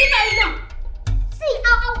 Leave her alone. See,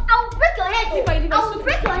 I'll break your head. I will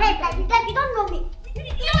break your head like you don't know me. You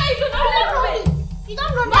don't know me. You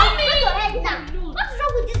don't know me. I'll break your head now. What's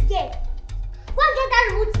wrong with this girl? Go and get that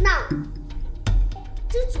remote now.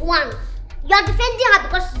 2-1. You are defending her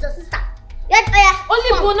because she's your sister. Only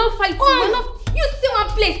we're not fighting. We're not. You stay one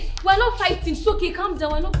place. We're not fighting. It's okay. Calm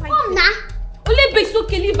down. We're not fighting. Come now. Only it's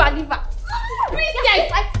okay. Leave her.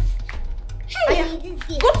 Princess. Hey,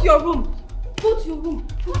 this go to your room. Go to your room.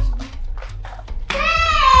 Go to your room.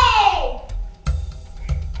 Hey!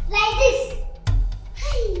 Like this.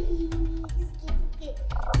 Hey, this kid.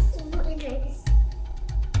 So not like this.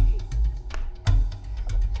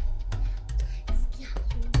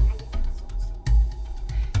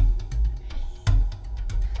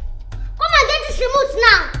 Come and get this remote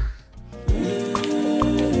now.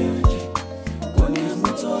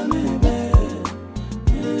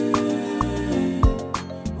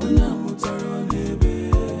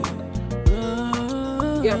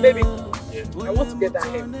 Yeah, baby. Yeah. I want to get that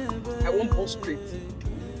hair. I want both straight.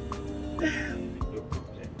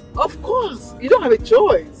 Of course. You don't have a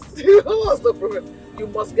choice. What's the problem? You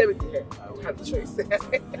must get with her. You have the choice.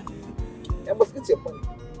 I must get your money.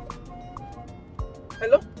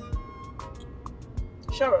 Hello?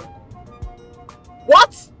 Sharon?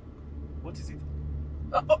 What? What is it?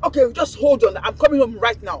 Okay, just hold on. I'm coming home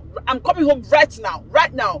right now. I'm coming home right now.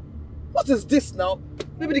 Right now. What is this now?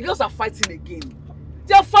 Maybe the girls are fighting again.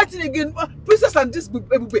 They are fighting again. Princess and this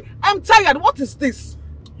Ebube. I'm tired. What is this?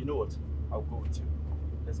 You know what? I'll go with you.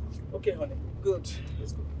 Let's go. Okay, honey. Good.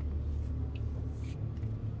 Let's go.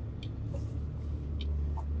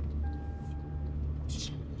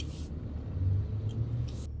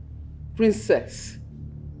 Princess,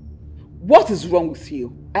 what is wrong with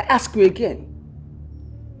you? I ask you again.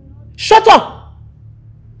 Shut up!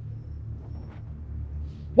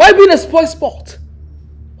 Why being a spoil sport?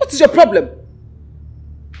 What is your problem?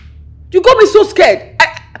 You got me so scared.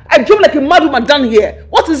 I drove like a mad woman down here.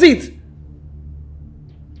 What is it?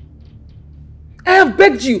 I have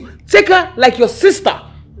begged you, take her like your sister.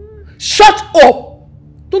 Shut up!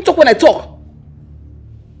 Don't talk when I talk.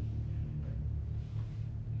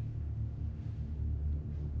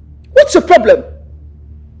 What's your problem?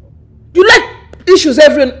 You like issues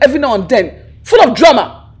every now and then, full of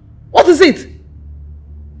drama. What is it?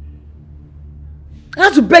 I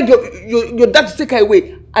have to beg your dad to take her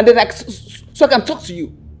away, and then so I can talk to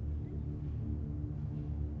you.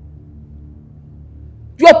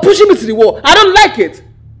 You are pushing me to the wall. I don't like it.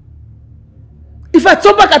 If I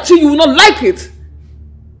turn back at you, you will not like it.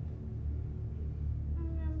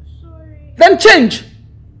 I'm sorry. Then change.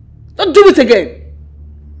 Don't do it again.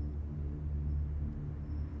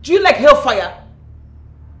 Do you like hellfire?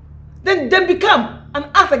 Then become and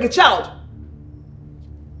act like a child.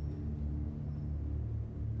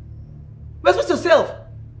 Respect yourself.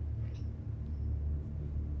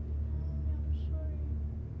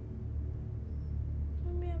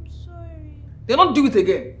 Mommy, I'm sorry. Then don't do it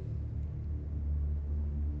again.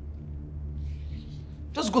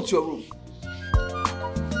 Just go to your room.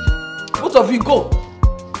 Both of you go.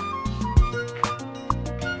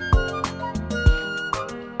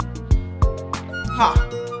 Ha!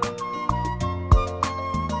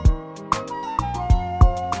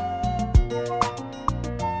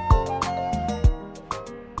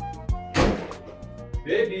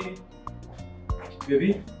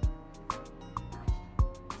 Baby?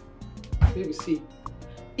 Baby, see,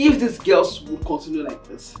 if these girls would continue like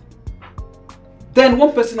this, then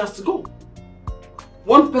one person has to go.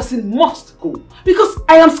 One person must go. Because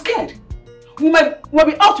I am scared. We might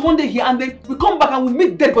be out one day here and then we come back and we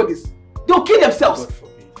meet dead bodies. They'll kill themselves. God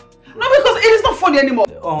forbid. No, because it is not funny anymore.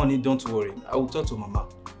 Oh, honey, don't worry. I will talk to Mama.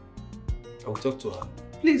 I will talk to her.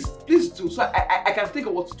 Please do, so I can think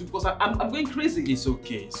of what to do, because I'm going crazy. It's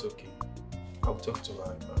okay, it's okay. I'll talk to her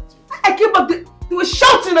about it. I came back, they were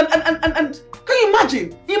shouting and can you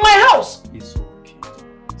imagine? In my house! It's okay.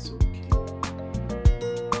 It's okay.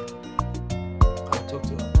 I'll talk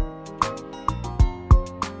to her.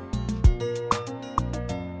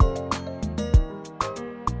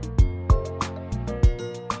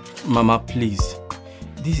 Mama, please.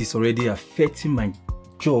 This is already affecting my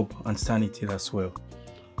job and sanity as well.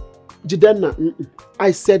 Jidenna, I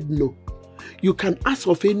said no. You can ask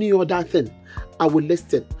of any other thing. I will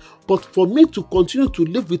listen. But for me to continue to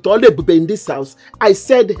live with Oluebube in this house, I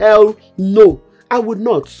said hell no. I would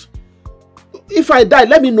not. If I die,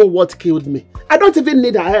 let me know what killed me. I don't even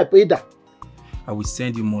need her help either. I will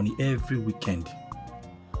send you money every weekend.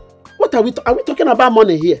 What are we talking about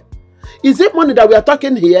money here? Is it money that we are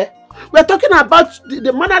talking here? We are talking about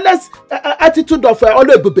the mannerless attitude of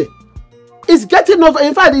Oluebube. It's getting over.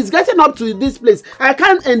 In fact, it's getting up to this place. I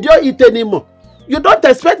can't endure it anymore. You don't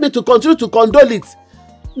expect me to continue to condole it.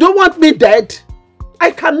 Do you want me dead? I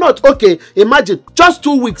cannot. Okay, imagine just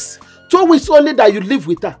 2 weeks. 2 weeks only that you live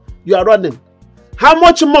with her. You are running. How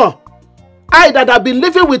much more? I that have been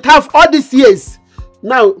living with her for all these years.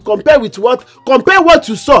 Now compare with what? Compare what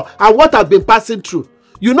you saw and what I've been passing through.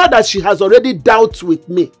 You know that she has already dealt with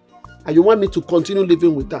me. And you want me to continue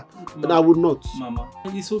living with her. But I would not. Mama,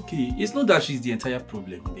 it's okay. It's not that she's the entire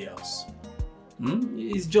problem in the house.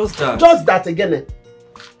 It's just that. Just that again.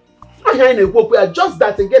 Just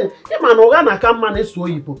that again.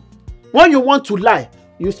 When you want to lie,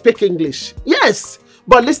 you speak English. Yes.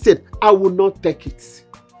 But listen, I will not take it.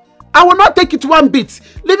 I will not take it one bit.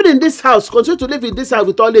 Living in this house, continue to live in this house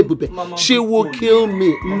with Oluebube. She will kill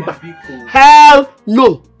me. Mama, hell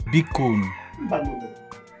no. Be cool.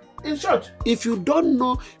 In short, if you don't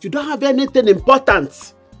know, if you don't have anything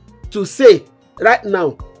important to say right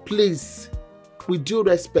now, please, with due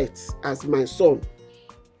respect as my son,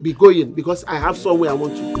 be going, because I have somewhere I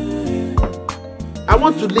want to go. I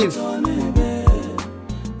want to live.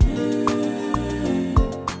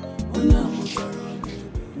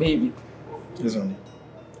 Baby. Yes, honey.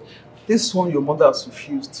 This one your mother has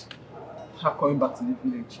refused her coming back to the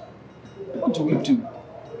village. What do we do?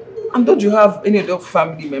 And don't you have any other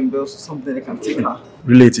family members or something that can take her?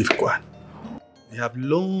 Relative Kwan. They have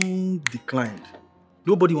long declined.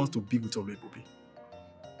 Nobody wants to be with Oluebube.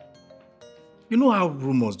 You know how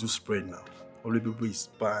rumors do spread now. Oluebube is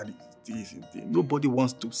bad, this and that. Nobody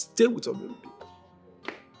wants to stay with Oluebube.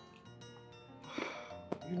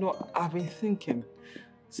 You know, I've been thinking,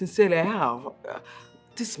 sincerely I have,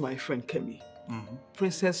 this is my friend Kemi.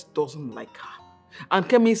 Princess doesn't like her. And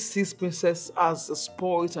Kemi sees Princess as a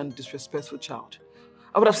spoiled and disrespectful child.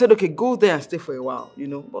 I would have said, okay, go there and stay for a while, you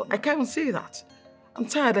know, but I can't even say that. I'm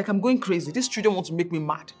tired, like I'm going crazy. These children want to make me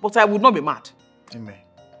mad, but I would not be mad. Amen.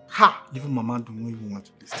 Ha! Even Mama don't even want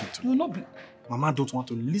to listen to me. You will not be. Mama don't want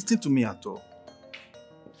to listen to me at all.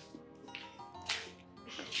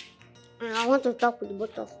 I want to talk with the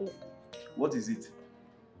both of you. What is it?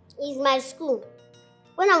 It's my school.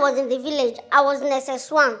 When I was in the village, I was in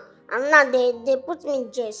SS1. And now they put me in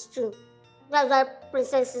JS2. That's why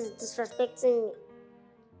Princess is disrespecting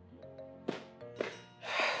me.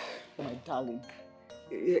 My darling.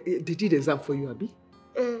 They did exam for you, Abi?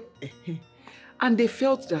 And they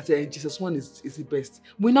felt that JS1 is the best.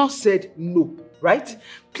 We now said no, right?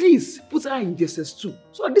 Please put her in JS2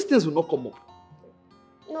 so that these things will not come up.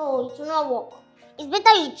 No, it will not work. It's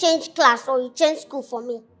better you change class or you change school for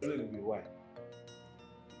me. Why?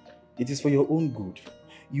 It is for your own good.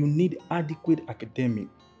 You need adequate academic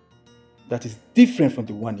that is different from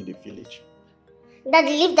the one in the village.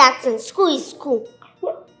 Daddy, leave that thing. School is school.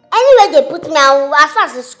 Anywhere they put me, as far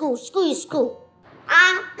as the school is school.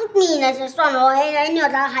 Put me in SS1 or any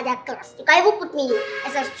other higher class. You can even put me in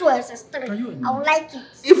SS2 or SS3. I would like it.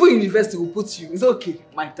 Even university will put you. It's okay,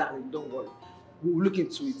 my darling. Don't worry. We will look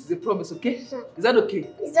into it. It's a promise, okay? Is that okay?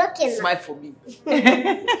 It's okay. Smile for me.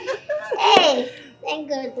 Hey, thank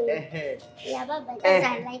God. Yeah, bye-bye. That's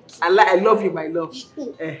I like you. I love you, my love.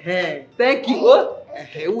 Thank you.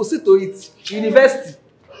 We'll see to it. University.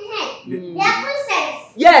 Yeah,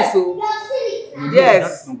 princess. Yes. Yes.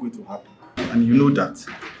 That's not going to happen. And you know that.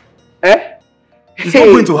 It's Hey.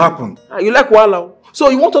 not going to happen. You like Wala? So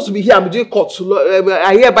you want us to be here and be doing court?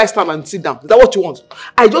 I hereby stand and sit down. Is that what you want?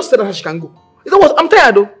 I just said that she can go. Is that what? I'm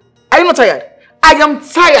tired though. Are you not tired? I am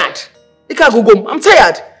tired. You can't go. I'm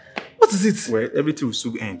tired. What is it? Well, everything will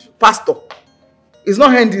soon end. Pastor. It's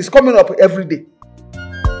not ending. It's coming up every day.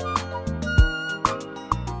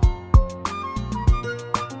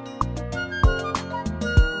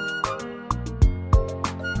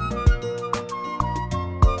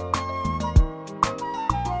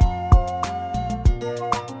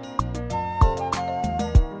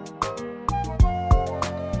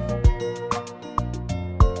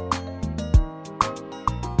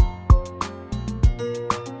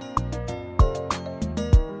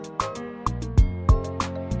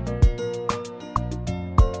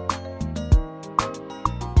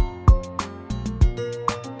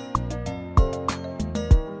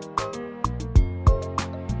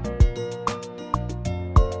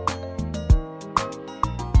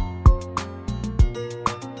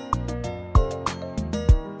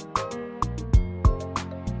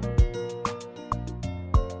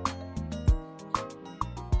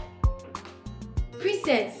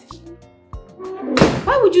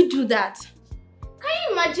 Why would you do that? Can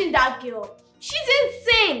you imagine that girl? She's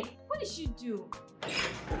insane. What did she do?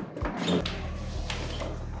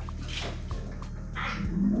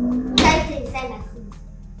 Inside my food.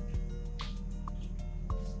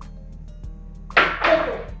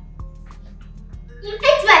 You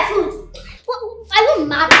ate my food. I won't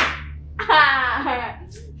matter.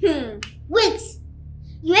 Wait.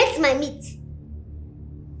 You ate my meat.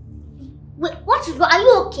 Wait, what is wrong? Are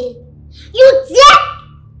you okay? You dare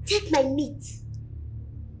take my meat?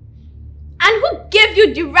 And who gave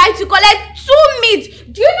you the right to collect 2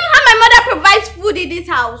 meat? Do you know how my mother provides food in this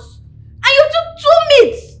house? And you took 2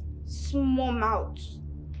 meats? Small mouth.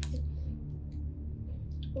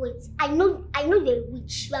 Wait, I know you're a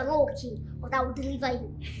witch. You are not okay, but I will deliver you.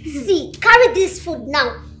 See, carry this food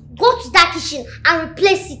now. Go to that kitchen and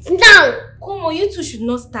replace it now. Come on, you two should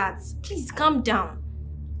not start. Please calm down.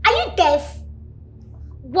 Are you deaf?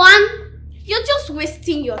 1. You're just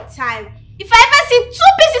wasting your time. If I ever see 2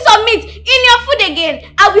 pieces of meat in your food again,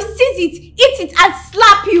 I will seize it, eat it, and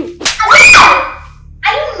slap you.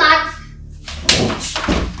 Are you mad?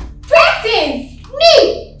 Presents! Me!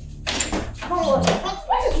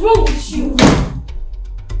 What is wrong with you?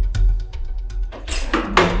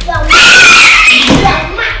 You're mad!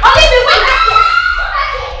 Olivia, wait!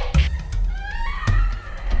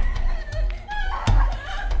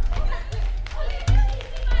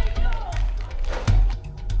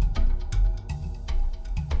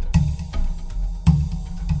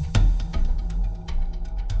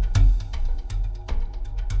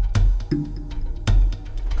 Before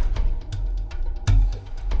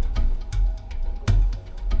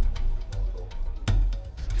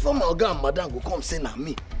my oga and madam go come say na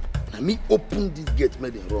me open this gate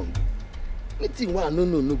make them run. Anything why no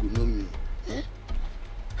go know me. Eh?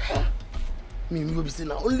 Me go be say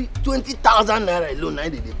na only 20,000 naira alone na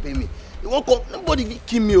they pay me. You won't come, nobody will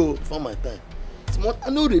kill me before my time. Smart,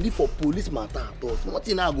 I'm not ready for police matter at all. Smart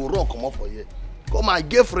thing I go run come up for you. Call my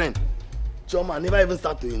girlfriend. Choma, I never even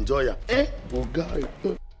start to enjoy her. Eh? Oh God.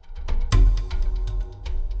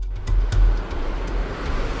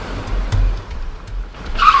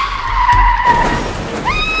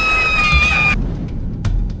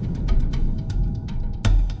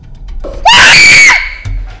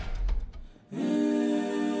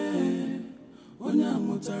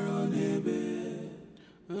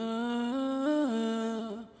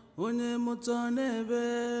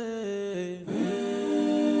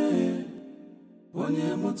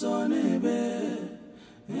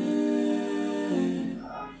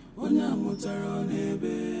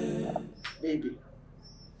 Baby.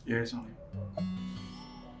 Yes, honey.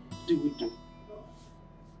 What do we do?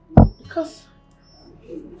 Because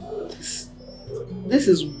this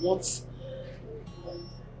is what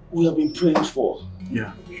we have been praying for.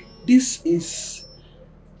 Yeah. This is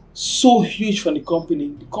so huge for the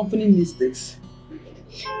company. The company needs this.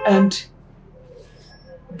 And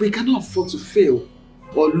we cannot afford to fail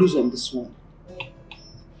or lose on this one.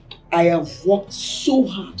 I have worked so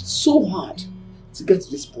hard to get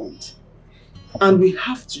to this point. And we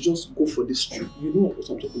have to just go for this trip. You know what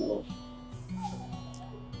I'm talking about.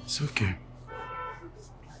 It's okay.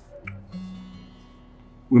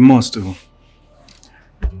 We must do.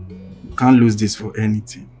 We can't lose this for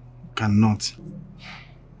anything. We cannot.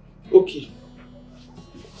 Okay.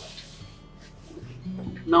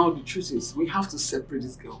 Now the truth is, we have to separate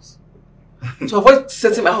these girls. To avoid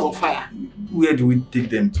setting my house on fire. Where do we take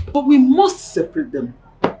them to? But we must separate them.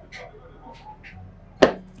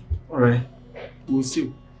 Alright. We'll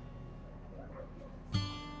see. I'm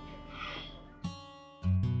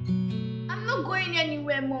not going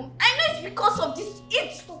anywhere, Mom. I know it's because of this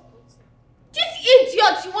idiot. This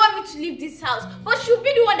idiot, you want me to leave this house. But she'll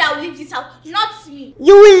be the one that will leave this house, not me.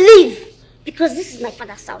 You will leave. Because this is my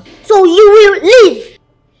father's house. So you will leave.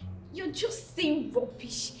 You're just saying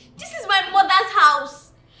rubbish. This is my mother's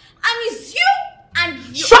house. And it's you and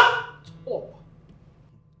you. Shut up!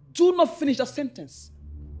 Do not finish that sentence.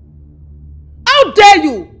 How dare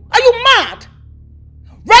you? Are you mad?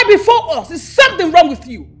 Right before us, is something wrong with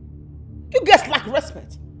you? You guys lack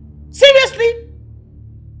respect. Seriously?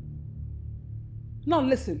 Now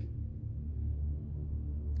listen.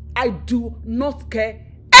 I do not care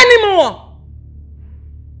anymore.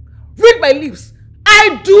 Read my lips.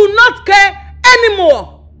 I do not care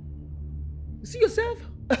anymore. You see yourself?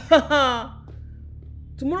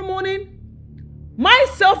 Tomorrow morning,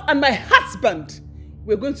 myself and my husband,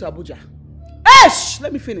 we're going to Abuja.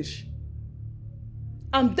 Let me finish.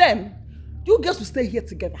 And then, you girls will stay here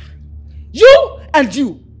together. You and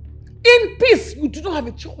you. In peace, you do not have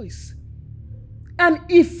a choice. And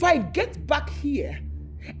if I get back here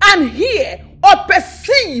and hear or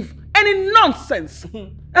perceive any nonsense,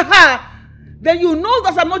 then you know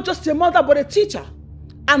that I'm not just a mother but a teacher.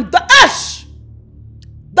 And that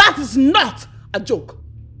is not a joke.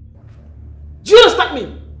 Do you understand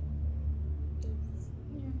me?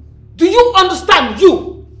 Do you understand,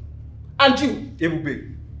 you and you?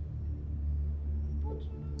 Ebube.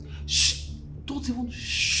 Shh! Don't even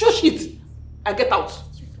shush it and get out.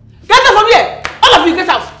 Get out from here! All of you, get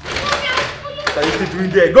out! What are you still doing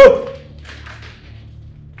there? Go!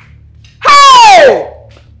 Hey!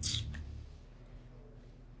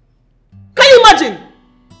 Can you imagine? And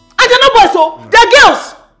they're not boys, so they're girls.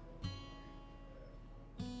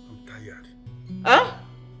 I'm tired. Huh?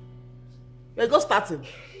 You're just starting.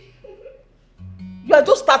 You are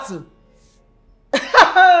just starting.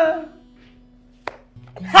 Ha!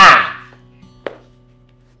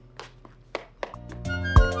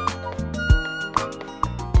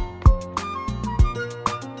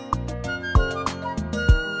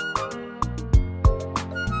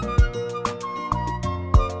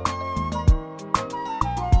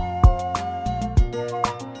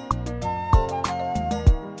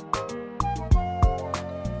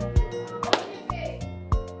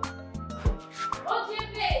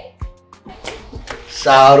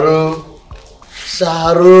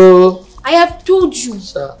 Sharo. I have told you.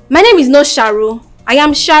 My name is not Sharo. I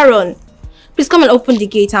am Sharon. Please come and open the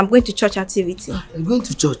gate. I'm going to church activity. You're going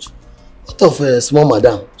to church? What of small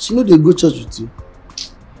madam? She know they go church with you.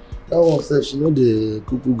 That one said she know the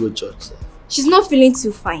cuckoo go church. She's not feeling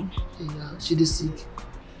too fine. Yeah, she is sick.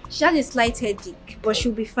 She has a slight headache, but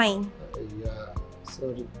she'll be fine. Yeah,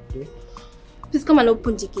 sorry. Please come and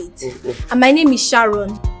open the gate. And my name is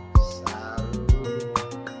Sharon.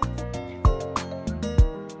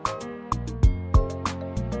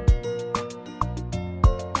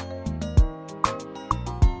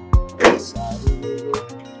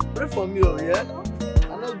 Pray for me, yeah?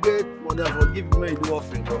 I don't get money for giving me the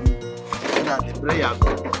offering from me. So that the prayer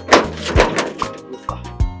go far.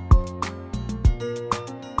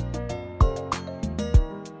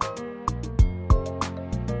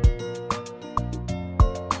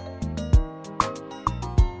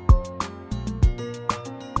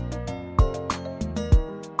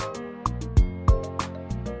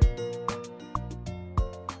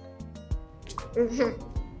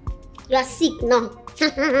 You are sick now.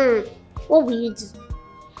 What will you do?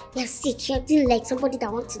 You are sick. You are doing like somebody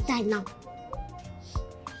that wants to die now.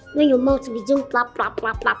 When your mouth will be doing blah blah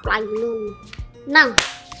blah blah blah, you know. Now,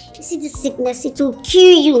 you see this sickness, it will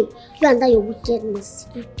kill you. You and that your wickedness,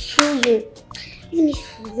 it will kill you. Even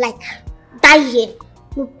if you like die here,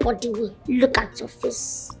 nobody will look at your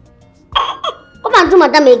face. Come and do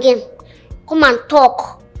madam again. Come and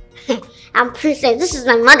talk. I'm princess. This is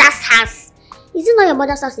my mother's house. Is it not your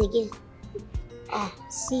mother's house again? Oh,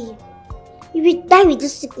 see, you will die with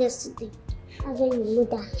this sickness today. That's when you know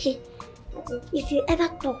that. If you ever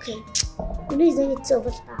talk, you know it's only two of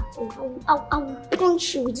us at home. I will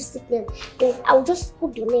punch you with this sickness. Then I will just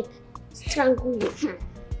hold your neck, strangle you.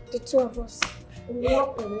 The two of us.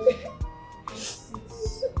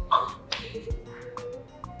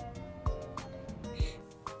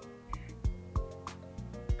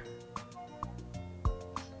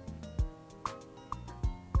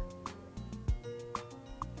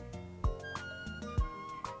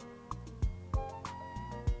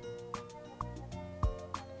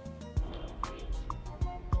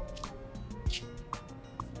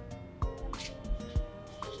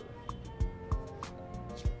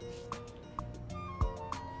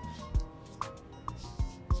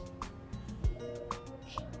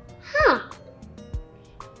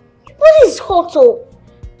 Hot.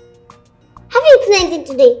 Have you eaten anything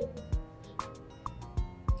today?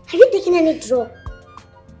 Have you taken any drug?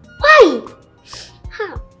 Why?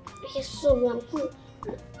 Yes, sorry, I'm coming.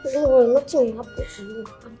 Don't worry, nothing will happen to you.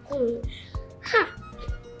 I'm coming.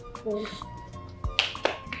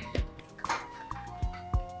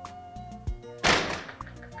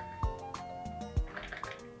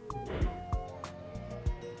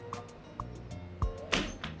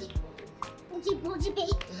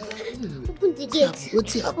 Open the gate.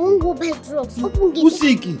 What's I happening? won't go buy drugs. Open the Who's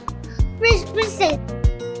gate. sick? Princess.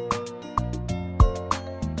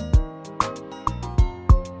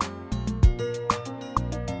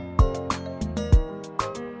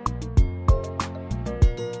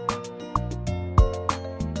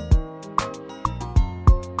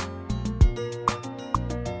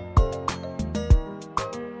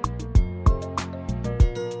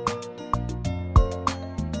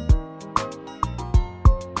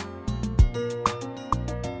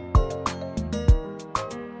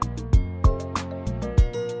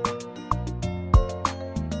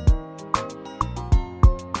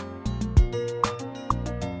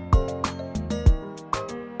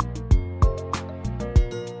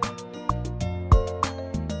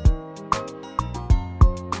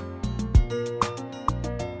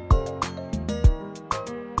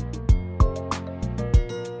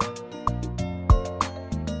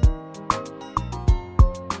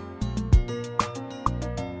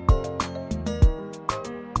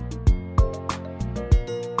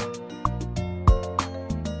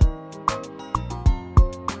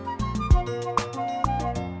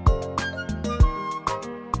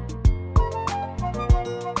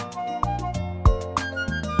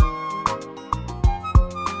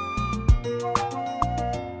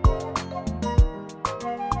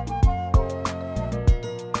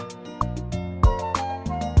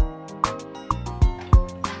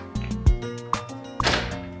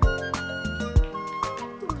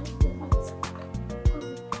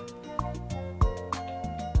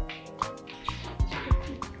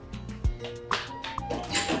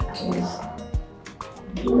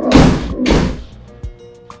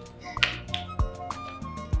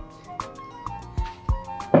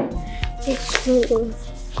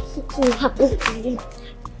 Nothing will happen to you.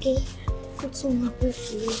 Okay? Nothing will happen to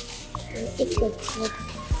you. Take your drugs.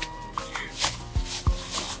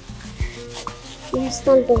 You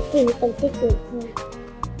stand up so you can take your drugs.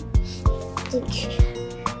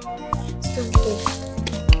 Stand there.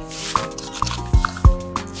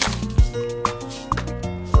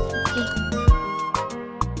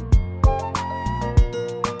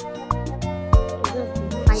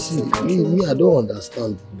 Okay. See, me, I don't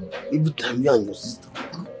understand. Every time you and your sister,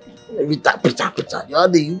 every time, picture. The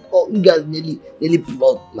other day, you guys nearly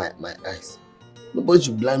pull out my eyes. Nobody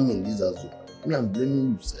should blame me in this as well. Me, I'm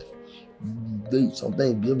blaming yourself. Sometimes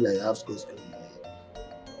you behave like you have scores.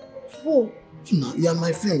 Who? You are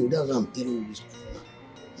my friend. That's why I'm telling you this.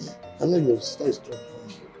 I know your sister is trouble.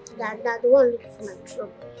 That the one looking for my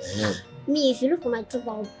trouble. Yeah. Me, if you look for my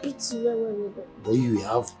trouble, I'll beat you where. But you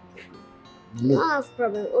have. I don't have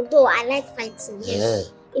problem. Although I like fighting. Yeah.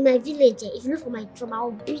 In my village, if you look for my trouble,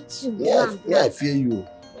 I'll beat you. Yeah, I fear you.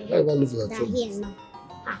 I don't look for your They're trouble. here now.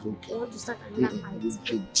 Okay. You want to start another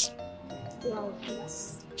fight? Well,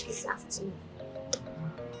 this afternoon.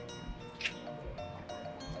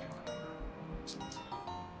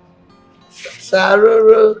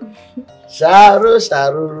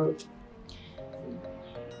 Sharoro.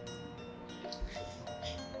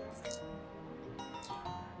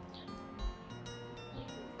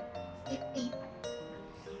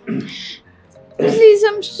 Please,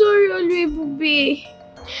 I'm sorry, Oluebube.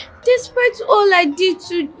 Despite all I did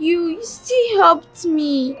to you, you still helped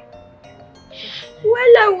me.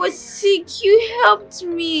 While I was sick, you helped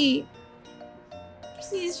me.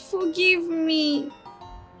 Please forgive me.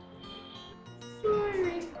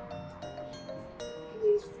 Sorry.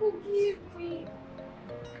 Please forgive me.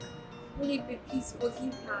 Oluebube, please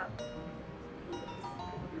forgive her.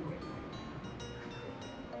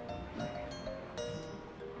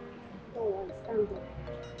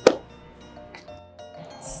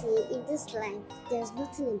 See, in this life, there's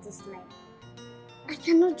nothing in this life. I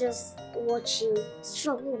cannot just watch you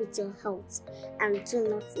struggle with your health and do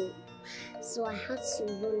nothing. So I had to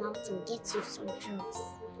run out and get you some drugs.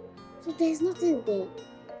 So there's nothing there.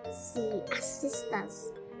 See, as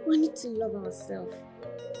sisters, we need to love ourselves.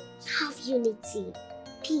 Have unity,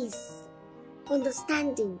 peace,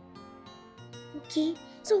 understanding. Okay?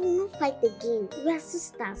 So we'll not fight again. We are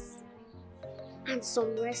sisters. And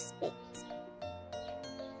some respect.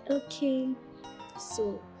 Okay.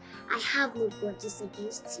 So, I have no grudges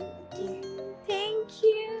against you again. Thank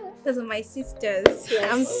you. Those are my sisters.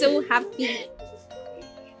 Yes. I'm so happy.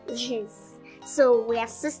 Yes. So, we are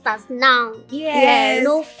sisters now. Yes.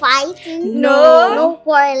 No fighting. No. No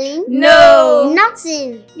quarreling. No.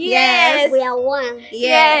 Nothing. Yes. We are one.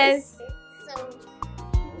 Yes. So,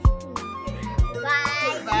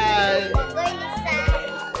 bye. Bye. We're going inside.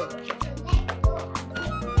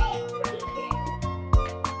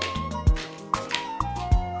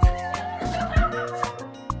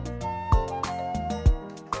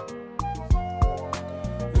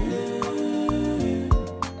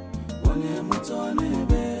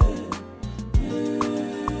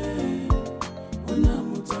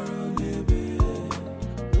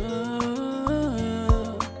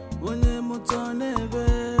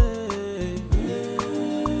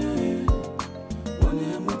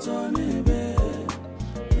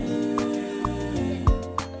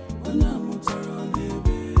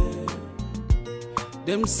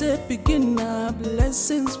 Them say begin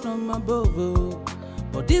blessings from above, oh.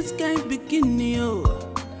 But this kind beginning, oh,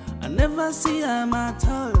 I never see them at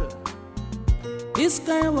all. This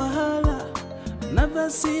kind wahala, I never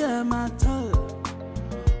see them at all.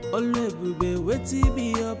 Oluebube, wetin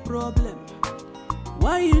be your problem?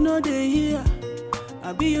 Why you know they here?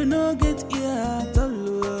 Abi you no get here at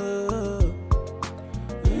all. Oh.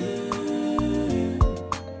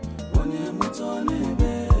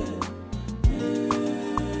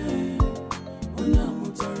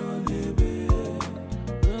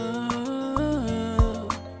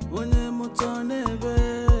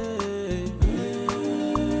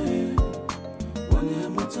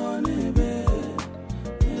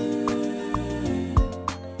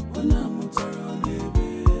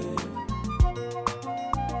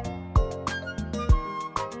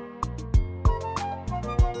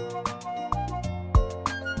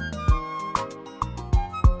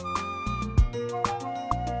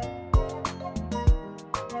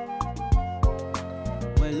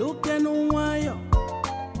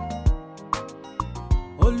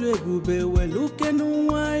 Oluebube, we looking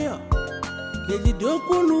nwayọ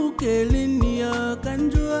kejidokwu n'ukelini ya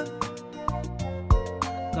kanjua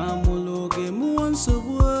kamuloge muwa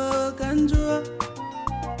nsogbu kanjua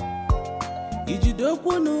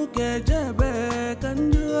ijidokwu n'ukejebe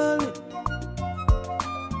kanjua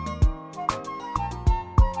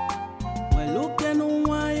we looking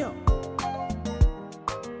nwayọ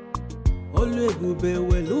Oluebube,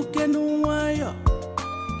 we looking nwayọ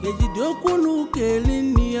kejidokwu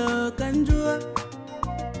n'ukelini ya kanjua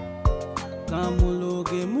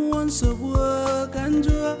kamuloge muwa nsogbu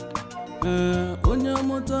kanjua onye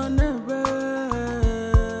ọmụta n'ebe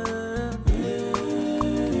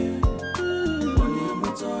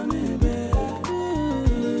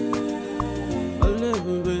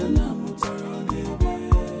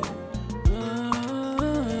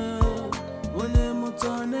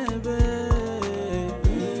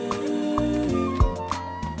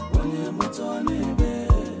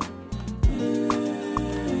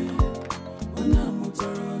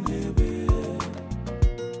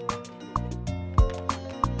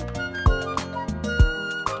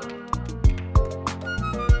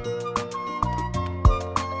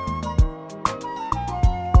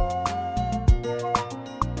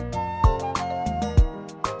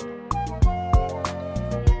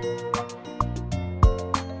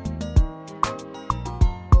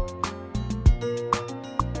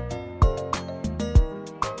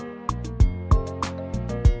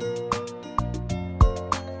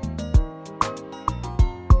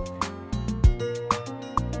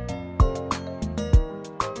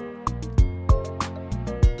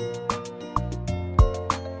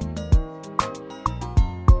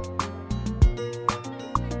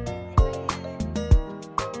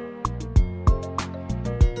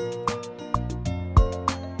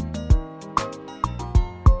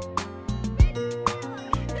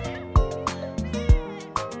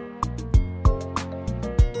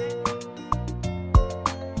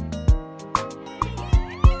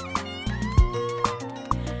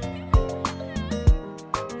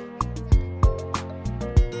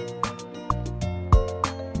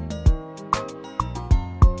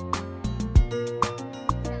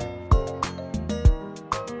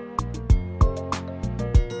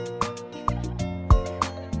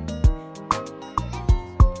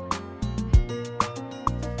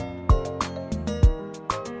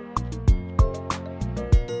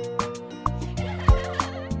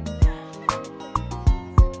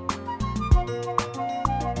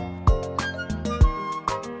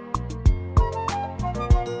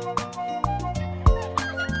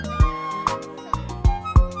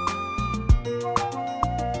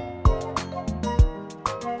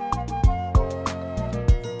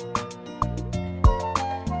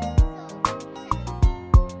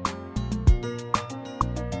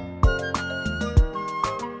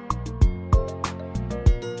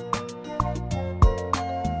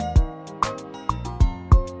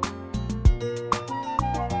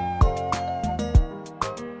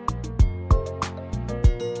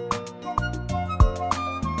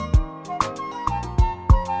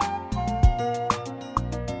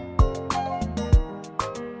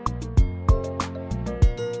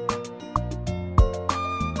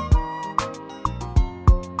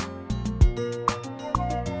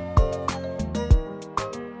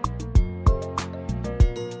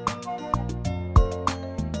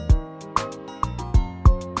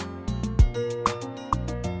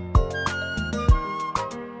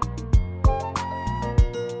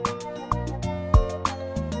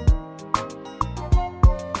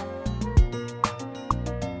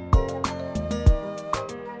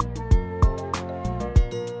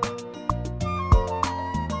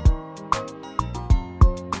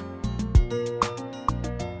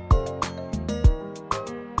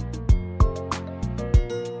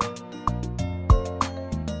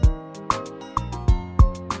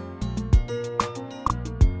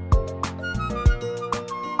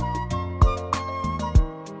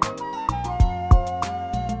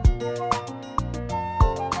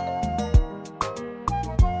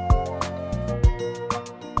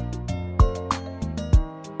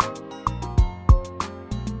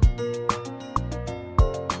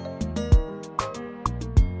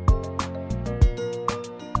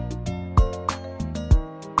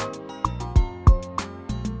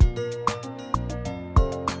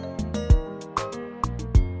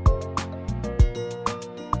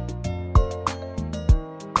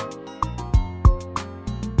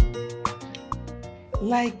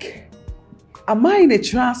Like, am I in a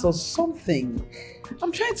trance or something?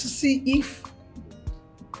 I'm trying to see if...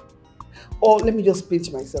 Or let me just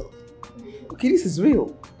pinch myself. Okay, this is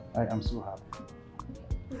real. I am so happy.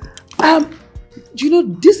 You know,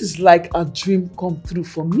 this is like a dream come true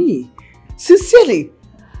for me. Sincerely.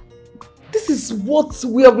 This is what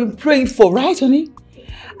we have been praying for, right, honey?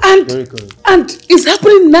 And, very good. And it's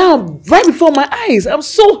happening now, right before my eyes. I'm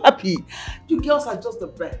so happy. You girls are just the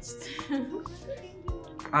best.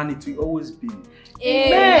 And it will always be.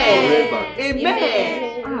 Amen. Forever.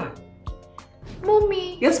 Amen. Ah.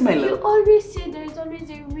 Mommy, yes, my love. You always say there is always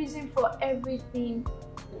a reason for everything.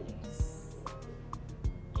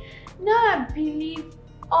 Now I believe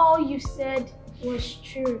all you said was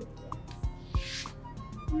true.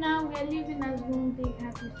 Now we are living as one big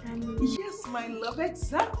happy family. Yes, my love,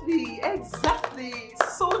 exactly, exactly.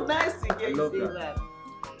 So nice to hear you say that.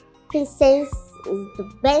 Princess is the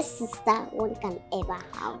best sister one can ever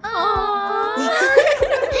have.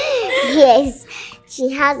 Yes, she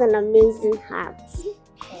has an amazing heart.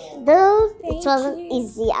 Though it wasn't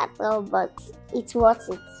easy at all, but it's worth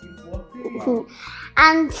it.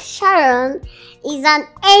 And Sharon is an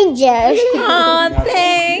angel. Oh,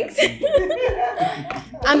 thanks.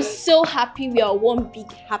 I'm so happy we are one big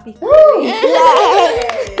happy family.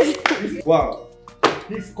 Wow,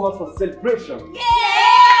 this calls for celebration. Yay!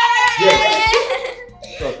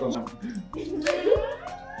 Yes. Come on.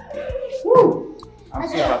 Woo! I'm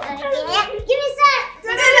so happy. Give me some.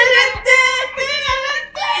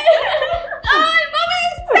 Oh, mommy,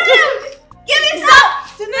 stop! Give me some.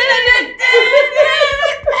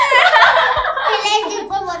 Let's do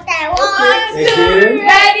one more time. One, two,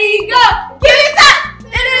 ready, go! Give me some!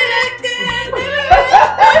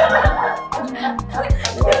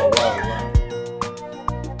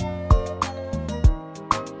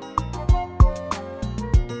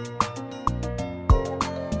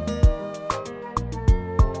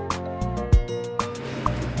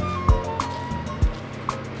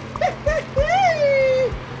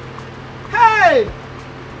 Hey!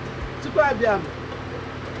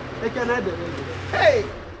 Hey!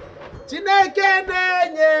 Chineke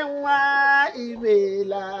na-enye nwa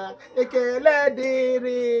imela ekele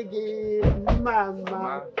dịrị gị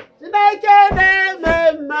mama. Chineke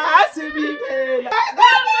na-eme mma asị m imela.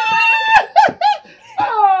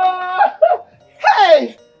 Hey!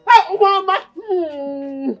 Hey, mama.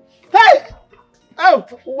 Hey! Oh,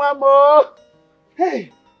 mama.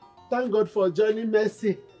 Hey! Thank God for journey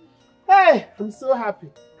mercy. Hey, I'm so happy.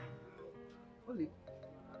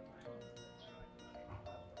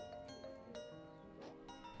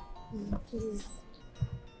 Please.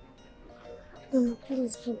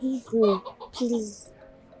 Please forgive me. Please.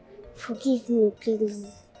 Forgive me,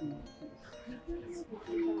 please.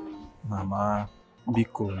 Mama,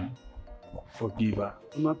 Biko, forgive her.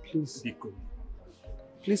 Mama, please. Biko.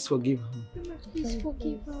 Please forgive her. Please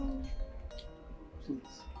forgive her.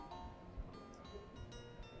 Please.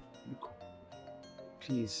 Biko.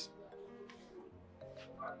 Please.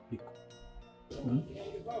 Biko.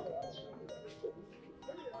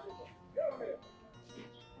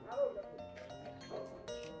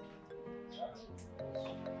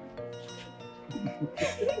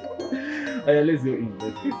 Let's go in.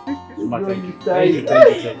 Let's go. Thank you. Thank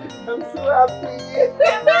you. I'm so happy.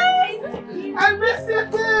 I miss you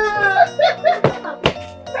too.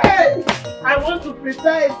 Hey, I want to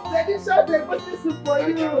prepare a delicious egg soup for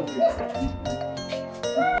you.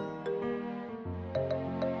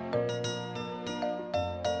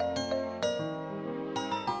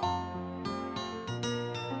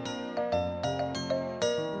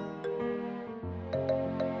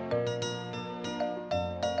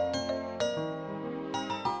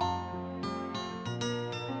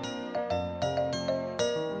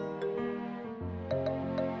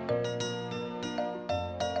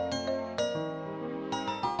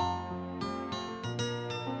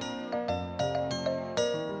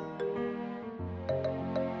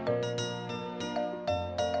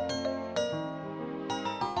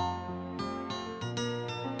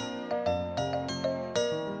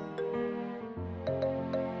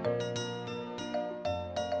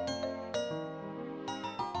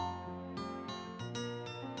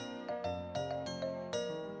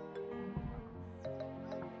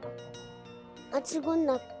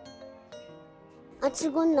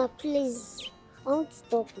 Atigona, please. I want to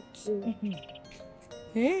talk with you.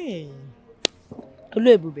 Hey.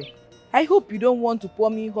 Oluebube, I hope you don't want to pour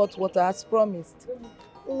me hot water as promised.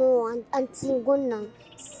 No, Atigona.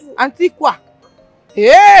 Auntie Kwa.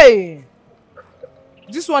 Hey!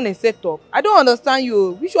 This one is set up. I don't understand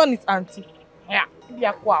you. Which one is Auntie?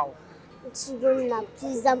 Yeah, Kwa. Chidonna,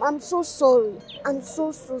 please, I'm so sorry. I'm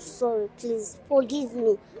so sorry. Please, forgive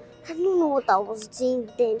me. I don't know what I was doing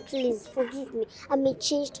then. Please, forgive me. I'm a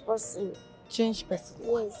changed person. Changed person?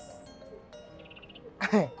 Yes.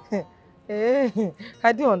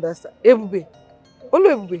 I don't understand. Ebube.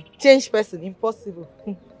 Oluebube, changed person, impossible.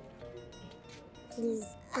 Please,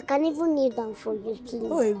 I can even kneel down for you, please.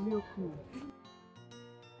 Oh, it's real cool.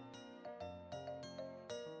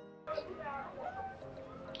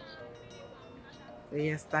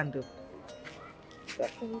 Yeah, stand up.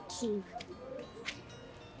 Thank you.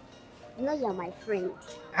 You know you're my friend.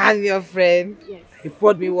 I'm your friend? Yes. You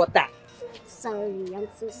poured me water. Sorry, I'm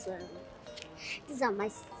so sorry. These are my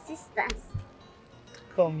sisters.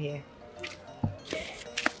 Come here.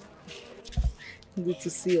 Good to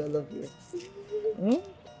see all of you.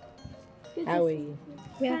 How are you?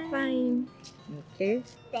 We are fine. Okay.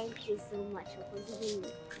 Thank you so much for forgiving me.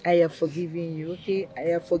 I have forgiven you, okay? I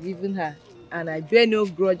have forgiven her. And I bear no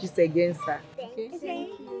grudges against her. Okay?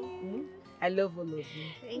 Thank you. I love all of you.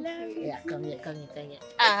 Thank you. Yeah, come here.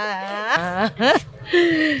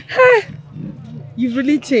 You've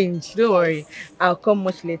really changed. Don't worry. I'll come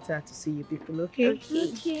much later to see you people, okay?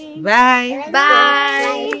 Okay. Bye.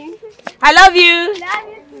 Bye. I love you.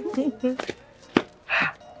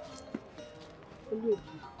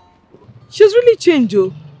 She's really changed,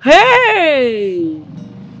 oh. Hey!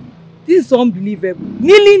 This is unbelievable.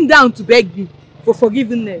 Kneeling down to beg me for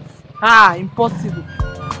forgiveness. Impossible.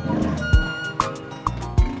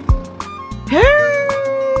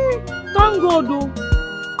 Hey! Thank God, though.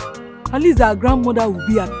 At least our grandmother will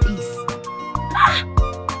be at peace.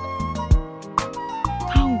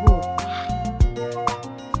 Thank God.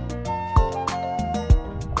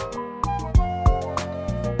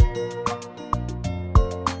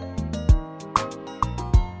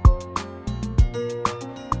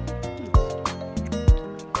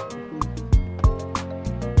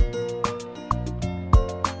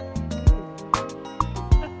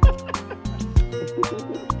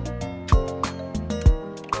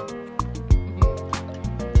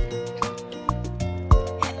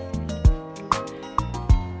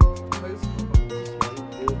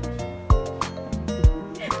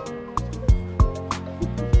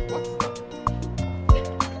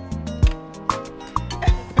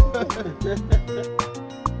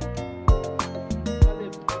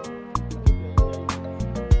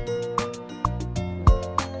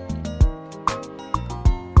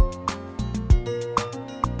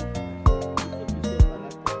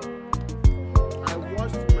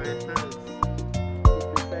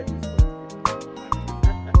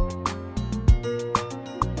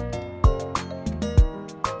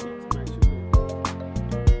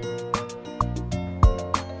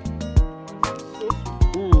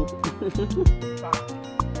 Mm.